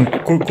farm some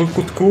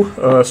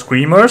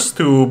screamers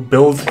to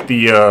build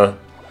the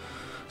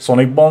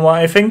sonic bomb,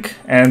 I think,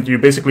 and you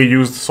basically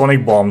used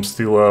sonic bombs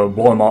to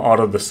blow him out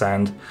of the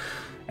sand.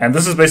 And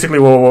this is basically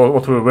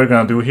what we're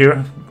gonna do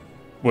here.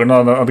 We're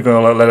not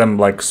gonna let him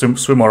like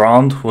swim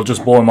around. We'll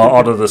just blow him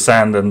out of the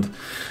sand and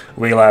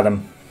wail at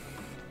him.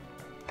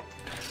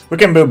 We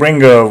can bring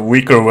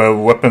weaker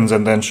weapons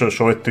and then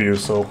show it to you,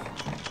 so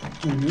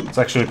it's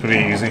actually pretty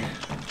easy.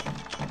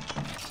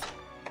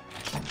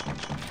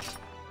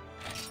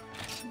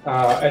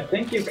 I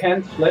think you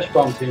can't flash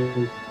bomb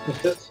him.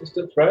 Is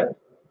that right?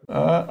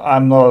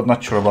 I'm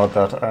not sure about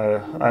that.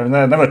 I've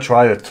never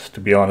tried it, to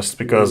be honest,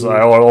 because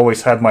I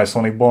always had my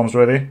sonic bombs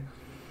ready.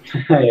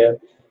 Yeah.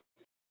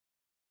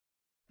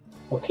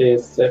 Okay,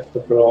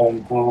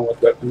 Cephadrome. Oh,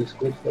 what weapon is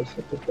good for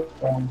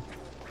Cephadrome?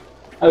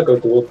 I'll go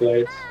dual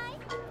blades.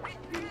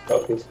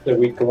 Got the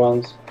weaker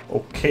ones.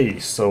 Okay,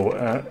 so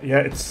yeah,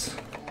 it's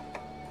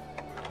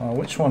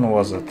which one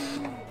was it?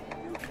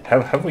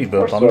 Have we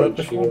done that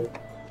before?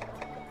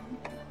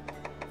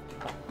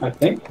 I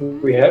think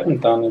we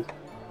haven't done it.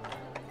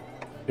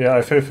 Yeah,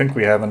 I think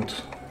we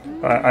haven't.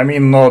 I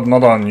mean,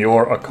 not on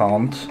your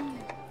account.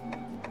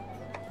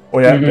 Oh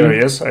yeah, there he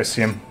is. I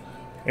see him.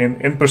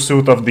 In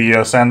pursuit of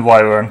the sand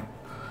wyvern.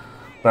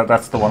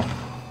 That's the one.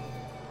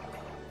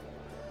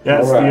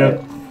 Yeah,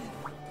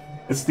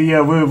 it's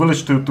the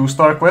village to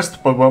 2-star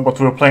quest, but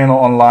we're playing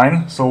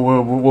online, so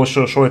we'll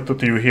show it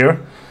to you here.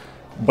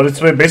 but it's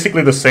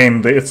basically the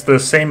same. It's the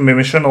same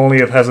mission, only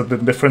it has a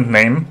different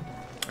name.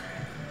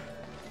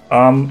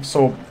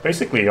 So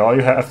basically, all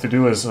you have to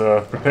do is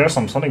prepare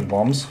some sonic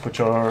bombs, which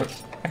are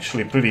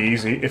actually pretty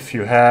easy if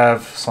you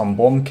have some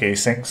bomb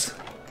casings.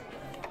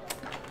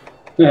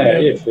 Yeah,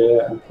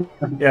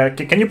 yeah.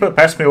 Can you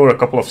pass me over a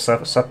couple of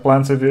set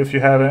plans if you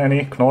have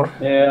any, Knorr?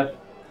 Yeah,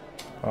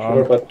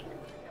 sure, but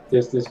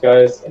this guy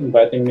is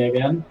inviting me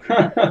again.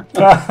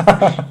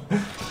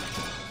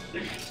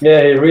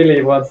 Yeah, he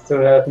really wants to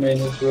have me in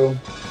his room.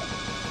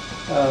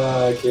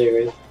 Okay,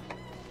 wait.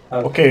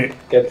 Okay,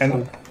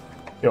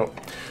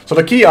 so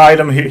the key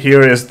item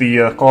here is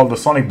the called the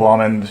sonic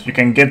bomb, and you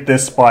can get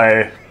this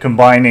by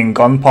combining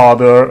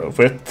gunpowder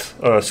with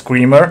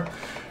screamer.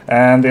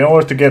 And in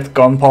order to get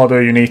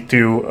gunpowder, you need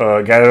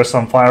to gather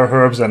some fire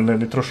herbs and the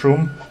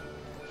nitroshroom.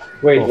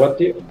 Wait, what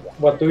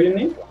do you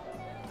need?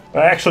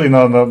 Actually,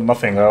 no,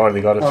 nothing. I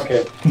already got it.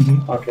 Okay.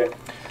 Okay.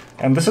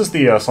 And this is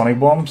the sonic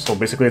bomb. So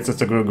basically, it's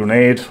a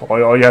grenade.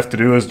 All you have to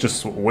do is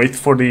just wait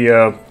for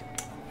the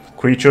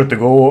creature to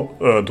go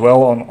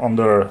dwell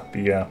under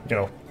the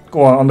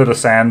go under the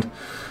sand.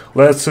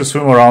 Let's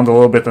swim around a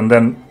little bit and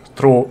then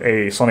throw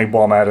a sonic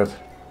bomb at it.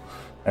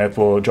 And it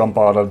will jump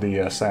out of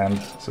the sand,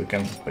 so you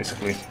can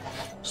basically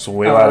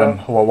swim at him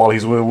while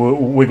he's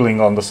wiggling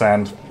on the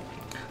sand.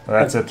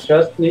 That's it.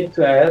 Just need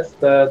to add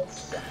that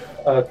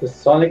the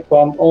sonic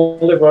bomb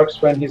only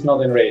works when he's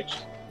not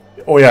enraged.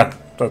 Oh yeah,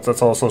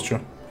 that's also true.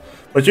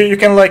 But you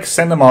can like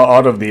send him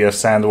out of the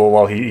sand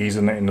while he's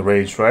in the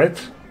rage, right?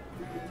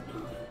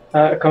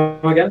 Come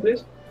again,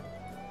 please.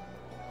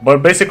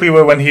 But basically,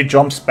 when he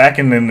jumps back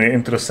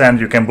into the sand,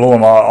 you can blow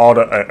him out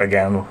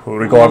again,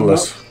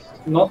 regardless.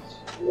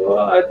 Well,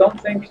 I don't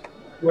think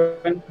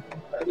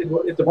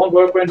it won't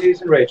work when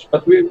he's enraged,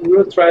 but we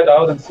will try it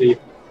out and see.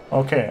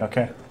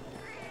 Okay.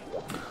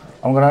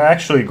 I'm gonna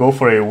actually go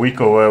for a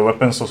weaker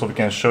weapon so we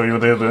can show you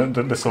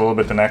this a little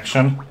bit in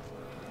action.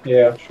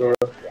 Yeah, sure.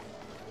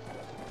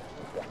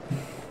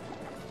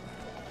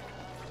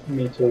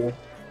 Me too.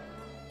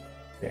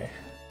 Okay.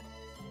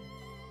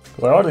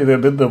 Because I already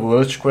did the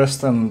village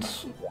quest, and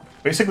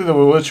basically the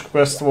village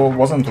quest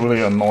wasn't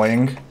really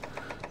annoying.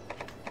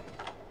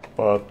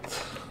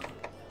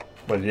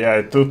 But yeah,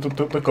 it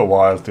took a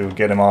while to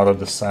get him out of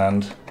the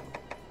sand.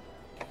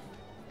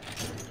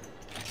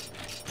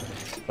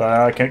 But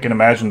I can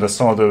imagine that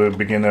some of the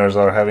beginners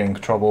are having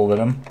trouble with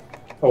him.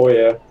 Oh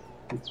yeah,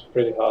 it's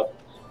pretty hard.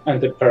 And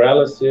the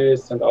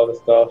paralysis and all the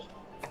stuff.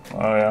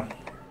 Oh yeah.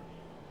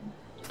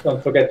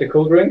 Don't forget the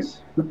cool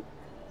drinks.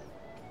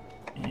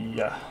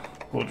 Yeah,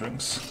 cool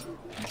drinks.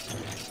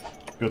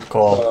 Good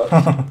call.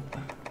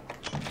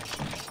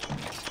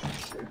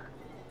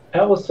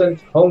 I was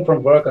sent home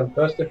from work on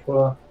Thursday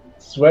for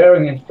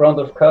swearing in front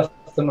of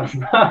customers.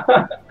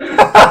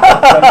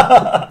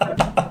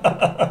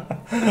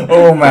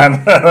 Oh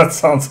man, that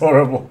sounds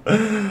horrible.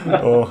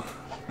 Oh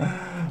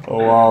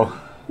wow.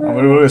 I'm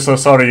really so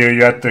sorry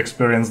you had to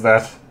experience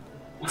that.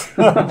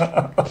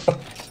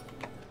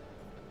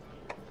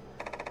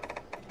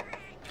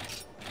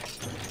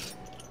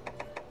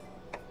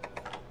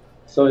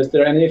 So is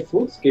there any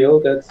food skill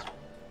that's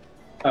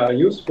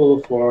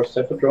useful for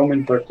Cephadrome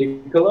in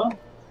particular?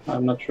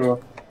 I'm not sure.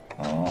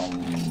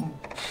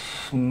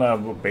 No,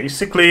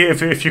 basically,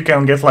 if you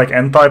can get like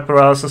anti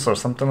paralysis or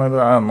something like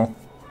that, I don't know.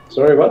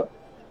 Sorry, what?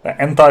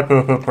 Anti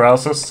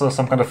paralysis,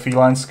 some kind of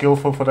feline skill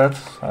for that.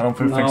 I don't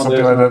think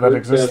something like that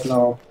exists.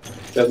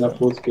 There's no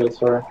food skill.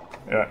 Sorry.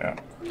 Yeah.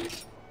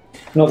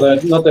 Not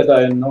that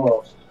I know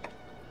of.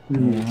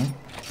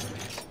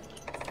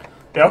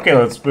 Yeah, okay,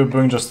 let's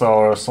bring just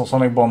our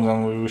sonic bombs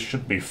and we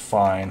should be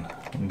fine.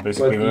 And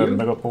basically, we have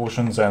mega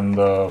potions and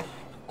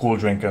cool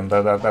drink, and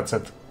that's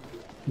it.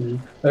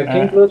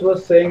 King Blood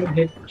was saying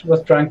he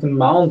was trying to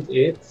mount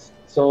it,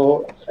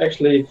 so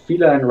actually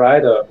Feline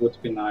Rider would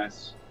be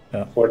nice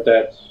for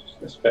that,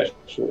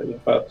 especially.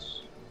 But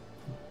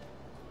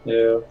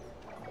yeah,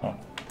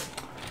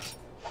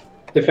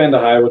 Defender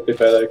High would be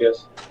better, I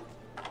guess.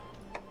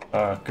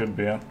 Could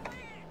be.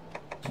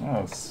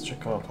 Let's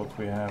check out what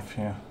we have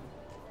here.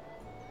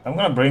 I'm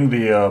gonna bring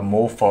the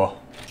Mofa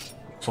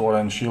sword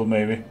and shield,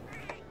 maybe.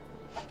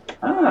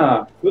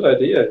 Ah, good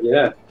idea.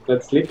 Yeah,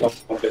 let's sleep on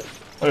it.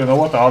 Oh, you know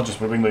what? I'll just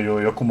bring the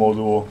Yokumo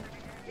duo.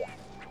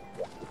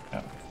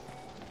 Yeah.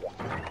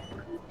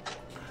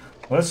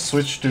 Let's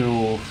switch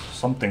to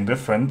something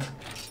different.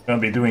 Gonna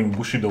be doing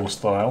Bushido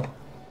style.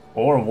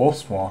 Or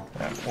Wolfsmaw.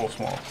 Yeah,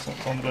 Wolfsmaw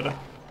sounds better.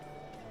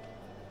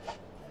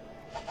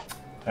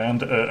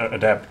 And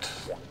Adapt.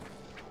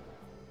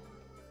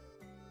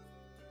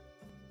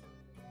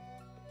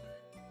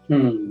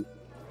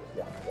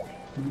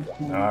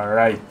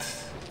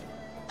 Alright.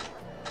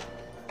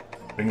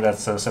 Bring that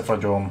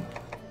Cephadrome.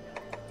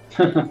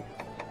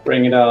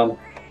 Bring it on.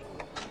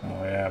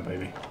 Oh yeah,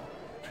 baby.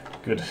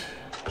 Good.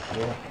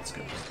 Let's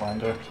get this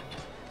binder.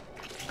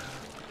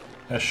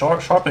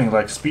 Sharpening,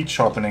 like speed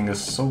sharpening,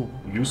 is so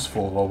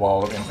useful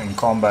while in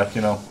combat,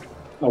 you know.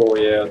 Oh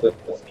yeah,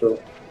 that's true.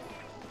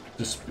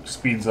 Just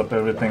speeds up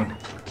everything.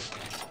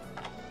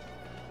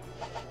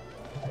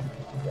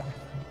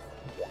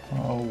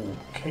 Oh.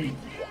 Okay.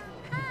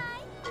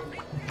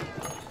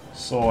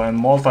 So in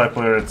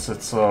multiplayer, it's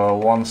a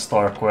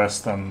 1-star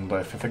quest, and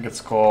I think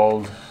it's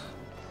called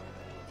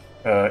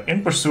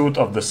In Pursuit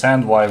of the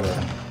Sand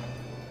Wyvern.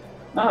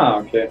 Ah,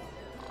 okay.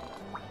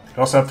 You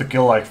also have to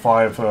kill like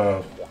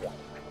 5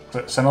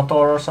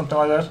 Centaur or something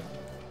like that.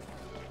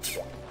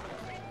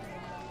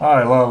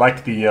 I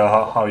like the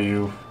how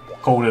you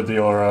coded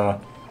your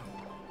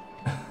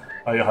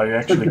how you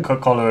actually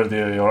colored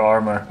your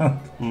armor.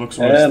 Looks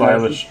really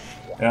stylish.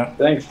 Nice. Yeah.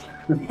 Thanks.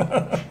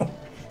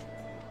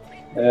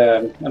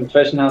 I'm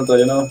fashion hunter,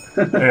 you know.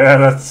 Yeah,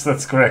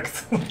 that's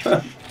correct.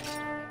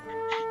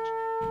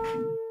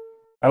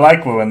 I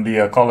like when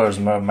the colors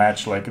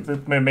match. Like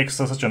it makes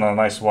such a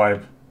nice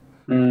vibe.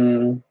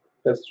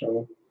 That's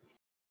true.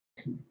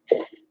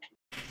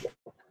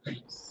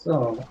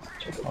 So.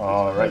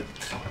 All right.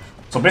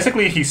 So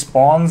basically, he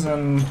spawns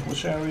in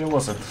which area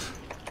was it?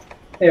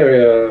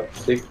 Area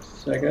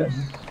 6, I guess.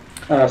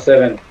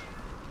 7.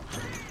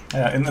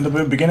 Yeah, in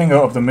the beginning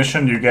of the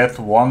mission, you get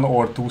 1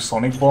 or 2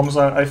 sonic bombs,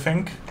 I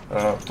think.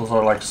 Those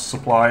are like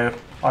supply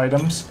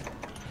items.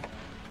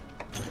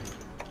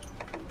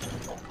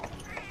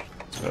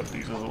 Let's grab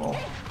these as well.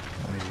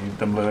 I need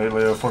them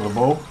later for the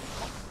bow.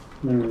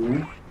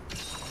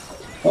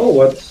 Oh,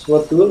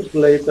 what tools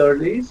blades are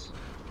these?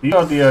 These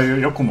are the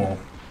Yokumo.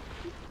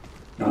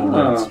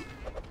 Ah,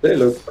 they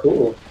look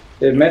cool.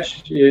 They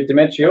match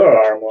your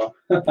armor.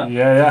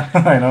 Yeah,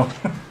 I know.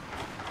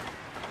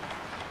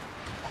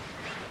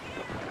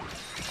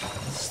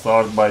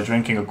 Start by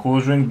drinking a cool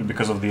drink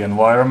because of the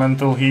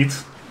environmental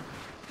heat.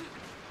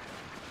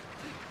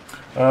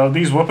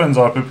 These weapons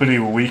are pretty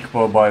weak,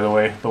 by the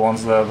way, the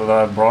ones that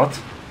I brought.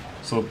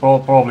 So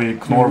probably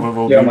Knorr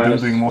will be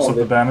doing most of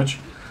the damage.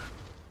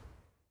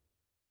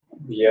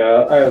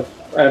 Yeah,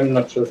 I'm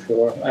not so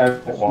sure.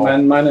 Wow.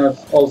 Mine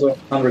has also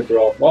 100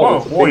 raw.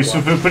 Wow, Oh, he's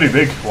pretty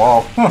big.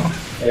 Wow.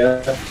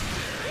 Yeah.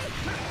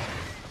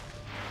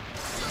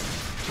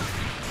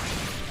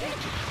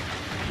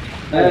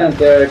 And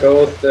there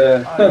goes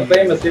the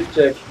famous hip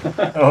check.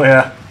 Oh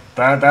yeah,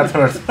 that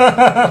hurt.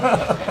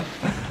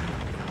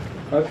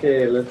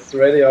 Okay, let's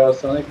ready our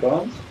sonic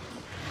bombs.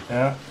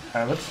 Yeah,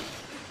 have it.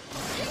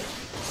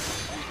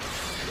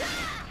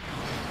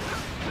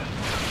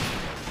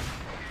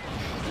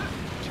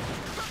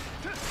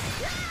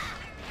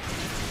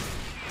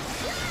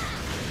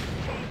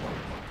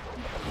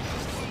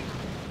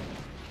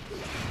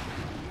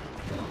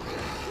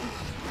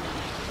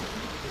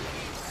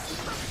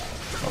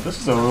 Oh, this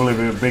is a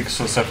really big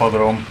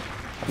Cephadrome.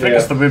 I think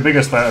it's the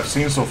biggest I've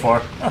seen so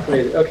far.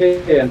 Wait,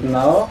 okay, and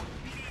now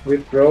we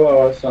throw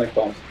our sonic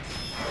bombs.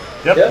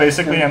 Yep,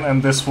 basically,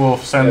 and this will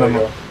send them.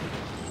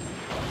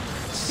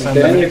 And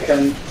then you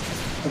can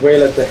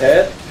wail at the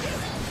head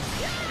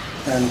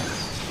and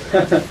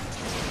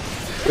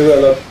do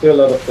a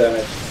lot of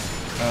damage.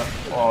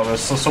 Oh,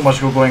 there's so much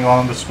going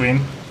on the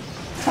screen.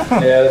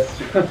 Yes.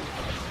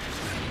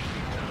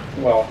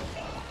 Wow.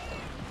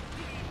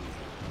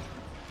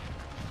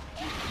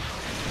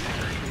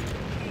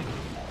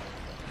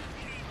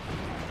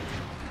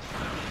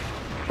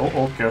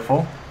 Oh,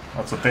 careful.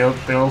 That's a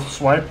tail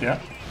swipe, yeah.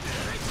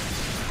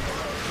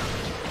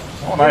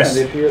 Oh, nice.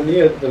 And if you're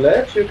near the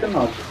ledge, you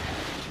cannot.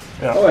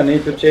 Yeah. Oh, I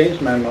need to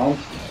change my mount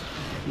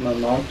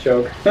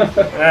choke.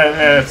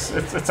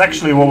 It's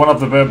actually one of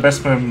the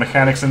best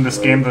mechanics in this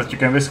game, that you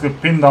can basically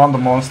pin down the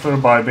monster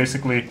by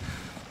basically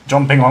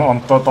jumping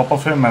on top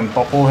of him and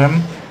topple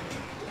him.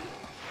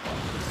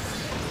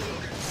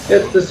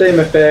 It's the same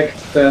effect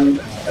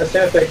as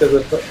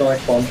a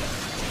sonic bomb.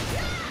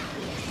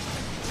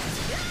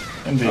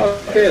 Indeed.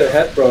 Okay, the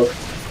head broke.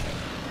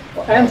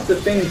 And the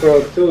fin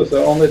broke too,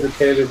 so only the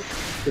tail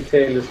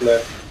is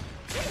left.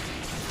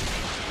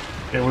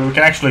 Yeah, we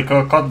can actually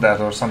cut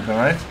that or something,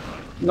 right?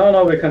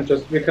 No, we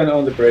can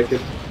only break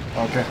it.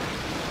 Okay.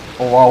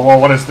 Oh wow,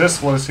 what is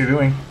this? What is he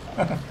doing?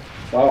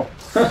 Wow.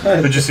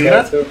 Did you see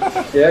that?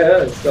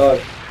 Yeah, it's I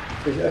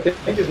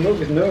think his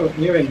move is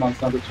new in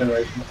Monster Hunter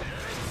Generation.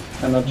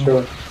 I'm not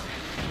sure.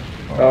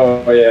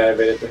 Oh yeah, I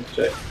waited to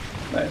check.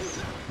 Nice.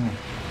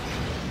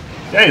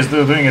 Yeah, he's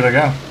doing it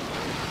again.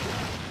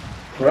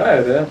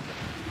 Right, yeah.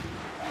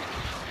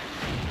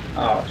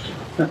 Ouch.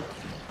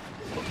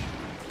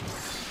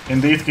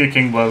 Indeed,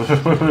 kicking, but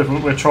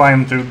we're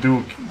trying to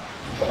do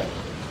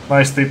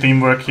nice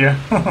teamwork here.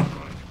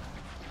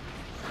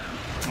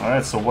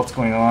 Alright, so what's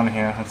going on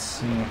here? Let's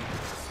see.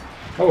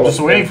 I'm just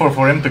waiting for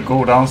him to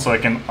go down so I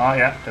can... Ah,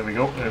 yeah, there we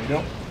go.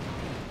 So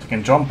I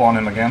can jump on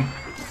him again.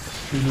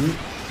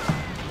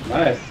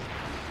 Nice.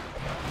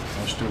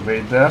 Managed to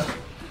evade that.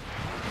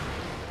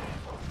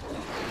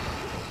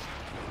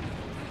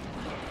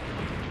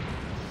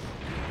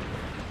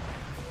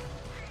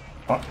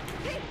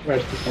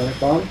 Where's the sonic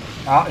bomb?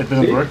 Ah, it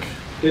didn't work.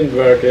 Didn't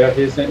work. Yeah,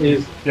 he's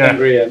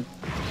angry. And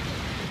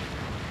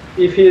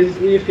if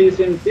he's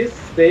in this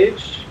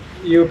stage,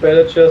 you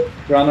better just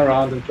run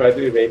around and try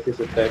to evade his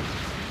attack.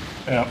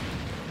 Yeah.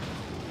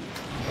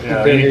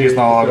 Yeah, he's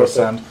now out of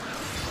sand.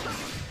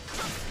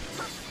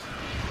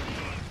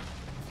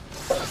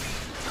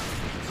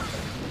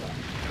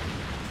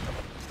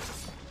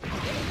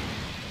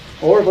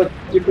 Or what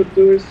you could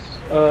do is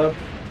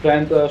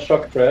plant a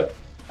shock trap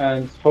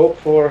and hope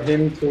for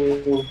him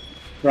to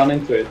run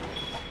into it.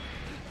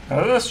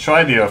 Let's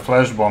try the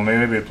flash bomb,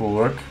 maybe it will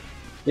work.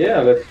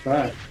 Yeah, let's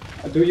try.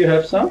 Do you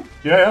have some?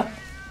 Yeah, yeah.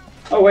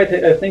 Oh wait,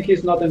 I think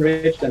he's not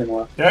enraged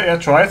anymore. Yeah, yeah,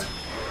 try it.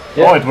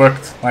 Yeah. Oh, it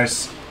worked.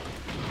 Nice.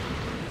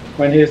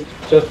 When he's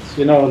just,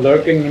 you know,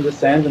 lurking in the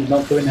sand and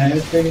not doing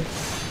anything.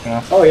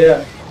 Yeah. Oh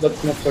yeah,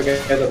 let's not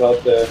forget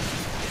about the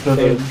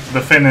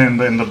the fin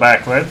in the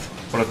back, right?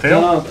 For the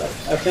tail? No,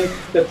 I think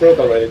that broke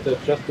already.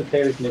 Just the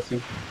tail is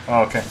missing.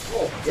 Oh, okay.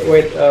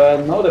 Wait,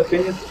 no, the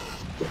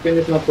fin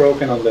is not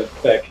broken on the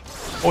back.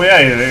 Oh yeah,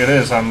 it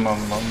is.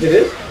 It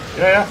is?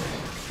 Yeah, yeah.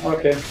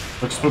 Okay.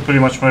 Looks pretty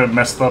much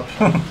messed up.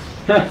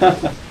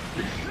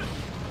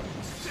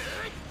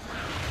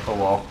 Oh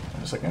wow.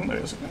 Wait a second.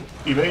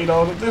 Evade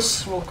out of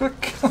this real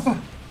quick.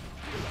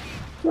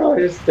 Oh,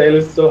 his tail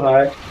is so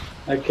high,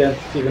 I can't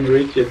even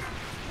reach it.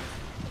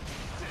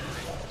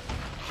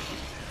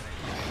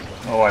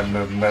 Oh, I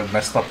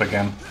messed up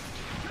again.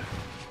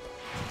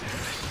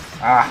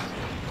 Ah!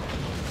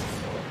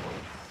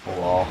 Oh,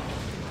 wow.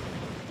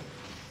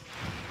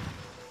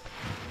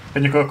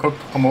 Can you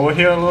come over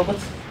here a little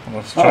bit? I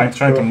was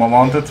trying to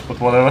mount it, but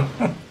whatever.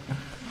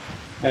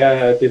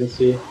 I didn't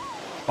see.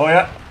 Oh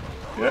yeah.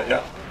 Yeah,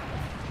 yeah.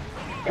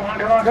 Come on,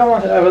 come on, come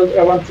on!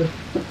 I want to.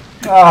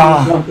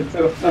 Ah! I wanted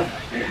to.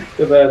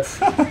 Too bad.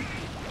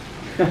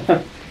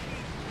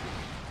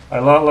 I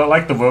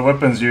like the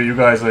weapons you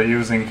guys are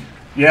using.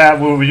 Yeah,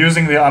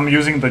 I'm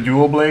using the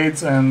dual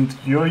blades, and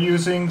you're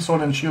using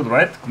sword and shield,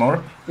 right,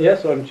 Knorr? Yeah,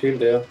 sword and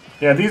shield, yeah.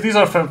 Yeah, these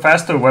are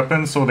faster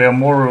weapons, so they are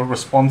more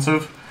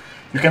responsive.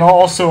 You can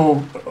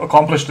also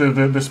accomplish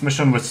this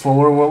mission with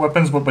slower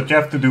weapons, but you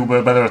have to do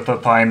better at the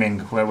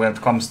timing when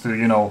it comes to,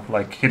 you know,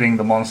 like hitting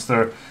the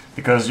monster,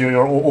 because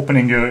you're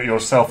opening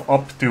yourself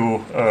up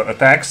to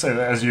attacks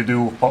as you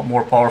do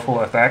more powerful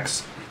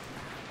attacks.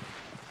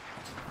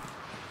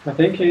 I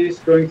think he's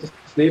going to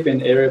sleep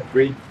in area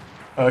 3.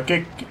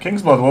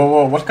 King's Blood,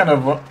 what kind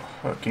of...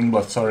 King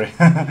Blood, sorry.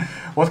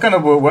 What kind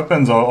of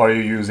weapons are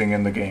you using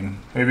in the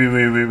game? Maybe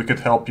we could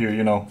help you,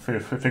 you know,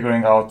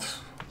 figuring out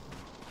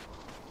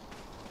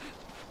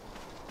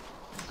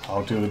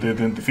how to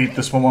defeat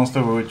this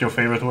monster with your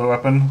favorite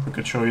weapon. We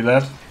could show you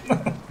that.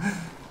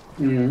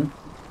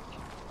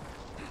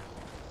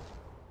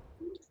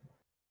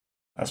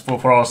 As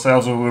for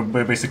ourselves,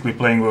 we're basically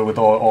playing with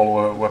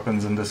all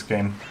weapons in this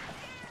game.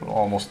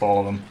 Almost all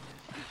of them.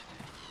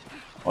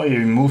 Oh, you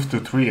moved to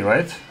 3,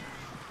 right?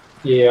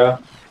 Yeah,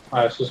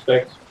 I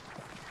suspect.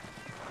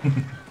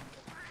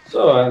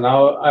 So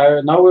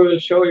now we will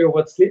show you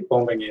what sleep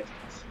bombing is.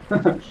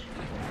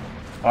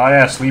 Ah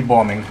yeah, sleep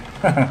bombing.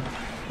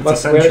 It's but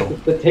essential.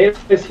 The tail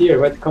is here.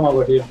 Wait, come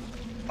over here.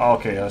 Oh,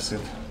 okay, I see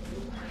it.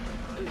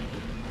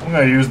 I'm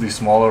gonna use these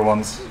smaller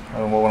ones. I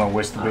don't want to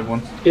waste the big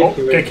ones.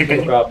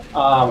 Okay.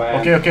 Ah,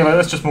 man. Okay,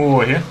 let's just move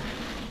over here.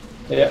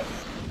 Yeah.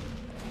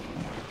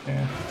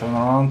 Okay, turn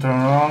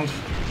around.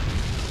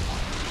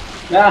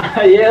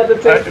 Ah, yeah, the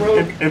tail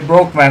broke. It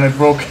broke, man, it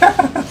broke.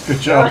 Good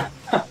job.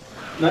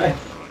 Nice.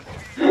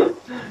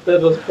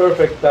 That was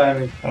perfect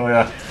timing. Oh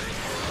yeah.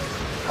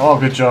 Oh,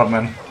 good job,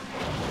 man.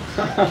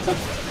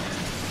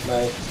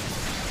 Nice.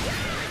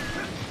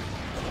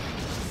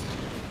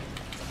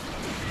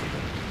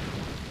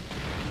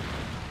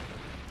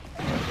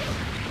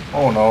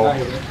 Oh no.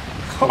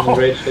 He's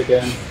enraged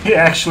again. He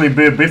actually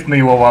bit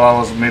me while I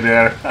was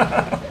midair.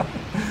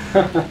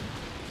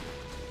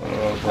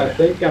 I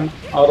think I'm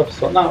out of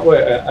Sonic. No,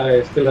 wait,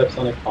 I still have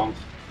Sonic bombs.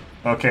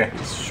 Okay,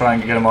 let's try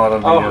and get him out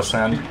of the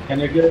sand. Can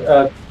you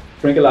get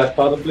drink a life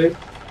powder, please?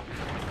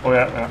 Oh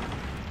yeah, yeah.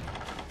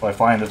 If I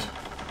find it.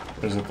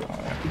 Where is it?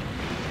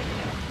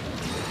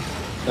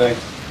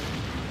 Thanks.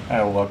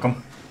 You're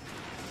welcome.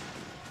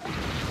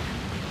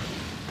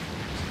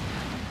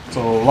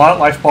 So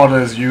life powder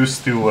is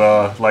used to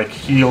like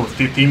heal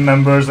team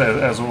members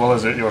as well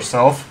as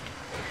yourself.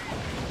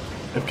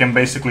 It can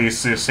basically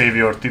save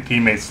your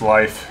teammate's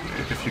life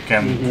if you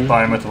can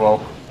time it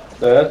well.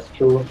 That's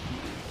true.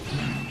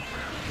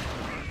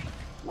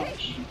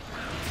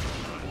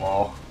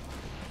 Wow.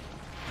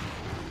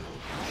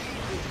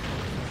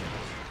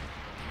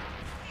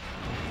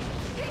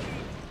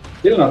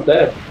 Still not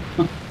dead.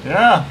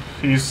 Yeah,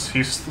 he's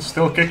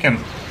still kicking.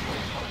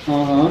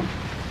 Uh-huh.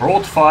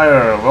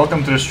 Broadfire,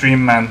 welcome to the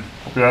stream, man.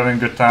 Hope you're having a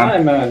good time. Hi,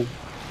 man.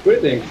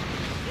 Greetings.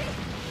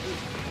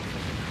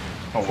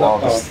 Oh wow,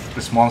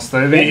 this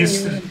monster.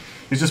 He's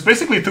just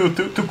basically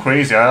too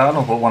crazy. I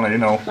don't want to, you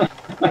know,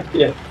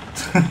 yeah.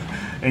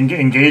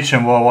 engage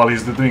him while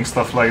he's doing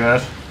stuff like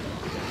that.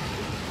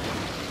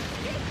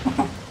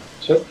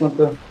 Just not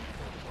to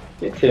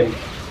hit him.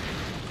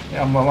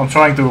 Yeah, I'm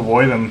trying to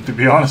avoid him, to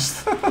be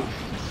honest.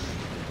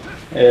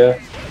 Yeah.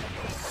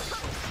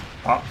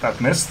 Ah, that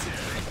missed.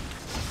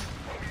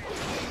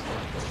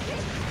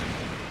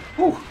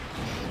 Whew.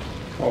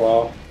 Oh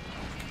wow.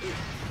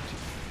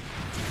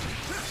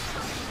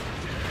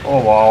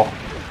 Oh wow.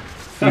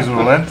 He's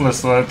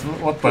relentless, right?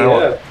 What the hell?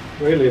 Yeah,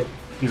 really.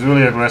 He's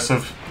really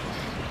aggressive.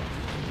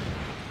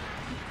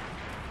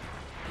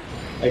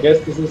 I guess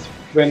this is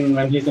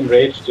when he's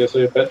enraged, so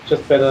you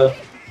just better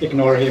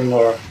ignore him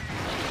or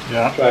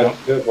try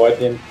to avoid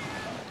him.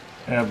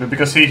 Yeah, but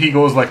because he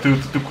goes like too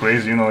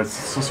crazy, you know, it's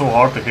so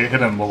hard to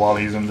hit him while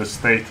he's in this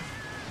state.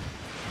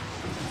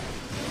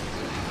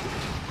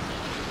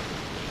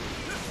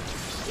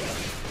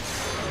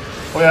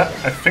 Oh yeah,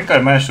 I think I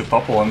managed to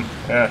topple him.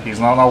 Yeah, he's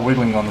now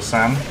wiggling on the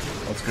sand.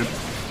 That's good.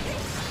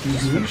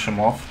 Just finish him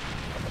off.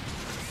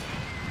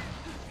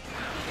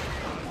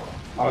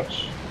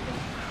 Ouch.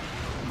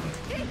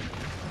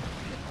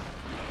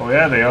 Oh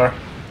yeah, they are.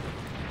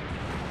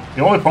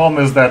 The only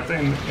problem is that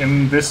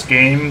in this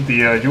game,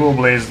 the dual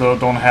blades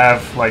don't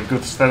have like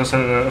good status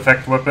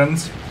effect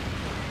weapons.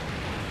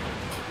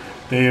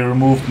 They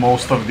removed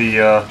most of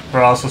the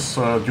paralysis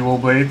dual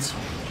blades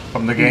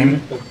from the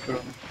game. That's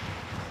true.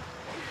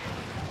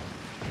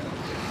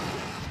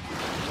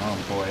 Oh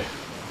boy.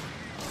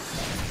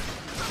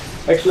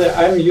 Actually,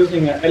 I'm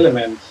using an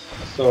element,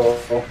 so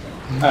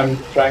I'm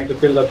trying to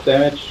build up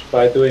damage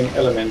by doing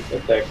element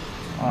attack.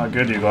 Ah,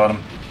 good, you got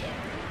him.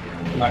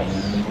 Nice.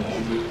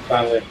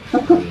 Finally.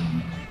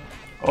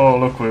 Oh,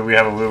 look, we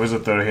have a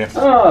visitor here.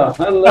 Ah,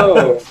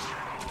 hello!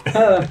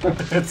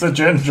 It's a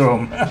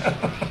Gendrome.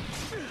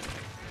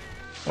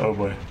 Oh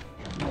boy.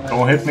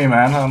 Don't hit me,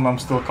 man, I'm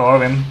still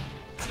carving.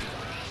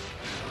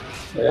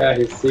 Yeah,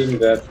 he's seeing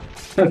that.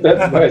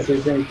 That's why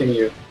he's thinking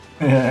you.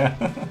 Yeah.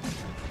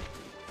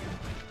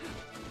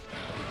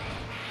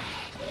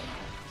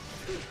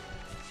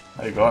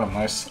 I got him,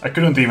 nice. I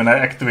couldn't even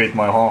activate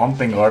my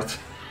hunting guard.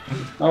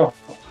 Oh.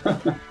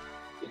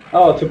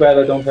 Oh, too bad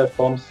I don't have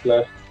bombs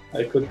left.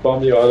 I could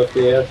bomb you out of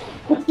the air.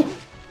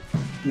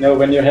 You know,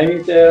 when you're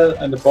hanging there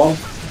and the bomb...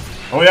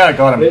 Oh yeah, I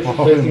got him.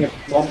 Placing a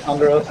bomb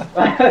under us.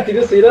 Did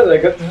you see that? I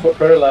got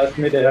paralyzed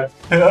mid-air.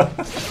 Yeah.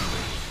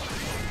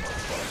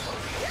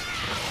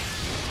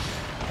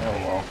 Oh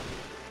wow.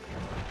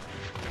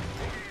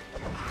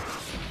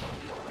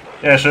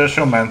 Yeah,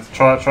 sure, man.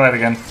 Try it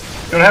again.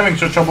 If you're having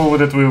trouble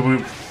with it,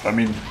 I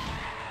mean,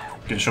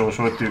 we can show it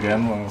to you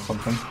again or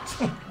something.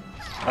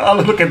 Oh,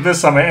 look at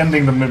this! I'm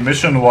ending the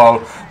mission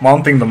while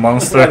mounting the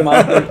monster.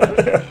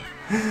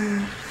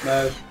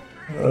 Nice.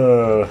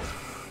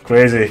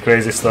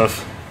 Crazy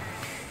stuff.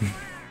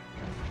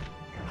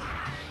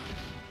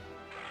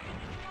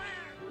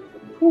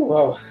 Oh,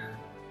 wow.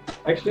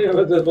 Actually,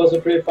 that was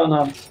a pretty fun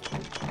hunt.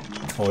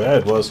 Oh yeah,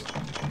 it was.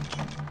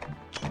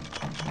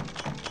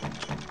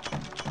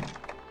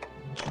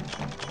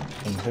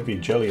 Some heavy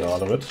jelly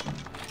out of it.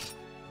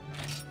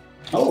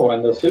 Oh,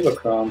 and the silver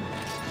crown.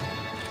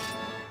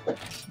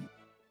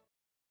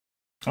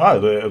 Ah,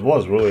 it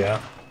was really, yeah.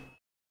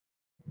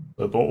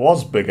 It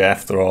was big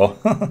after all.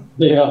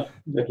 Yeah,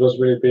 it was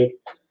really big.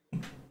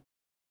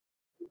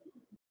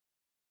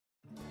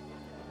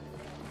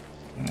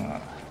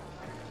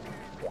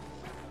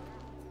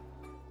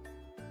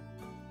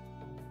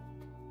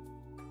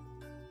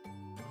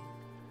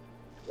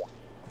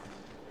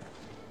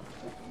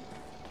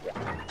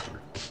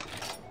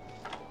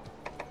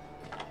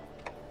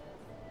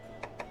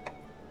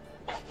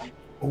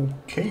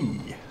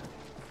 Okay.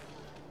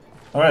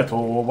 Alright,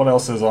 well, what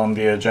else is on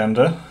the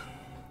agenda?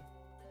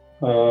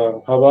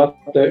 How about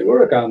the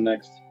Uragan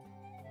next?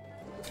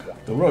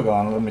 The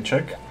Uragan, let me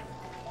check.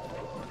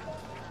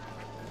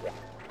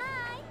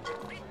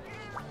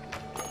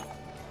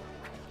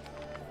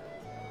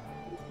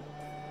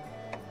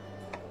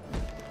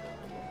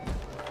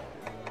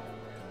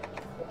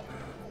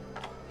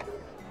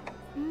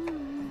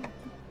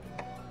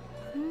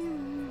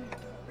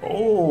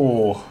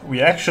 Oh,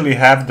 we actually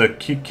have the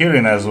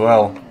Kirin as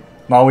well.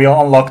 Now we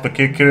unlock the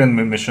Kirin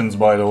missions,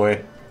 by the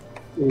way.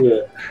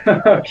 Yeah.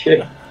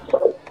 Okay.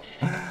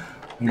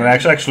 I'm gonna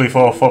actually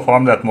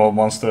farm that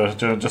monster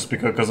just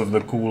because of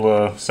the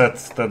cool set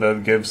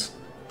that gives.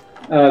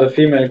 The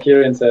female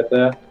Kirin set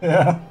there.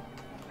 Yeah.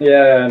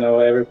 Yeah, I know,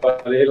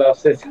 everybody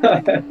loves it.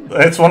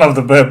 It's one of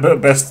the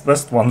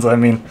best ones, I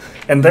mean.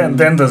 And then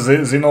the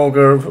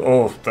Zinogre,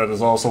 oh, that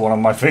is also one of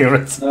my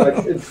favorites. No,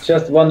 it's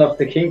just one of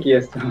the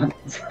kinkiest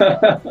ones.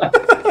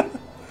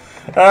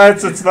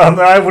 It's not.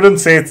 I wouldn't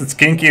say it's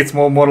kinky. It's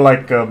more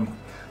like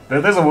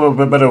there's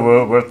a better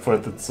word for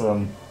it. It's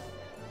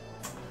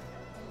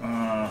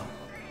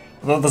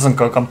that doesn't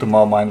come to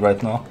my mind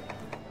right now.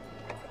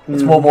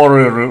 It's more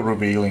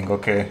revealing.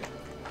 Okay,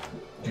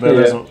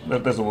 there's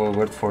a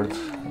word for it.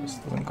 It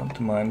just doesn't come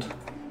to mind.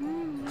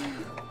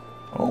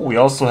 Oh, we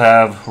also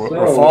have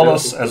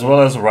Raphalos as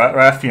well as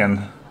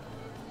Rathian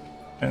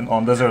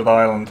on Desert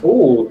Island.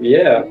 Oh,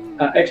 yeah.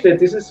 Actually,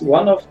 this is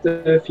one of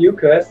the few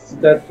quests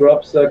that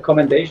drops a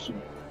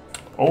commendation.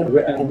 Oh,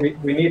 and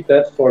we need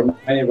that for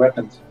many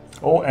weapons.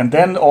 Oh, and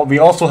then we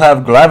also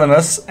have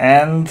Glavenus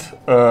and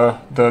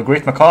the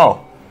Great Macaw.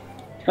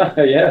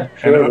 Yeah,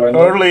 sure. An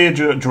early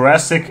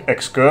Jurassic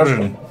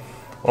excursion.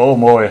 Oh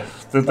boy,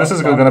 this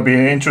is going to be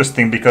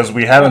interesting because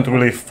we haven't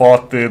really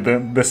fought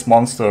this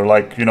monster,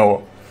 like, you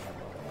know.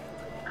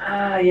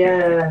 Ah,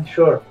 yeah,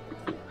 sure.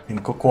 In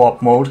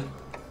co-op mode.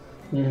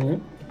 Mm-hmm.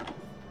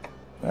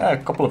 Yeah, a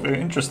couple of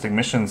interesting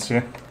missions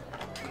here.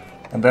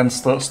 and then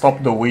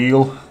stop the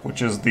wheel,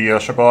 which is the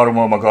Shagaru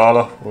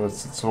Magala.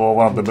 It's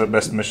one of the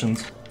best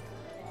missions.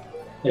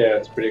 Yeah,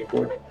 it's pretty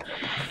cool.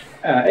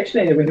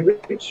 Actually, in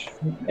which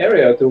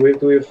area do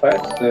we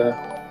fight the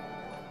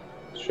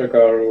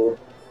Shagaru?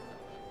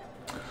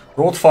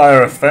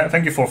 Roadfire,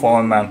 thank you for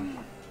following, man.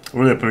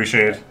 Really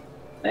appreciate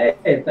it.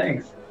 Hey,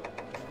 thanks.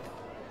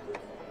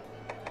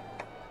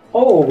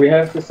 Oh, we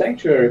have the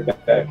sanctuary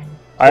back.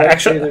 I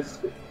actually...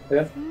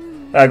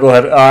 Yeah. Go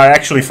ahead. I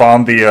actually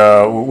found the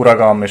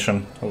Uragan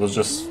mission. I was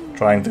just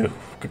trying to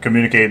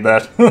communicate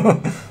that.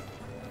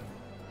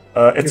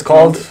 It's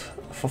called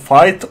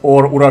Fight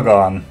or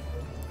Uragan.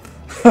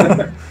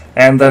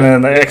 And then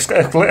an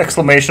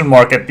exclamation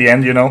mark at the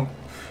end, you know.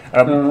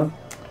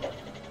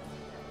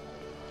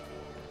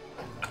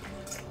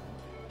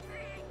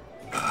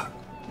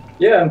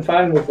 Yeah, I'm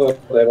fine with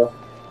whatever.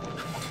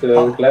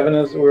 The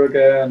Cleverness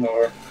Uragan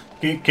or...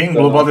 King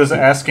Blueblood is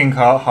asking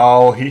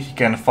how he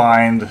can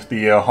find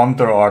the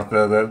hunter art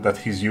that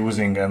he's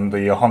using and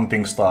the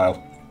hunting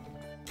style.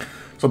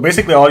 So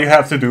basically all you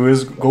have to do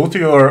is go to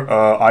your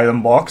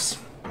item box,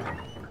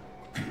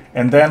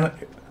 and then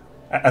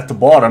at the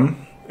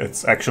bottom,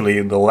 it's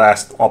actually the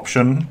last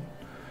option,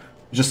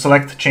 just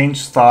select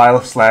change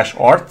style /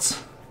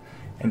 arts,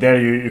 and there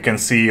you can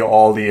see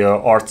all the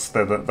arts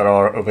that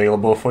are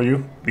available for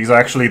you. These are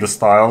actually the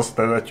styles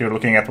that you're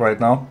looking at right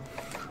now.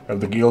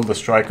 The guild, the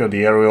striker,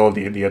 the aerial,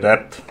 the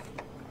adept.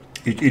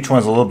 Each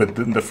one's a little bit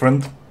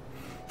different.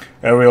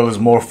 Aerial is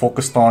more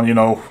focused on, you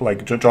know,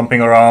 like jumping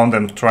around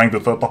and trying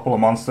to topple a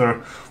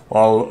monster,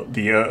 while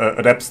the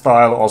adept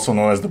style, also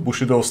known as the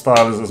Bushido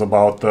style, is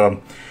about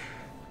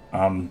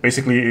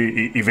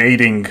basically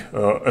evading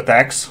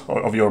attacks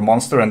of your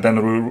monster and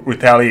then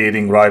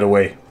retaliating right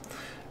away.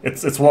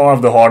 It's one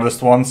of the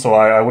hardest ones, so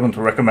I wouldn't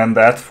recommend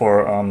that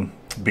for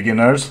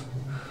beginners.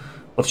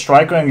 But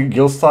Striker and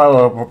Guild style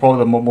are probably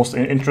the most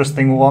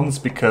interesting ones,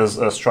 because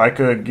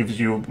Striker gives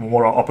you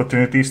more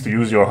opportunities to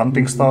use your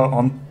hunting style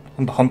on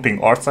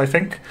hunting arts, I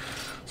think.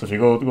 So if you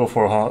go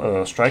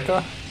for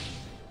Striker,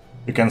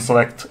 you can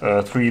select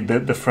 3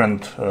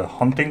 different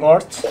hunting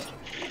arts,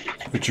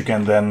 which you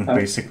can then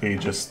basically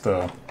just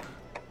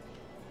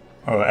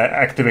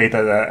activate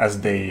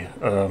as they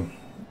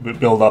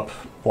build up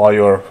while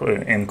you're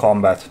in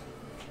combat.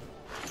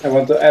 I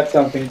want to add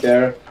something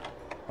there.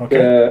 Okay.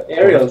 The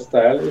aerial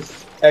style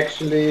is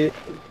actually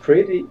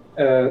pretty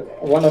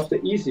one of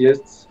the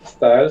easiest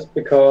styles,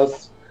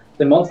 because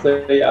the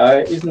monster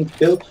AI isn't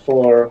built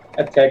for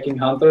attacking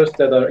hunters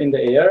that are in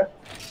the air,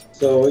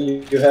 so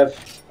you have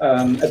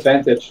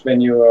advantage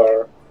when you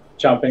are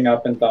jumping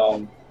up and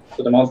down,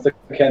 so the monster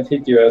can't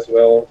hit you as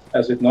well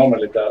as it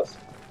normally does.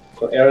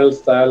 So aerial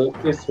style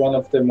is one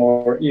of the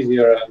more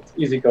easier and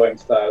easygoing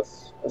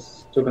styles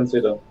to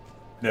consider.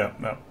 Yeah,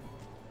 yeah.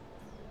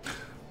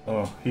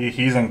 Oh,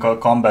 he's in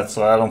combat,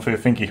 so I don't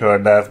think he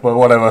heard that, but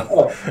whatever.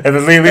 Oh. At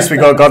least we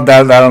got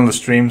that on the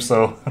stream,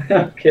 so...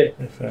 Okay.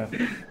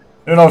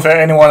 You know, if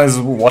anyone is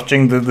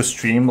watching the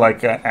stream,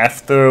 like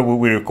after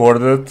we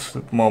recorded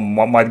it,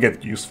 might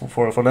get useful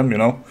for them, you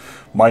know?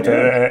 Might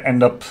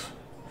end up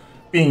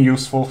being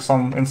useful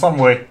in some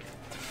way.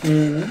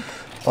 Mm-hmm.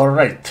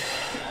 Alright.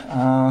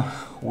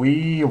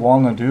 We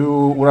wanna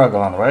do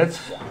Uragan, right?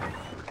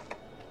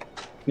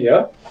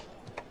 Yeah.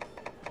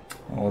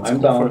 Well,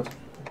 I'm down.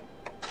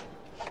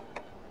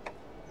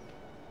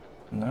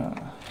 No.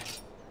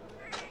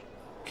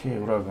 Okay,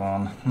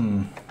 Uragan.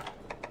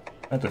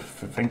 I have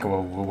to think of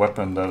a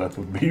weapon that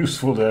would be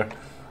useful there.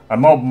 I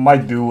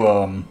might do,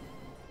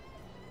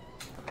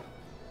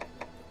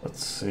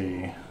 let's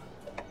see.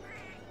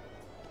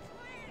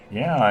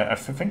 Yeah, I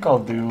think I'll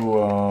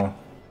do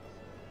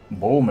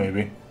bow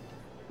maybe.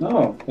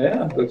 Oh,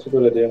 yeah, that's a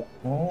good idea.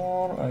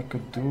 Or I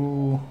could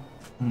do...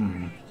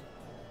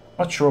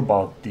 Not sure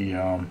about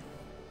the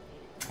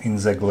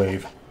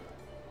Inzeglaive.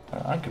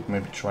 I could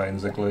maybe try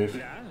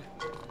Inzeglaive.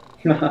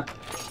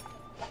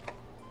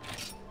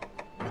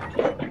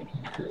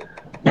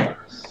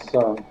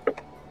 So...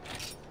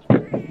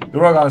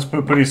 Uragan is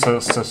pretty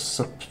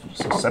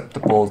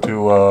susceptible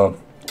to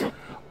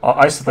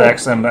ice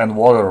attacks and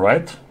water,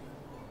 right?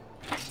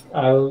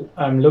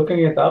 I'm looking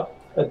it up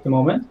at the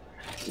moment.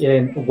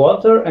 In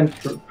water and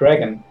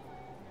dragon.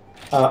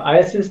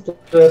 Ice is the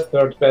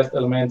third best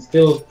element,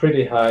 still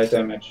pretty high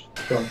damage.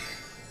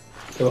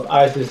 So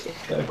ice is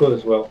good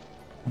as well.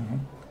 Mm-hmm.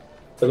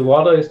 But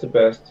water is the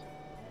best.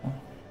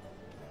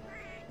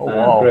 Oh,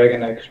 wow.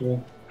 Dragon actually.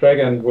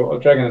 Dragon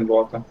and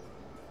water.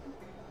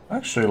 I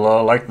actually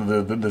like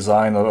the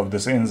design of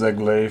this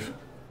Inzeglaive.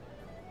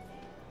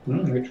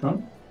 Which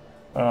one?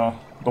 The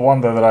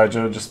one that I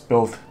just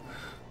built.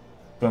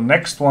 The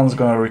next one's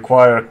gonna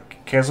require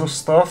Kezu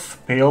stuff,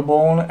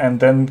 Palebone, and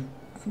then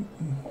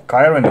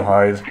Chiron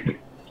hide.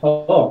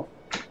 Oh.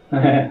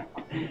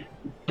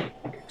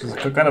 It's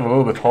kind of a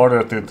little bit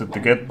harder to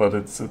get, but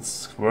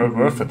it's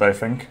worth it, I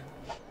think.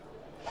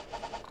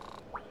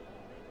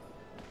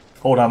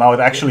 Oh, now it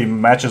actually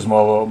matches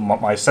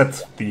my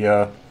set,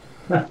 the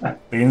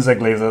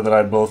Inzeglaive that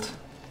I built.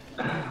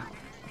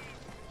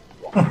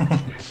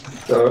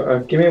 So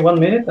give me 1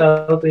 minute,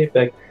 I'll be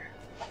back.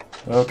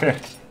 Okay.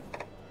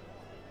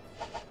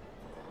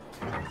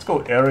 Let's go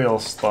aerial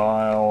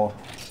style.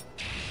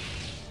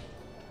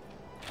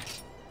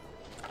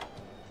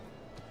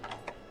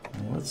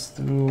 Let's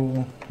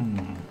do...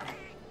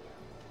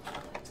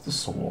 Let's do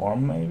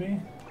swarm, maybe?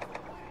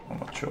 I'm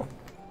not sure.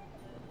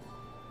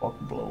 Bug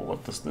blow,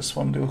 what does this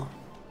one do?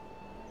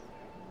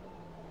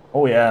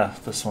 Oh yeah,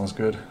 this one's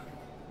good.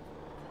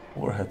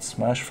 Overhead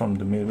smash from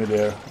the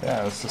mid-air.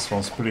 Yeah, this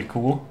one's pretty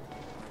cool.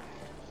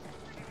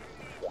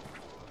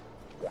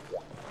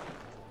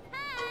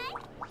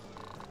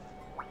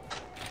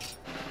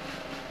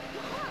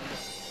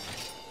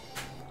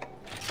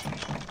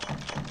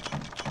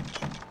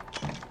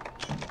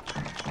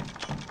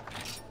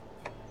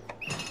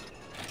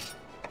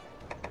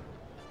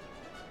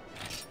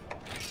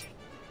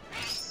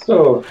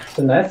 So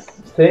the next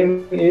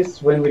thing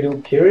is when we do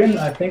Kirin,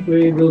 I think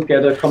we will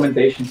get a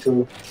commendation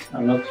too.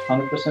 I'm not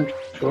 100%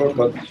 sure,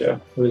 but yeah,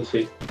 we'll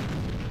see.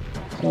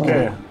 So,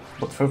 okay,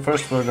 but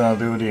first we're gonna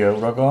do the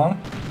Uragan,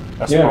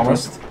 as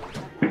promised.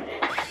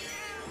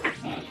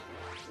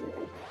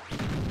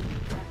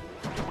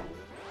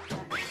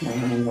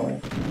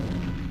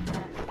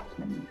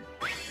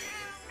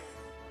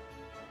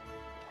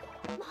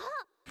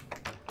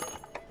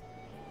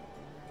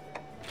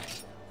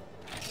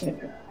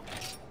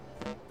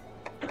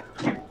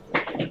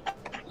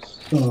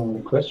 So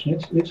the question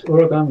is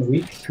Uragan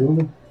weak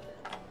to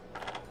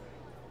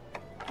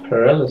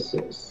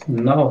paralysis?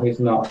 No, he's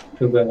not.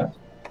 Too bad.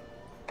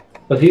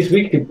 But he's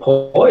weak to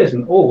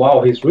poison. Oh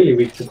wow, he's really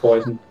weak to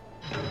poison.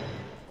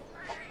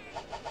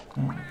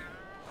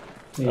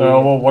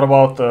 Well, what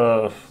about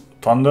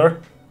Thunder?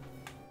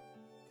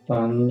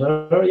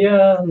 Thunder?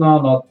 Yeah,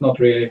 no, not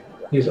really.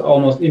 He's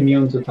almost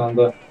immune to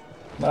thunder.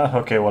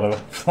 Okay,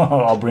 whatever.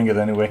 I'll bring it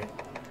anyway.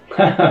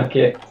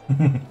 Okay.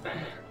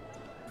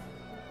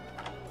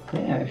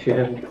 Yeah, if you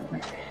have...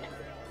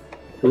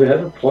 Do we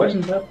have a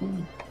poison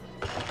weapon?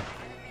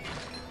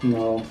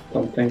 No,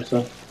 don't think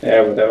so.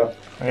 Yeah, whatever.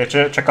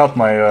 Okay, check out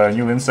my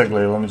new insect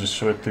blade, let me just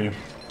show it to you.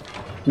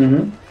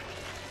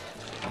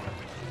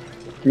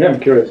 Yeah, I'm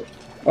curious.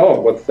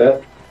 Oh, what's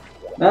that?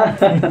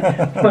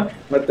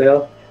 What the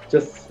hell?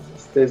 Just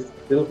stay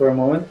still for a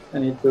moment. I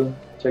need to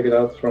check it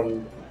out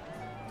from...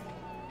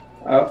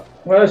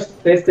 well,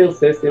 stay still,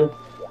 stay still.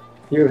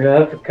 You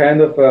have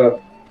kind of a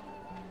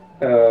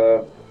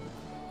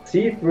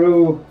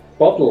see-through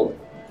bottle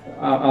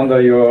under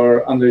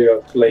your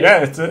blade.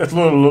 Yeah, it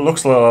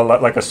looks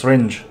like a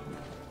syringe.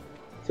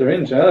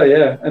 Syringe, oh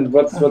yeah. And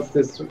what's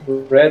this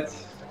red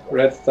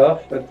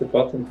stuff at the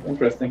bottom?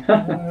 Interesting.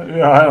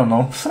 Yeah, I don't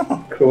know.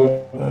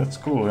 Cool. That's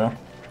cool, yeah.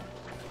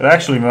 It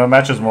actually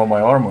matches more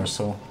my armor,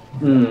 so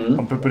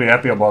I'm pretty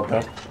happy about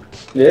that.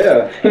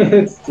 Yeah,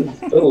 it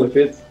totally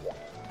fits.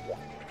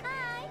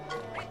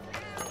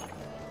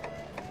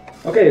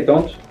 Okay,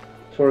 don't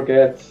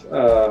forget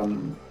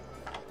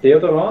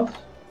deodorant.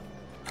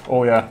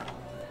 Oh yeah,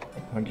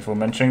 thank you for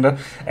mentioning that.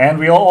 And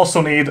we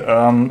also need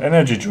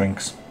energy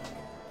drinks.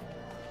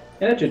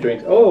 Energy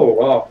drinks. Oh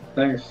wow,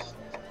 thanks.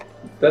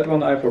 That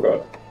one I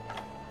forgot.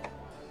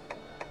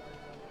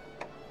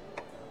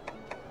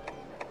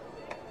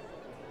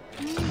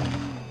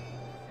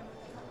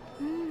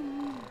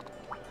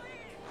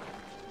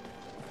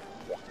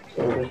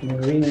 So let me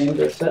rename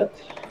the set.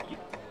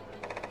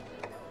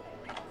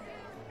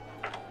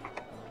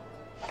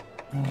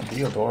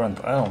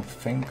 Deodorant, I don't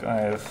think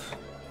I've...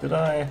 Did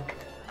I?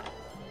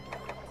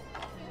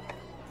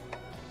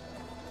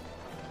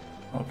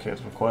 Okay,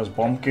 it requires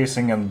bomb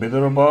casing and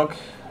bitterbug.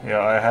 Yeah,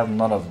 I have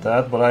none of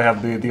that, but I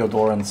have the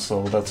deodorant,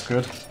 so that's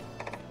good.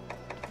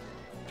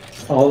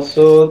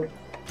 Also,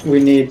 we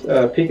need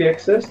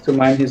pickaxes to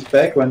mine his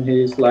back when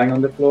he's lying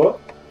on the floor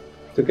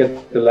to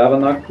get the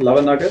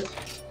lava nuggets.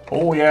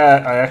 Oh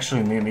yeah, I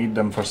actually need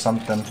them for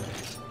something.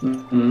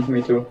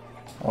 Me too.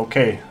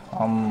 Okay,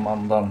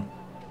 I'm done.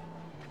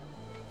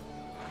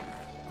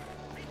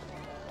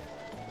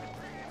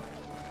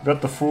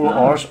 Got the full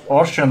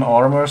Ocean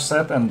armor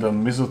set and the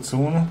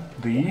Mizutsune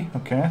D,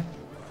 okay.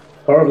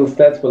 Horrible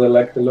stats, but I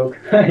like the look.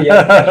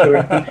 Yeah,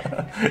 sure.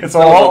 It's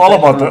all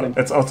about the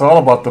it's all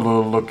about the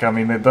look. I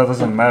mean, it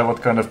doesn't matter what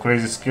kind of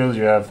crazy skills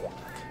you have.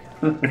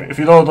 If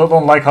you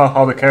don't like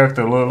how the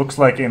character looks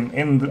like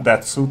in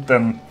that suit,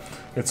 then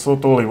it's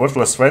totally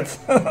worthless, right?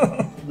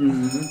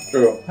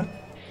 True.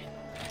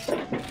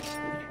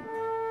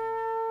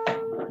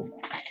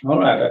 All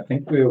right, I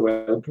think we're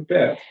well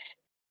prepared.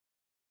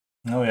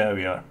 Oh yeah,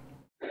 we are.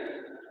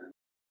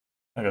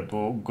 I got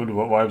good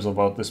vibes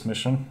about this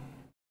mission.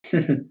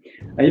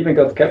 I even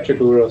got capture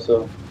guru,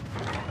 so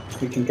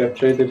you can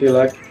capture it if you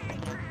like.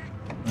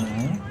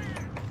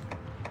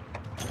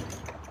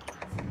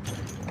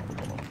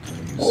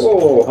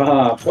 Oh,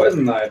 haha,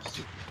 poison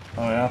knives.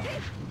 Oh yeah.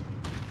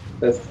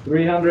 That's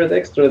 300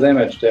 extra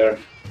damage there.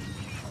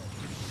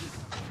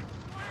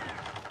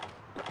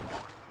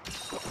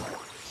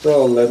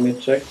 So let me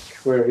check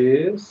where he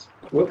is.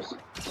 Whoops,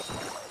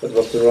 that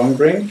was the wrong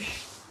brink.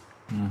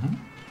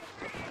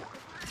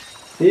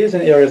 He is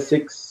in area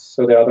 6,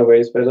 so the other way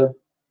is better.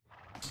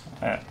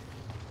 Yeah.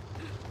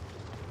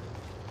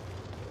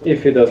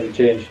 If he doesn't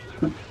change.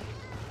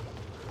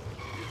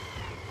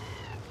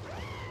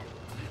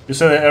 You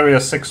said area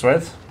 6,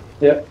 right?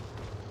 Yeah.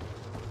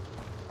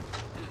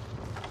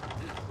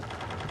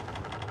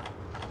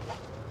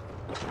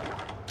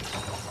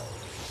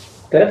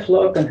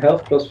 Deathlock and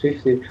health plus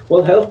 50.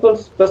 Well, health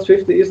plus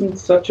 50 isn't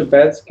such a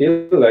bad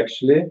skill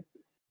actually,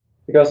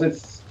 because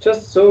it's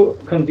just so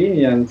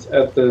convenient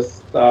at the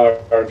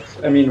start.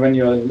 I mean, when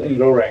you're in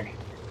low rank,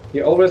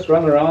 you always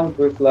run around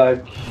with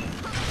like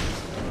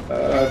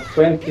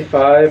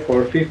 25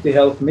 or 50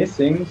 health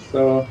missing,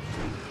 so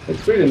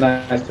it's really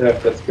nice to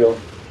have that skill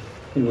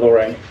in low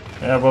rank.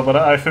 Yeah, but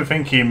I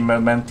think he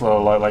meant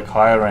like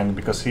higher rank,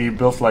 because he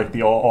built like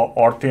the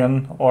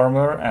Artian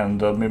armor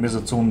and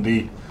Mizutsun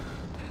D,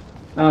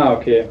 Ah,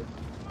 okay.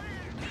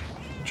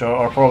 which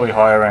are probably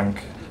higher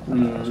rank,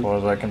 as far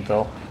as I can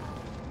tell.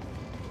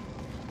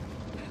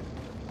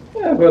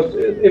 Yeah, but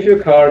if you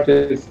card,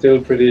 it's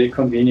still pretty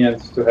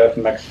convenient to have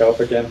max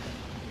health again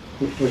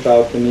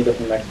without the need of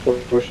a max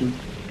potion.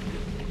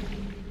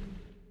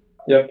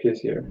 Yep, he's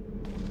here.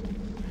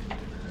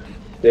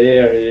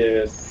 There he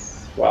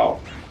is. Wow.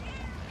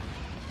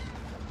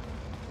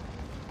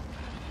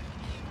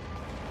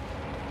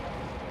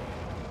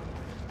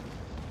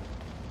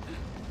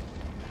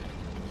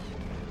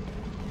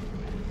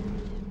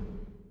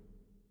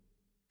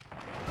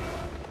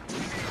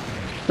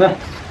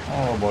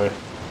 Oh boy.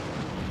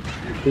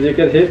 Did you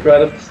get hit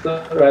right off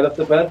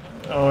the bat?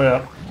 Oh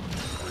yeah.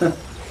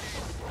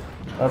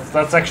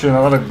 That's actually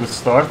not a good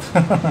start.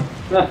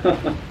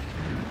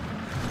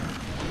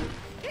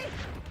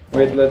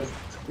 Wait,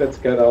 let's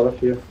get out of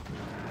here.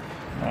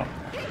 No.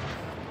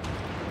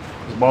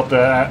 I was about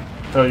to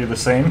tell you the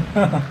same.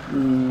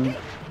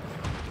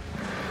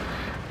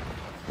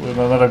 Would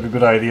not a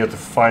good idea to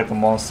fight a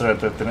monster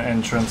at an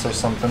entrance or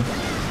something.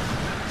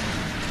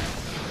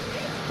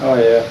 Oh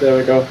yeah, there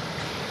we go.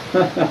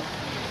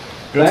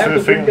 Good I have for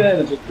to drink an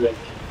energy drink.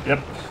 Yep.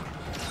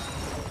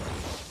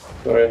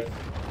 Sorry.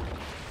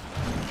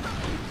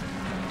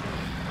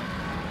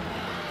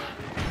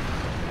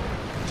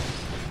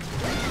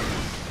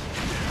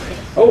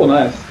 Oh,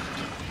 nice.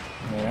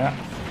 Yeah.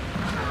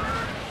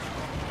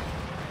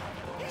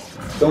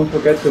 Don't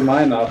forget to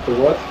mine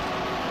afterwards.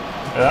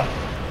 Yeah.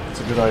 It's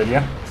a good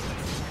idea.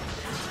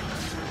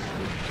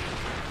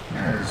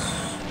 Nice.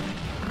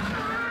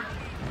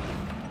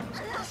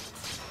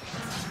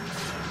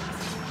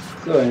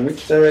 So, in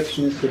which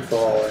direction is he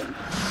falling?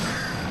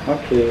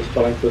 Okay, he's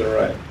falling to the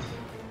right.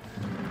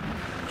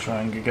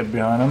 Try and get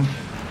behind him.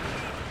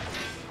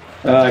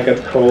 I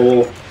got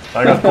coal.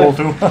 I got coal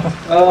too.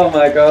 Oh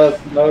my god,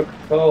 no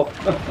coal.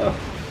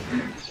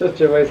 Such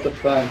a waste of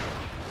time.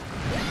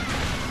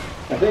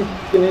 I think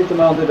you need to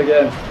mount it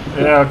again.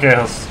 Yeah, okay,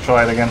 let's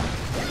try it again.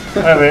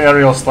 I have the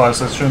aerial style,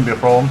 so it shouldn't be a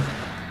problem.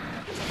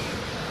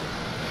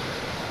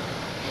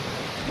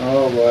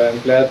 Oh boy, I'm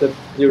glad that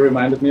you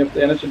reminded me of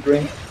the energy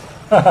drink.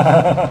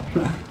 Oh.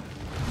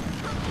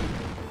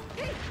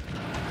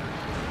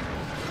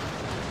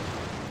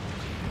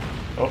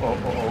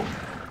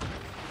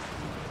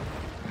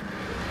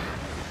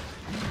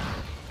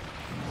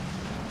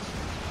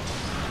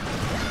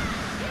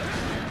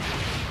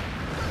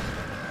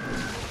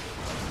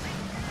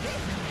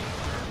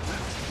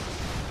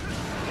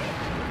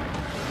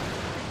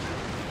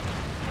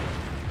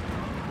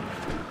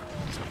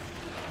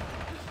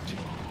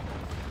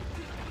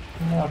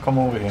 Now come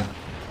over here.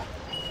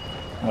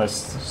 My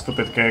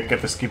stupid cat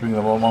is keeping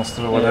the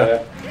monster over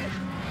there.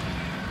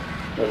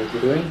 What is he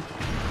doing?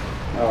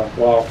 Oh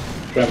wow,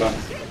 tremor.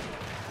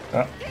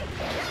 Yeah.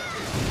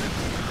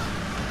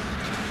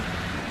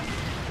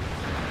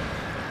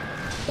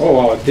 Oh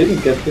wow, I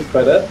didn't get hit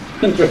by that.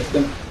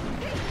 Interesting.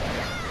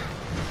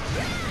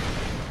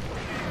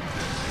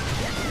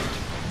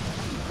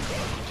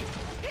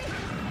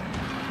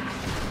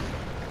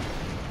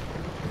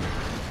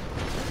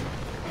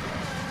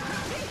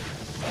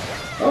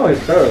 Oh,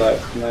 he's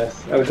paralyzed.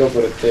 Nice. I'll go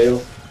for the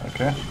tail.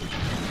 Okay.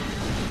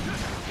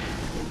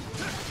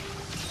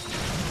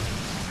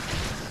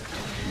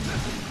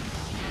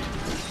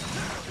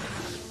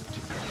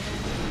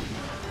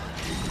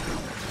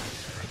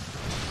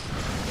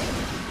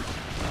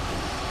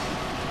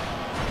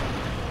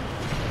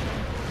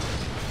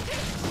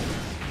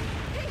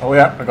 Oh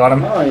yeah, I got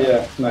him. Oh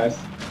yeah, nice.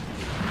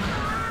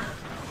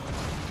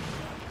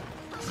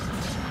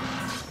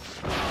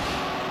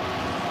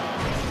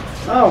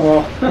 Oh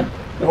wow.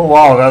 Oh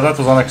wow, that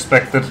was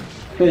unexpected.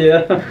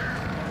 Yeah.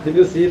 Did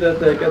you see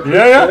that I got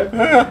Yeah.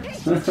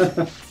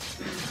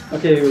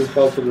 Okay, he will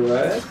fall to the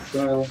right.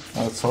 So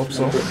Let's hope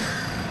so.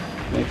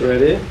 make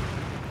ready.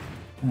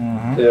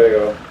 There we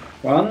go.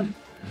 One.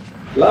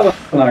 Lava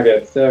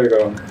nuggets. There we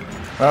go.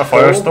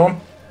 Firestone.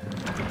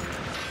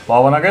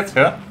 Lava nugget,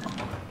 yeah.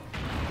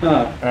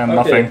 Ah, And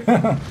okay. nothing.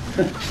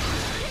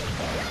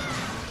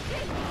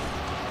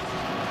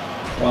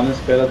 One is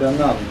better than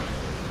none.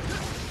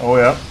 Oh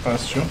yeah,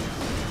 that's true.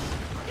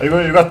 You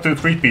got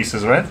 3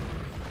 pieces, right?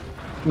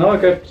 No, I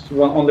got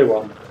only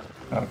one.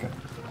 Okay.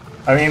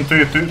 I mean,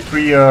 3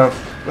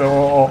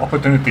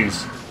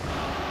 opportunities?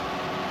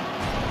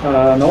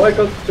 No, I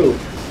got 2.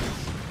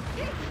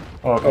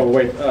 Okay. Oh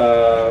wait,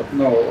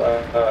 no,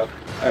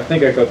 I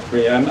think I got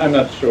 3. I'm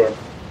not sure.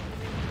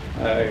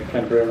 I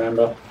can't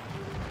remember.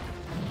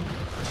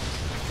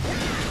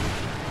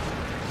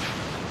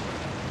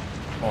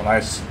 Oh,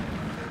 nice.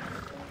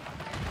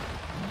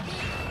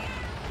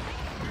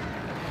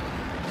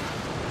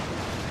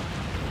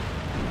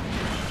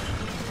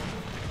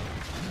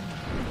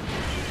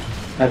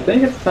 I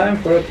think it's time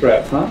for a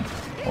trap, huh?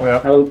 Oh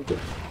yeah. I'll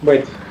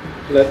wait.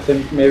 Let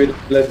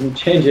him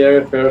change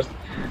area first.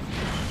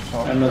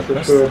 Oh, I'm not so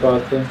missed. sure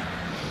about him.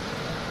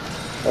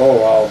 Oh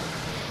wow.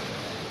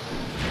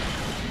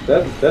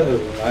 That is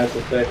a nice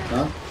effect,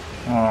 huh?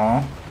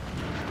 Oh.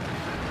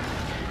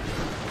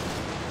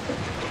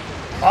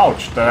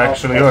 Ouch! That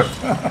actually hurt.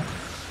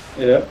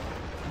 Yeah.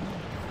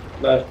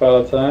 Last part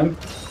of time,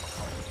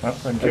 Well,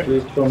 thank at you.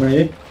 least for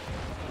me.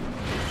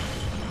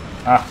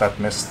 Ah, that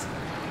missed.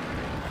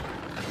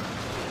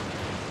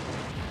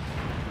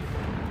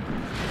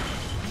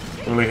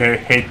 Really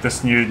hate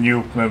this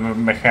new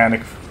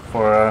mechanic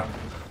for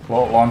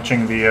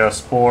launching the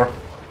spore.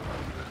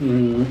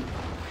 Hmm.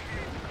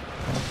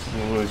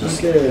 Really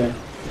just Okay.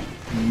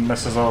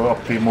 messes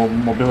up the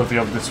mobility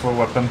of this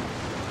weapon.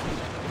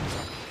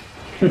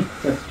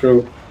 That's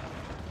true.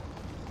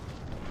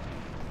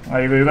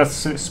 You got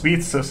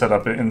speed set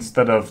up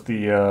instead of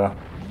the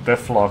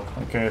death lock.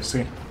 Okay, I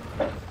see.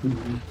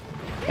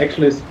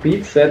 Actually,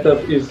 speed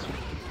setup is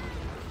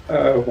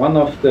one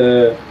of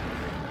the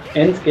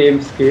end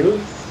game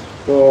skills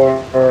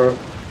for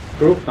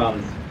group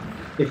hunts.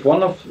 If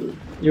one of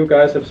you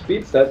guys have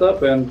speed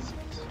setup and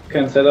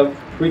can set up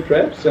 3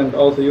 traps and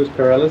also use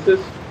paralysis,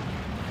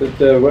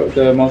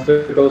 the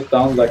monster goes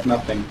down like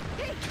nothing.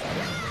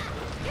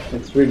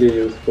 It's really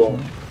useful.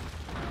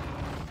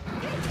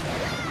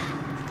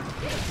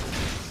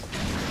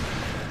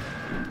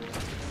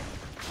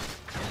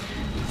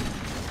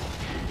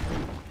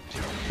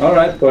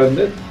 Alright, poisoned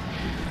it.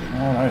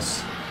 Oh,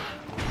 nice.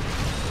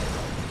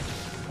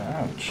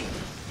 Ouch.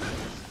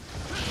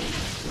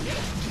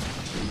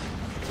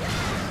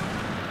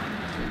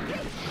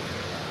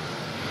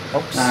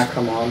 Oops. Ah,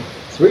 come on.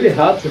 It's really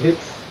hard to hit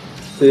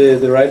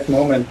the right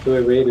moment to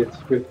evade it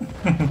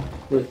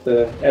with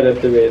the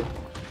adaptive aid.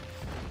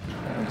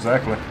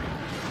 Exactly.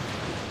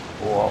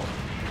 Wow.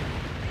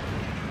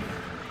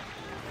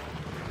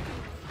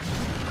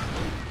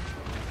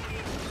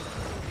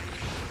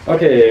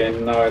 Okay,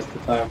 now is the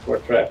time for a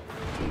trap.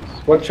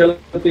 What shall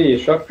it be?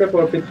 Shock trap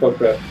or pitfall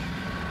trap?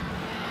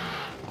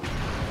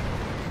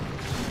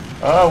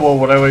 Ah, well,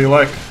 whatever you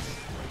like.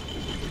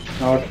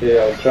 Okay,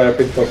 I'll try a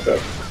pitfall trap.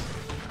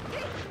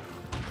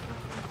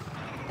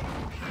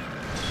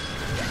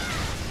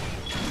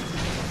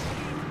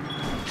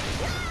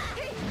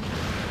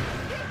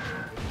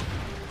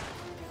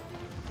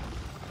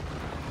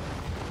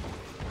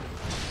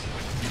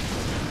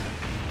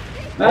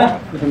 Ah,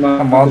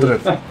 I mounted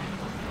it.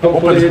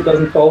 Hopefully it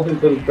doesn't fall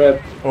into the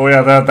trap. Oh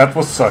yeah, that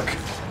was suck.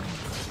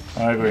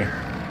 I agree.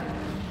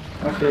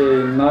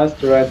 Okay, now is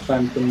the right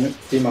time to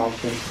demount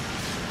him.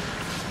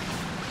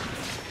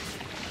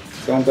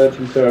 Don't let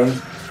him turn.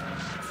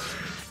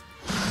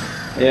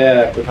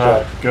 Yeah, good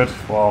job. Good.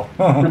 Wow.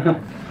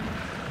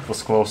 It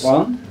was close.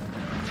 1,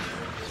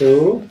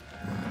 2,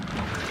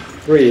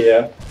 3,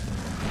 yeah.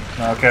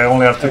 Okay, I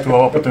only have two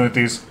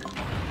opportunities.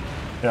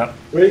 Yeah.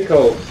 Really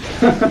close.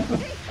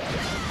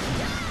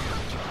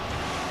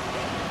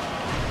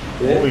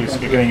 Oh, he's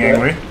getting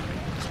angry.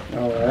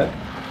 Alright.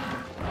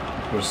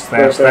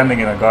 We're standing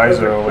in a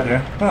geyser over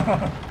here.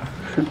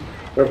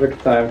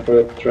 Perfect time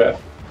for the trap.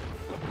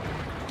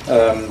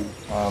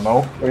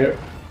 No.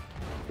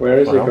 Where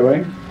is Well. he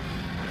going?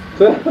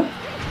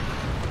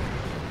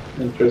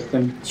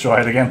 Interesting. Let's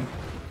try it again.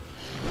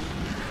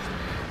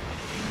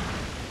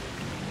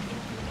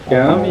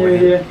 Come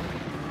here.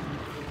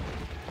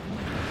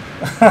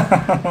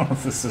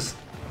 This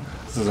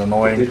is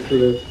annoying.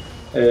 Ridiculous.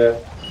 Yeah,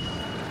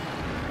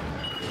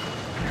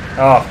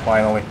 Ah,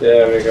 finally.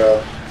 there we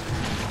go.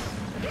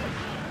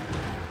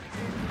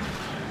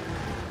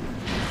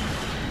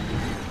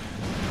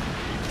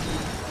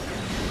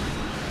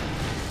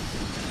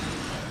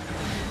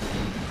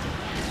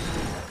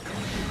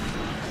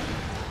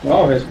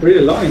 Wow, he's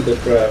pretty long in the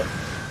trap.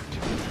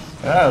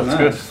 Yeah, that's Nice.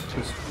 good.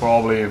 He's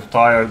probably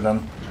tired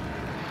then.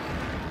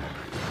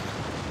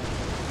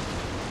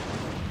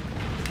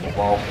 Oh,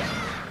 wow.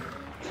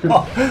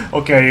 Oh,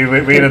 okay, you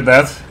waited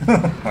that.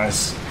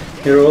 Nice.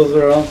 He rolls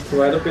around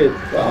quite a bit.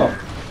 Wow,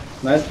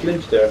 nice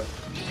clinch there.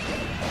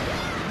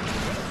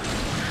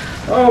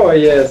 Oh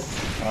yes,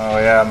 Oh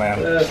yeah,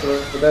 man.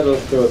 that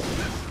was good.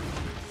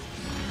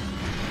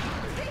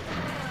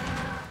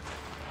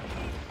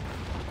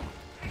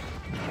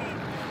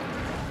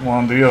 Come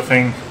on, do your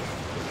thing.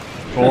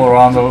 Roll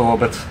around a little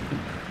bit.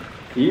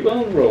 Keep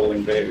on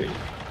rolling, baby.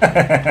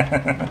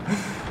 Yeah,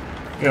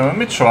 let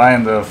me try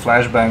and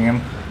flashbang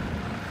him.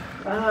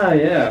 Ah,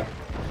 yeah,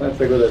 that's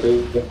a good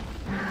idea.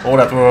 Oh,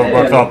 that Yeah,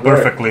 worked that out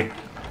worked. perfectly.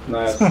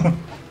 Nice.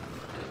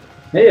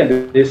 Hey,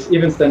 and it's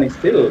even standing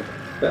still.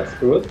 That's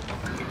good.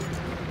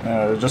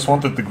 I just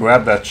wanted to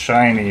grab that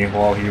shiny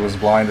while he was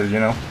blinded, you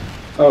know?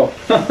 Oh,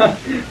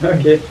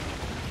 okay.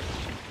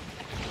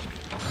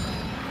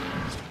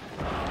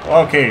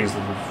 Okay, he's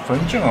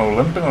flinching or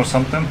limping or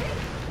something.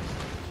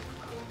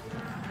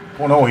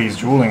 Oh no, he's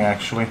drooling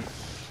actually.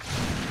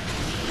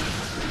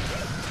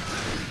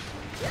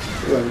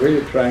 I'm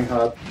really trying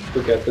hard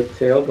to get the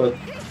tail, but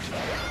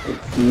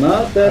it's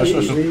not that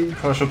easy.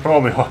 I should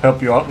probably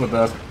help you out with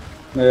that.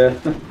 Yeah.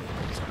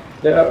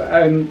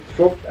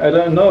 I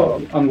don't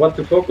know on what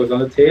to focus, on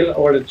the tail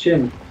or the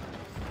chin.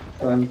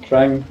 So I'm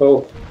trying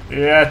both.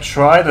 Yeah,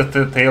 try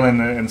the tail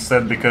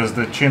instead, because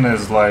the chin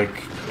is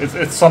like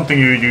it's something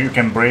you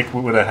can break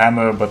with a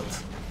hammer, but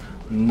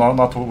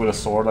not with a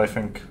sword, I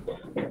think.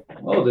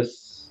 Oh,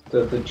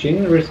 the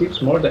chin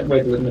receives more than.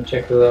 Wait, let me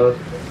check that out.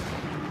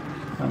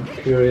 I'm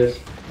curious.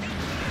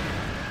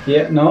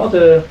 Yeah, no,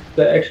 the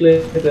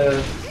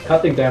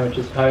cutting damage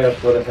is higher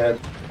for the head.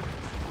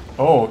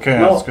 Oh, okay,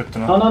 No, that's good to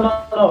know.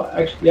 no.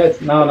 Actually, yeah,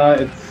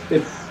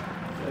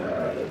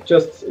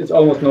 it's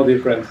almost no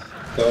difference.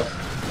 So,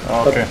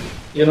 Okay. but,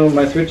 you know,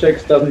 my switch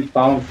X doesn't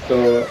bounce,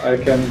 so I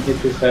can hit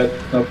his head,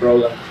 no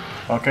problem.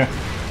 Okay.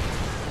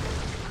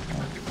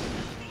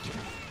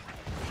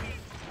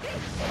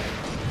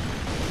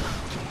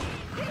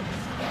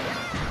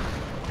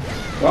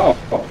 Wow,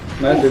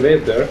 nice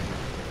evade there.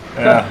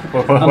 Yeah,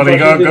 but he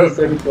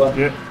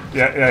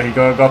yeah, he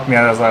got me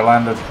as I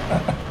landed.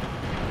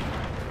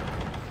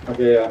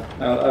 Okay, yeah,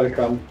 I'll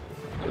come.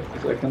 Just a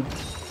second.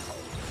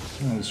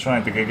 He's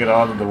trying to get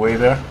out of the way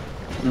there.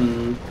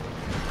 Mm.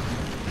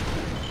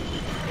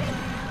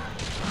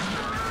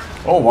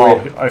 Oh wow,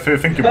 Wait. I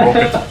think you broke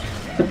it.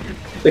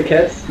 The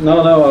cats?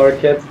 No, our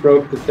cats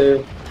broke the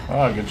tail.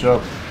 Ah, good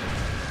job.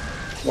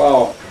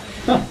 Wow.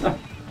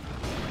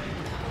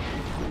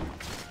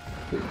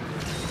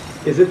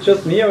 Is it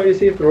just me, or is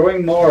he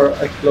throwing more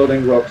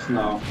exploding rocks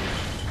now?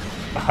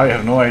 I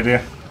have no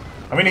idea.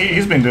 I mean,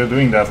 he's been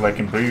doing that like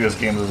in previous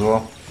games as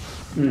well.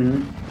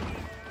 Mm-hmm.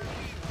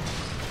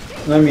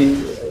 I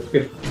mean,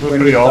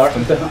 when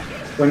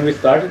we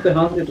started the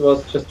hunt, it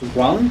was just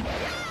one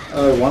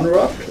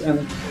rock,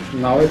 and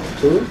now it's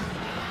two.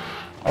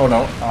 Oh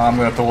no, I'm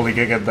gonna totally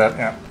get that.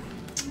 Yeah.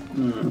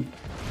 Mm.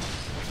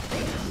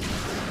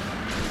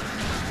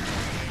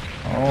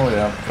 Oh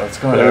yeah, that's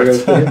gonna There hurt.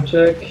 goes the hip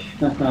check.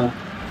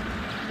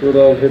 Good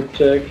old hip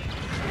check.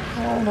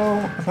 Oh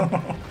no.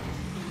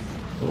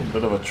 A little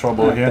bit of a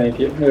trouble here. Thank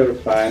you. You're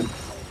fine.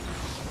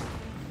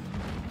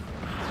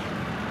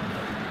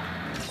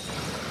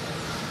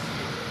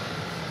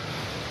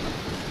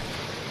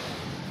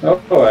 Oh,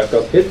 I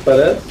got hit by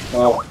that.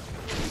 Wow.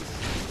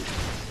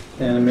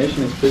 The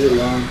animation is pretty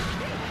long.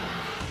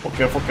 Oh,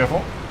 careful,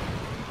 careful.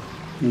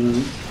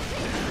 Mm.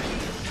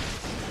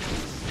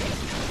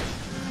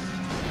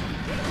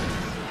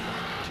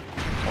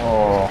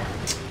 Oh.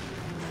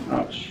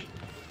 Ouch.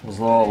 Was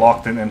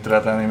locked into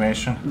that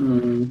animation.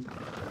 Mm.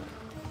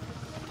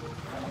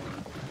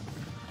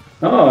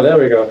 Oh, there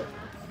we go.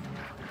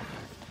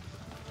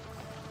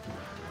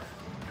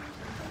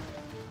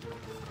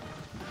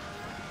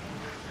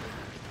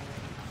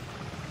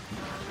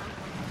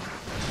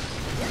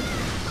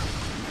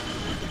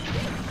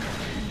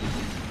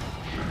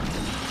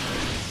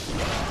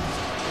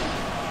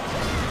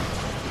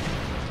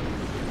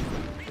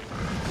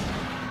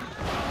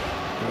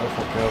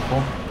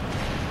 Careful.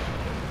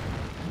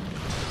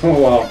 Oh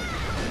wow.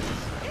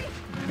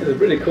 It's a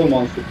really cool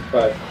monster to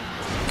fight.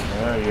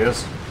 There he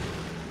is.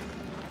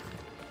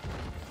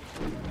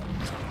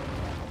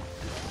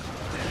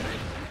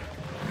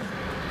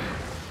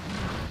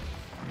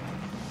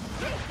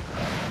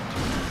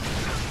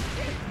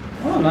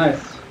 Oh,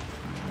 nice.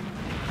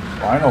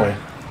 Finally.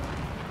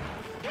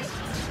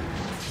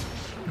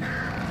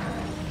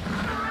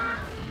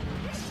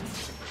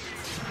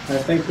 I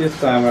think this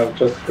time I'll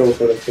just go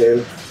for the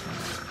tail.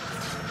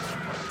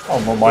 Oh,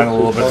 mine a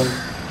little bit.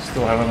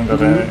 Still haven't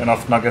got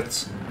enough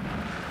nuggets.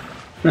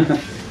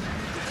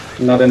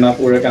 Not enough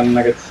Uragan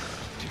nuggets.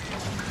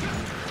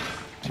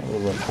 A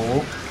little bit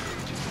cool.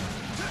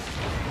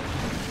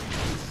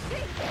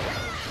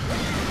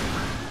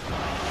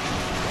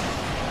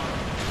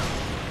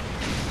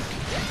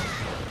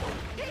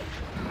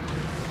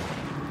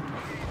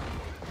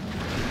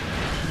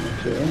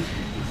 Okay.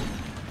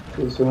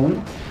 Too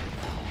soon.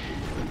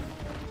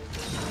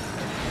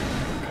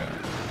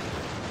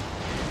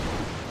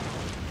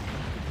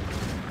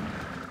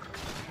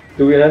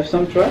 Do we have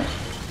some traps?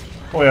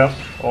 Oh yeah,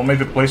 or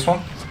maybe place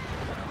one.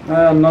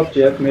 Not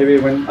yet. Maybe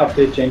when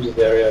update changes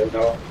the area, you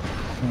know.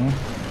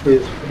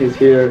 Mm-hmm. He's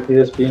here. He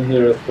has been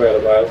here for quite a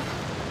while.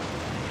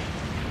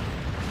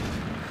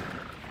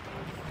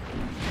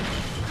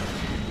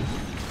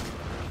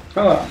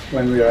 Oh,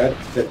 when we are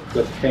at it,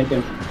 let's paint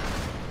him.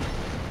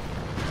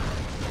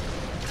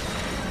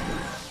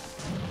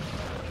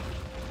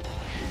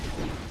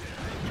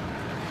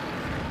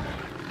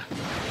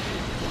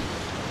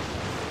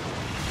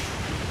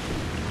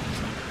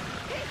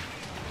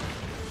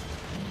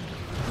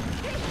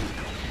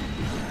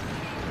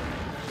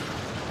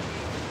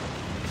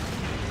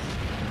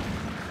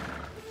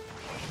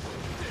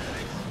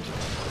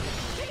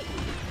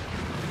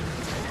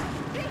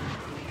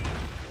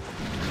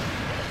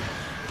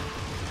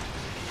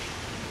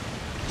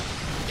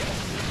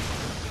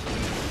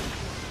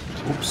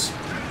 Oops.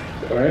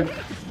 Sorry.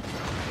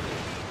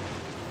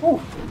 Oh,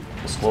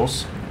 that's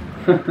close.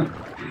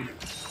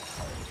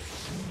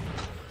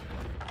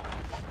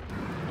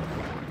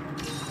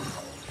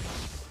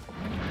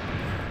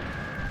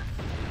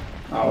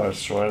 Oh,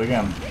 let's try it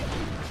again.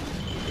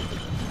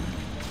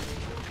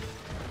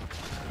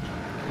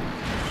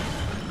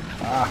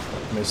 Ah,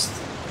 missed.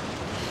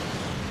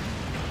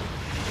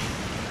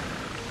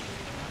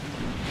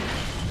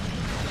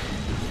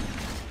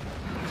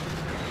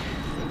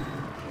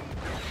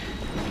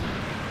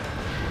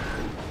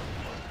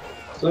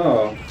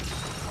 So,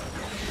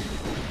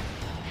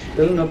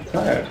 still not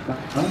tired,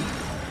 huh?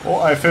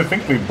 Oh, I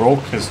think we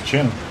broke his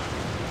chin.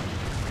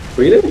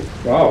 Really?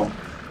 Wow.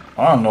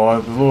 I don't know,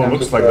 it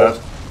looks like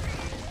that.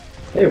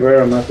 Hey,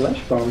 where are my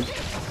flash bombs?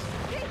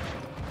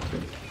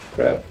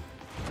 Crap.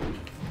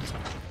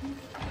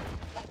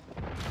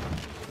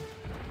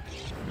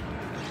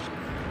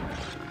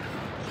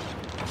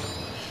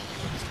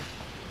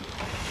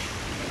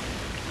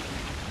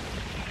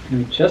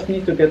 You just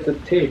need to get the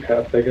tail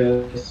cut, I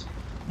guess.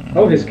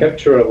 Oh, he's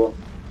capturable.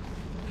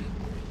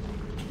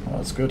 Oh,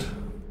 that's good.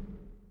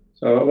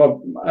 So,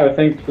 well, I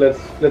think let's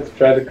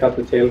try to cut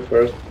the tail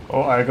first.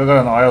 Oh, I got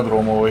an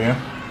aerodrome over here.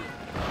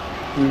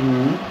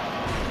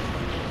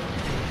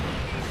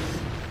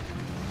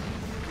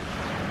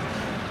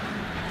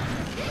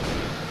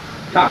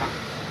 Ha!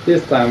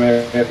 This time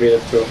I made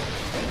it through.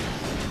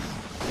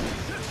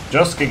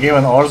 Just gave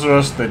an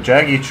Arzuros the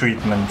Jaggy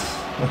treatment.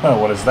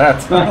 What is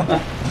that?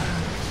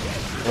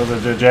 What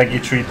is the Jaggy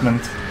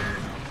treatment?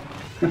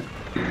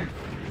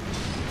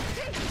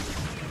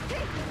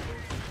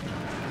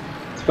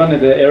 It's funny,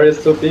 the area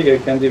is so big I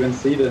can't even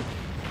see the...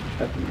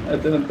 I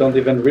don't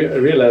even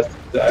realize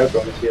the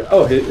aerodrome is here.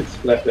 Oh,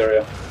 it's left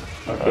area.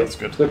 Okay, Oh, that's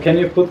good. So can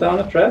you put down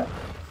a trap?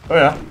 Oh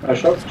yeah. A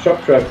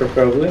shock trap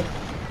preferably.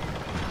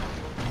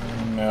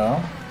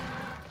 Yeah.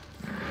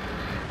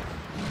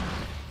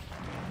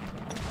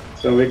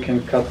 So we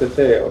can cut the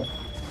tail.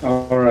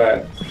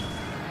 Alright.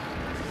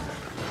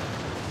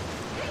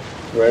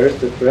 Where is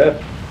the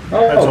trap?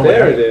 Oh,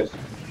 there it is.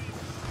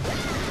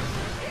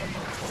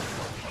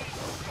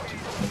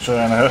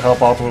 Try and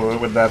help out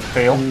with that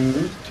tail.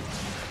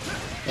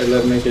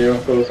 Let me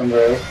go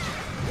somewhere else.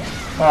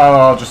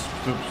 I'll just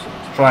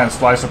try and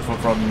slice it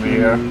from the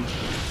air.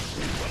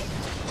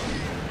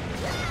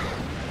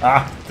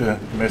 Ah,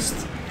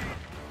 missed.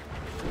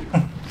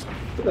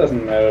 It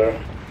doesn't matter.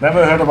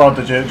 Never heard about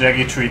the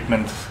Jaggy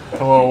treatment.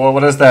 Oh,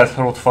 what is that,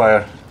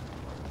 Rootfire?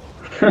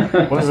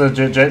 What is the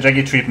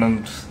Jaggy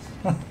treatment?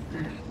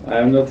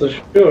 I'm not so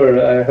sure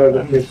I heard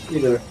of it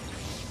either.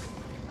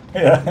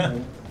 Yeah.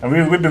 And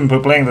we've been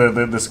playing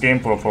this game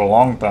for a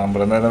long time,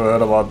 but I never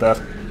heard about that.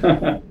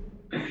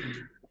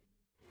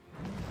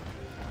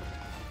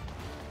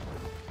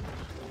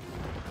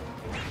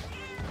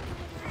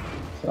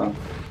 So,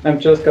 I'm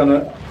just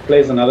gonna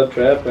place another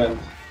trap and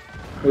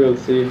we'll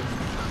see.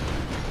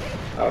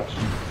 Ouch.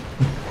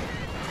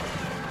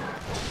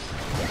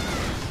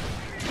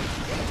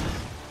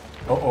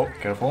 Oh,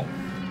 careful.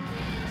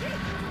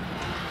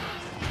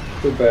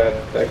 Too bad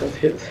I got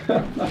hit.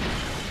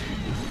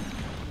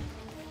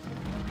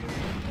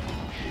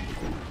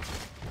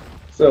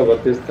 So,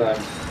 but this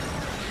time.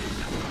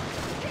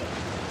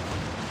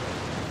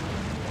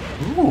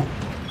 Ooh.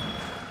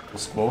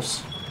 Was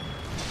close.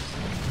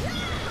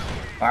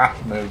 Ah,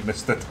 no,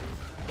 missed it.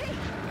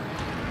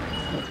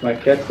 What's my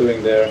cat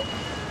doing there?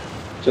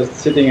 Just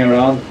sitting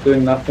around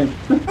doing nothing.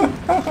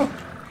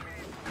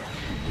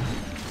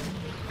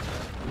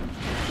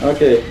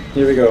 Okay,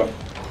 here we go.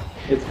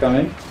 It's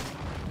coming.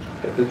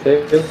 Get the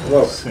tail. Whoa.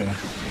 Let's see.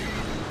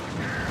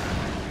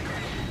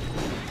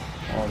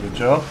 Oh, good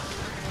job.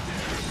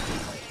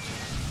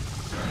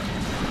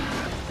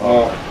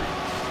 Oh,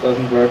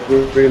 doesn't work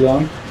very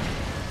long.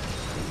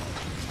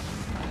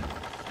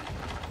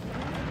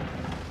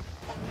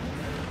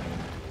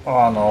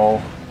 Oh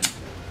no.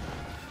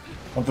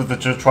 I wanted to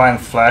just try and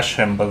flash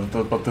him, but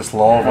this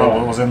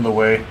lava was in the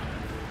way.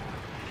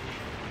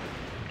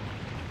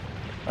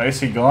 Is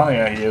he gone?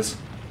 Yeah, he is.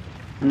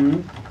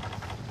 Yeah,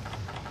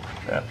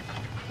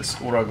 this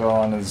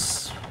Uragan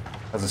has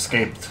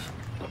escaped.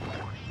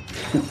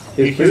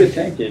 He's pretty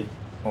tanky.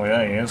 Oh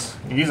yeah, he is.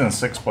 He's in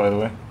 6, by the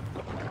way.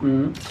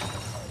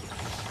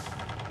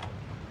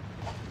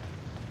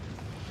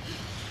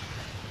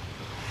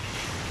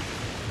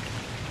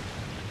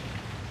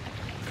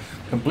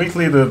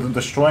 Completely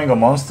destroying a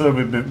monster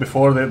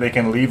before they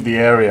can leave the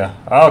area.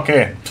 Ah,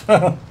 okay.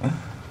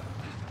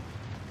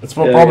 It's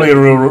probably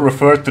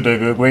referred to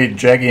the Great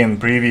Jaggy in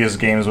previous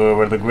games,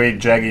 where the Great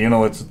Jaggy, you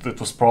know, it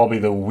was probably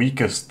the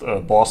weakest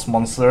boss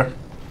monster.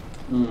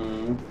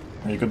 You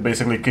could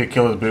basically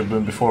kill it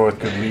before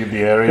it could leave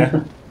the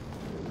area.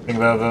 I think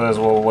that is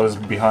what is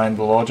behind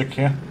the logic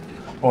here.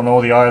 Oh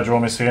no, the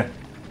aerodrome is here.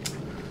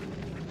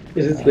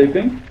 Is it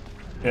sleeping?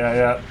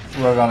 Yeah,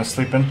 Uragan is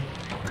sleeping.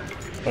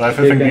 But I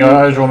think the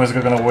aerodrome is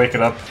gonna wake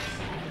it up.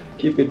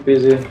 Keep it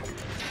busy.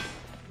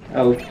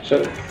 I'll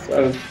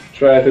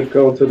try to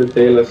go to the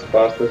tail as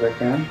fast as I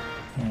can.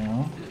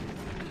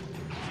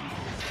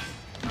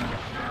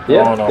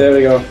 Yeah, Oh no. there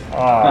we go.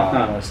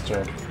 Ah, nice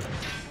job.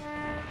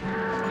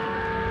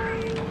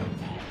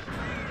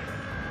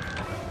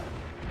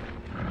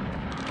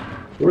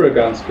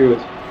 Uragan's good.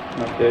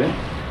 Okay.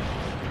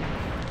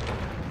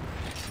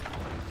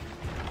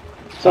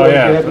 So Oh, if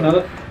yeah. you have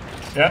another,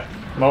 Yeah.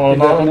 No, if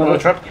you have no, another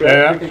trap. trap,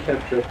 Yeah, you can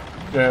capture.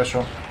 yeah,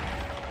 sure.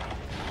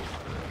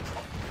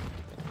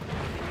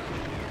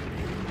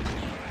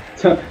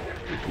 So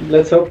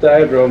let's hope the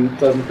aerodrome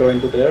doesn't go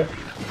into there.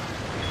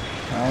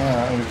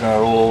 He's gonna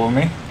roll over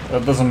me.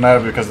 That doesn't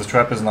matter because the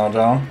trap is now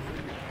down.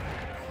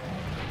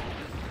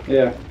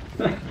 Yeah.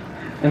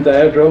 And the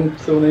aerodrome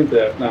soon in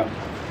there. No.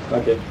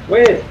 Okay.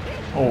 Wait!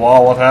 Oh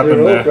wow, what They happened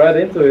rolled there? right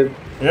into it.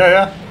 Yeah,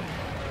 yeah.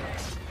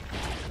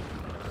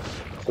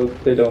 So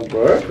they don't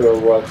work or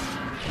what?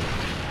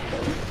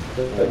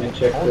 Let me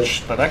check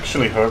this. Ouch, that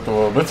actually hurt a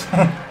little bit.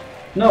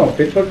 No,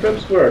 pitfall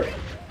traps work.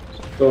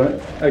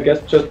 So I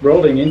guess just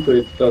rolling into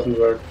it doesn't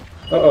work.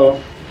 Uh-oh.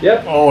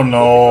 Yep. Oh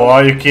no,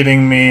 are you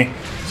kidding me?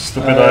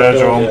 Stupid So,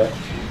 aerodrome. yeah.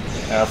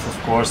 Yes,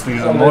 of course,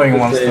 these I'll annoying make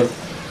the ones. save.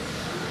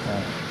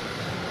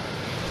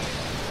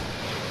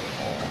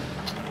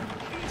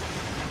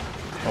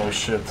 Oh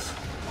shit.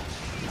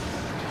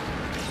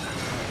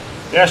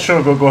 Yeah,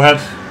 sure, go ahead.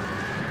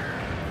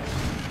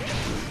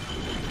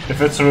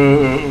 If it's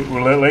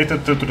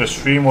related to the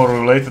stream or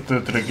related to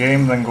the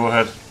game, then go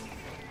ahead.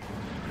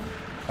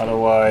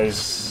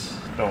 Otherwise,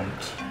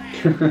 don't.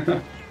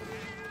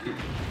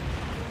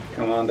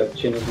 Come on, that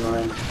chin is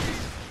mine.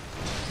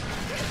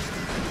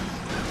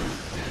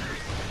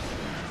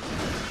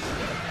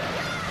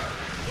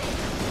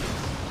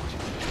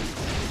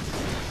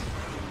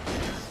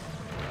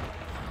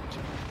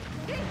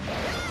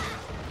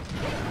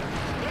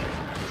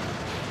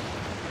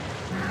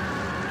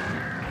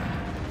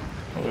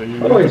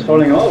 Oh, he's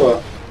falling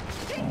over.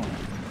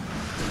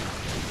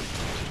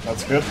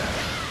 That's good.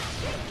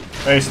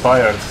 Hey, he's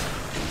tired.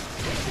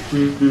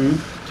 Mm-hmm.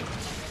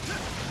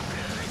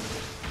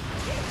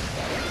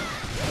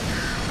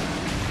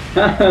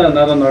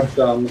 Another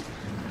knockdown.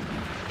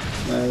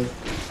 Nice.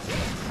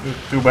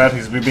 Too bad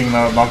he's being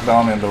knocked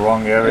down in the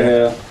wrong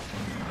area. Yeah,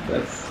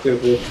 that's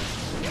stupid.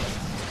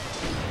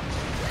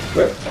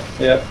 Where?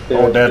 Yeah.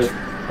 Oh, dead.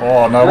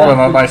 Oh, no, what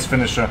a nice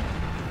finisher.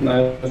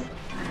 Nice.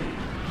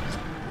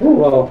 Oh,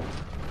 wow.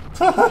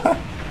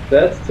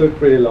 That took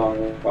pretty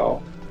long.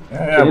 Wow.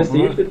 Yeah, Can you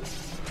see if it...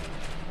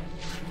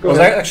 I was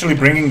actually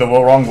bringing the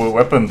wrong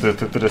weapon to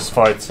this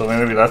fight, so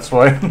maybe that's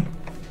why.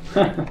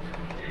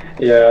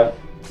 Yeah,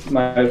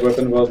 my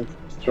weapon wasn't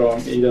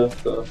strong either,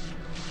 so...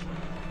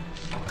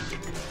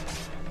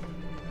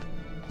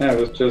 Yeah, I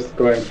was just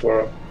going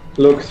for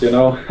looks, you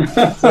know,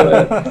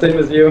 so same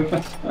as you.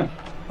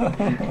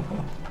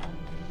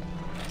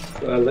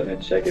 So let me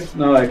check it.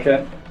 No, I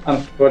can't.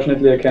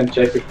 Unfortunately, I can't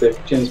check if the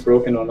chin is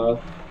broken or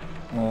not.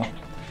 Yeah.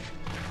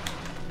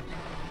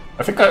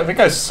 I think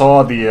I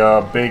saw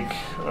the big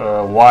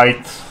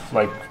white,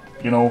 like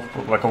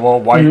like a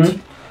white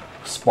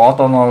spot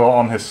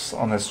on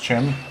his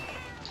chin.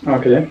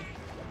 Okay.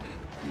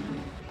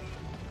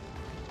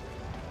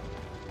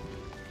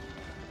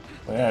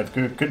 But yeah,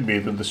 it could be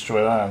the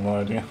destroyer. I have no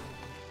idea.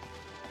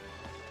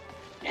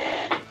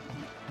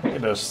 Hey,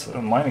 there's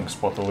a mining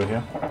spot over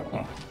here.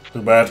 Oh,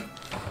 too bad.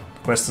 The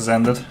quest is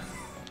ended.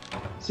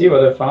 See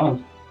what I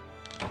found.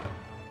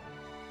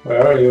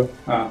 Where are you?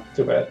 Ah,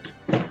 too bad.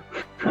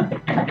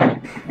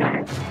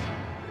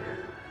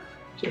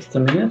 Just a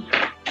minute.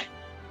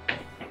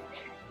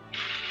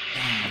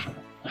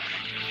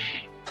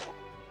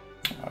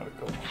 There we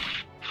go.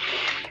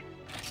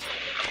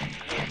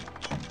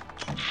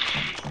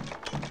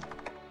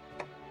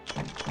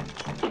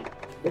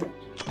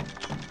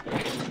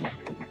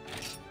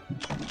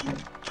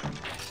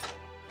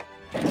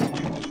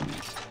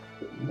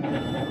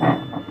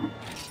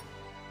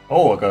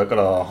 Oh, I got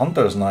a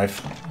hunter's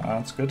knife. Ah,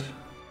 that's good.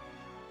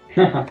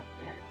 Whatever.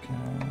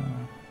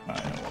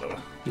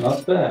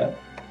 Not bad.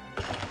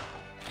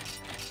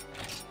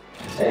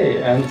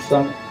 Hey, and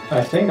some.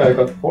 I think I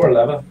got 4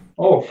 lava.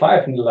 Oh,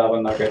 5 in the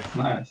lava nuggets.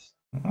 Nice.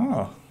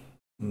 Oh,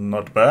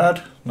 not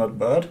bad. Not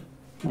bad.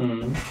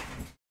 Mm.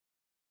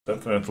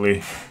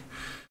 Definitely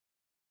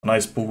a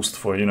nice boost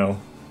for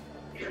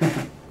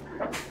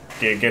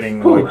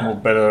getting like more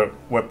better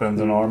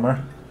weapons and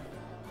armor.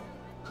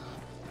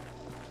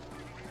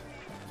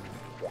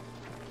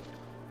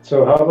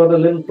 So how about a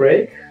little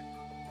break?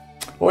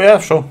 Oh yeah,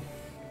 sure.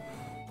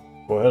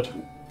 Go ahead.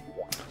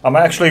 I'm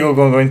actually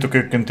going to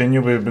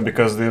continue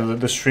because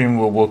the stream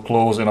will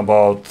close in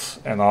about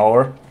an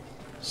hour,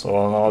 so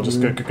I'll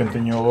just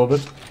continue a little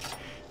bit.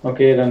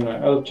 Okay, then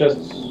I'll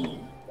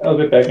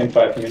be back in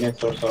 5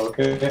 minutes or so.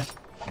 Okay.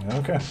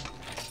 Okay.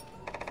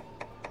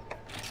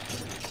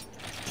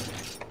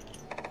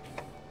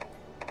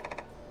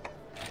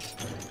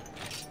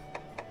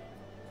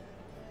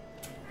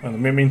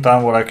 In the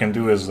meantime, what I can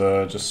do is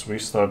just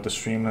restart the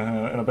stream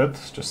in a bit.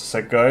 Just a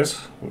sec,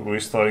 guys. We're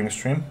restarting the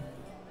stream.